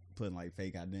putting like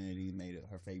fake identity, made it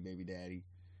her fake baby daddy,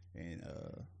 and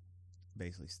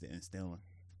basically stealing.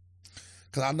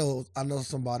 Cause I know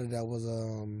somebody that was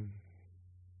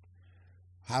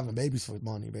having babies for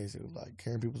money, basically, like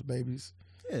carrying people's babies.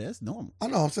 Yeah, that's normal. I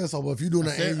know, I'm saying so, but if you're doing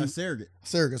that, a surrogate.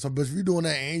 So, but if you're doing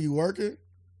that and you working,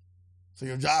 so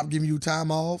your job giving you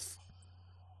time off,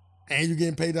 and you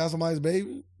getting paid to have somebody's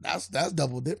baby, that's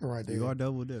double dipping right there. You are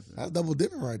double dipping. That's double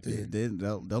dipping right there. Yeah,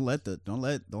 don't let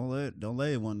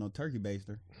it want no turkey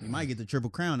baster. You might get the triple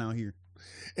crown out here.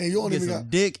 And you don't even got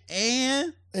dick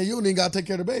and you don't even got to take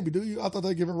care of the baby, do you? I thought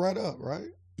they give it right up, right?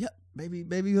 Yep, baby,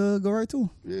 go right to him.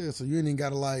 Yeah, so you ain't even got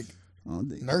to like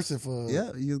nurse it for.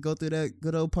 Yeah, you just go through that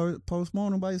good old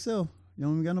postmortem by yourself. You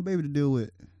don't even got no baby to deal with,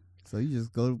 so you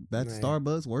just go back to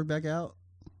Starbucks, work back out.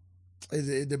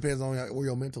 It depends on where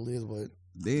your mental is, but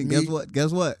then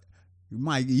guess what?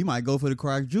 You might go for the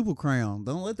quadruple crown.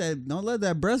 Don't let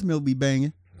that breast milk be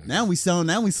banging. Now we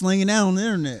slinging out on the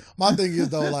internet. My thing is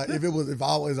though, like if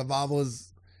I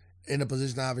was in a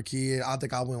position to have a kid, I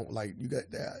think I wouldn't like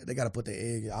they got to put the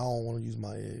egg. I don't want to use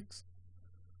my eggs.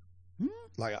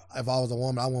 Like if I was a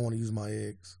woman, I wouldn't want to use my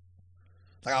eggs.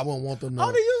 Like I wouldn't want them to.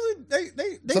 Oh, they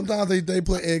usually they sometimes they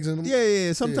put eggs in them.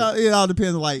 Yeah. Sometimes it all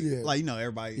depends on like you know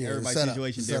everybody's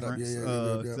situation different.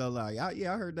 Yeah. So like I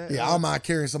heard that. Yeah, I don't mind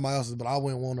carrying somebody else's, but I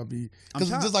wouldn't want to be because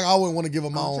just like I wouldn't want to give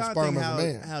them my own sperm as a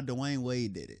man. How Dwayne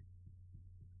Wade did it,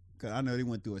 because I know they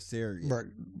went through a surrogate. Right,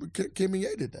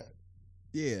 Kimmy A did that.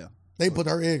 Yeah, they put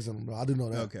her eggs in them. Though. I do know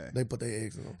that. Okay, they put their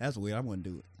eggs in them. That's weird. I wouldn't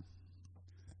do it.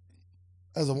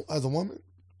 As a woman,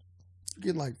 you're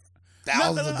getting like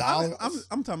thousands of dollars.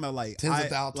 I'm talking about like tens of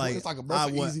thousands. Like, it's like a I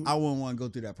wouldn't want to go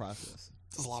through that process.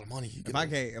 That's a lot of money. If I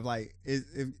can't,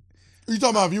 if you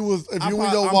talking about if you and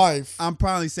your wife. I'm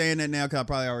probably saying that now because I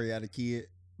probably already had a kid.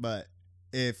 But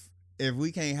if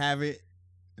we can't have it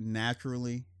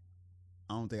naturally,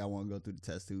 I don't think I want to go through the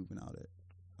test tube and all that.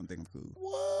 I think I'm cool.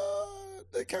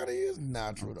 What? That kind of is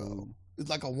natural though. It's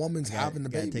like a woman's having the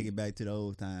baby. Gotta take it back to the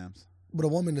old times. But a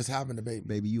woman is having the baby.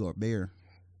 Baby, you are bare.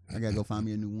 I gotta go find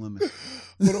me a new woman.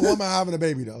 But a woman having a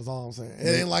baby though, is all I'm saying.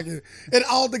 It ain't like it. And I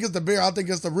don't think it's the bear. I think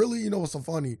it's the really, you know what's so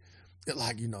funny?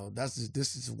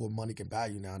 This is what money can buy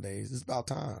you nowadays. It's about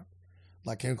time.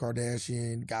 Like Kim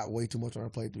Kardashian got way too much on her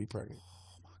plate to be pregnant.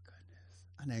 Oh my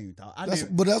goodness. I never even thought.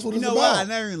 But that's what it's about. What? I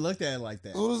never even looked at it like that.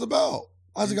 That's what it's about.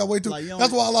 I just got way too.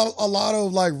 That's why a lot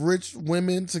of like rich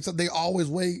women, they always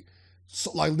wait.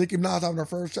 So like Nicki Minaj having her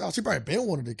first child, she probably been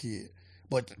wanted a kid.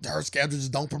 But her schedule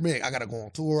just don't permit. I gotta go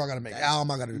on tour. I gotta make an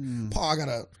album. I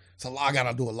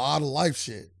gotta do a lot of life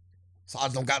shit. So I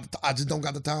just don't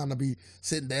got the time to be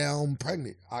sitting down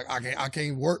pregnant. I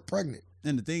can't work pregnant.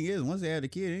 And the thing is, once they have the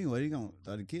kid anyway,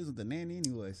 the kids with the nanny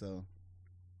anyway. So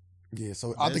yeah,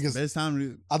 so I think it's best time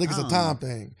to. I think it's a time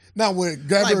thing. Now with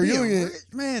Gabrielle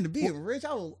Union, to be rich,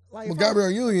 I would like. With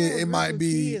Gabrielle Union, it might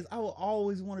be. Kids, I will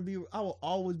always want to be. I will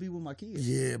always be with my kids.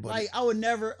 Yeah, but like I would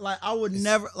never. I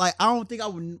don't think I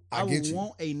would. I would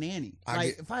want a nanny.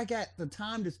 If I got the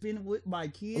time to spend with my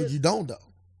kids, well, you don't though.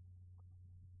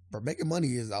 But making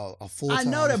money is a full time. I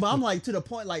know that, but I'm like to the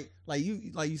point, like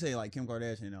you say, like Kim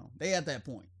Kardashian. You know, they at that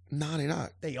point. No, they're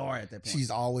not. They are at that point.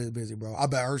 She's always busy, bro. I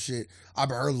bet her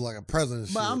look like a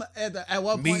president. But shit. I'm at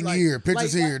what point? Meeting here,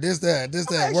 pictures here, this,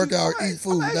 that, workout, eat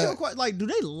food. Like, do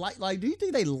they do you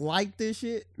think they like this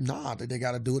shit? Nah, they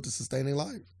got to do it to sustain their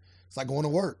life. It's like going to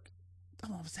work.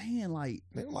 That's what I'm saying. Like,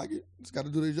 they don't like it. Just got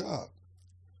to do their job.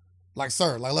 Like,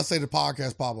 sir, let's say the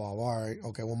podcast pop off. All right,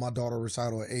 okay. Well, my daughter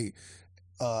recital at 8.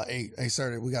 Hey,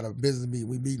 sir, we got a business meeting.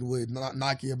 We meeting with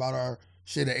Nike about our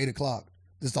shit at 8:00.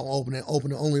 Just don't open it.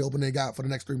 Only open they got for the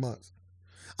next 3 months.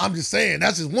 I'm just saying,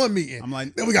 that's just one meeting. I'm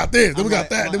like, then we got this. Then we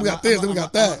got that. Then we got this. Then we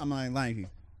got that. I'm like, lying.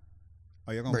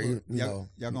 Are y'all gonna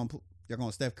y'all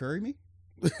gonna Steph Curry me?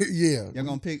 Yeah. Y'all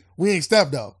gonna pick? We ain't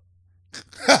Steph though.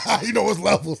 You know what's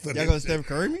levels to this. Y'all gonna Steph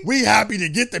Curry me? We happy to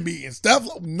get the meeting. Steph,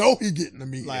 no, he getting the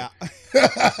meeting. Like,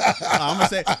 I'm gonna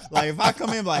say, like, if I come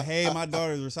in like, hey, my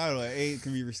daughter's recital at 8,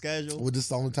 can we reschedule? Well, this is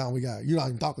the only time we got. You're not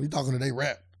even talking. You're talking to they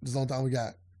rap. This is the only time we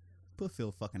got. Put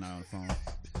Phil fucking out on the phone.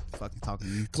 Fucking talking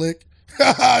to you. Click.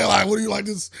 Like, what do you like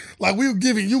this? Like, we were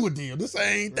giving you a deal. This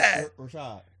ain't that.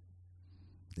 Rashad.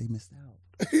 They missed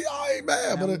out. I ain't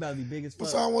mad, now but about to be big as fuck.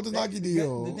 So I want the Nike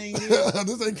deal. The thing is,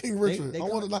 this ain't King Richard. I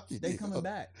want a Nike deal. They coming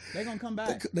back. They gonna come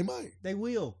back. They might. They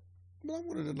will. But I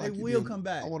wanted a Nike deal. They will come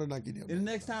back. I want a Nike deal. And the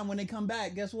next time when they come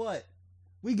back, guess what?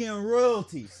 We getting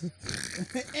royalties.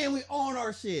 And we own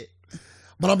our shit.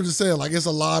 But I'm just saying, like, it's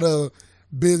a lot of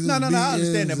business. No, I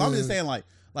understand that. But I'm just saying, like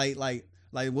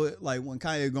when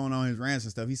Kanye going on his rants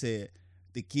and stuff, he said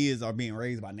the kids are being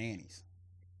raised by nannies.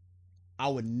 I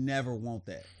would never want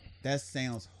that. That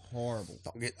sounds horrible.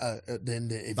 Don't get then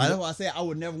if that's why I said I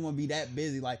would never want to be that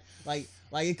busy. Like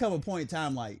it come a point in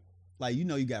time like you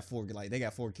know you got 4 like they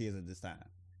got 4 kids at this time.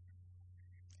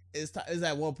 It's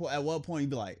at one point you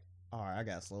be like, all right, I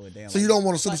gotta slow it down. So you don't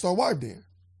want a superstar wife then?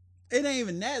 It ain't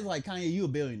even that. It's like Kanye, you a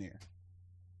billionaire.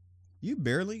 You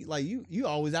barely you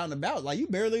always out and about. Like you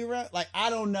barely around. Like I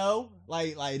don't know.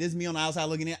 Like this is me on the outside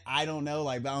looking in. I don't know.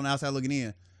 Like on the outside looking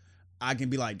in, I can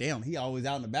be like, damn, he always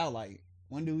out and about. Like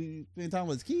when do we spend time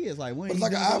with his kids? Like when? But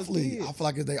like an athlete, I feel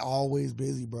like they always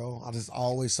busy, bro. I just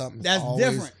always something. That's always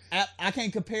different. I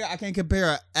can't compare like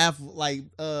an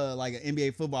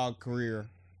NBA football career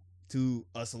to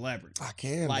a celebrity. I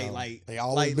can. Like they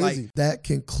always busy. That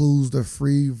concludes the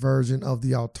free version of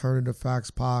the Alternative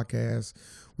Facts podcast.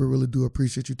 We really do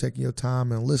appreciate you taking your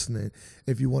time and listening.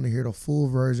 If you want to hear the full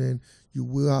version, you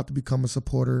will have to become a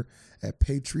supporter at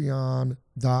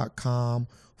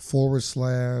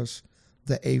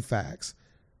patreon.com/theafacts.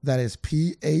 That is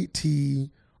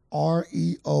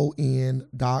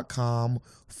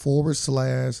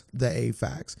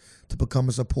patreon.com/theafacts to become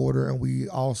a supporter. And we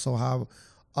also have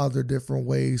other different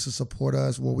ways to support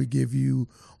us where we give you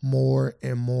more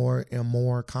and more and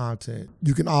more content.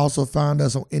 You can also find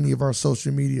us on any of our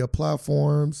social media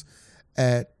platforms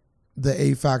at the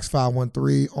AFAX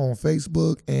 513 on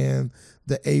Facebook and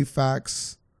the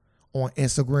AFAX on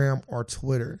Instagram or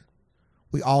Twitter.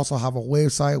 We also have a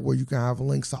website where you can have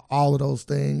links to all of those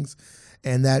things,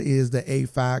 and that is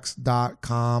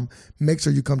theafax.com. Make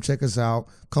sure you come check us out.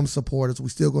 Come support us. We're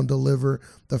still going to deliver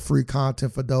the free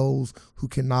content for those who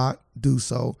cannot do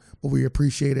so, but we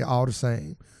appreciate it all the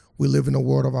same. We live in a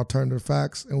world of alternative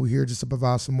facts, and we're here just to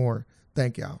provide some more.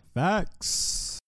 Thank y'all. Facts.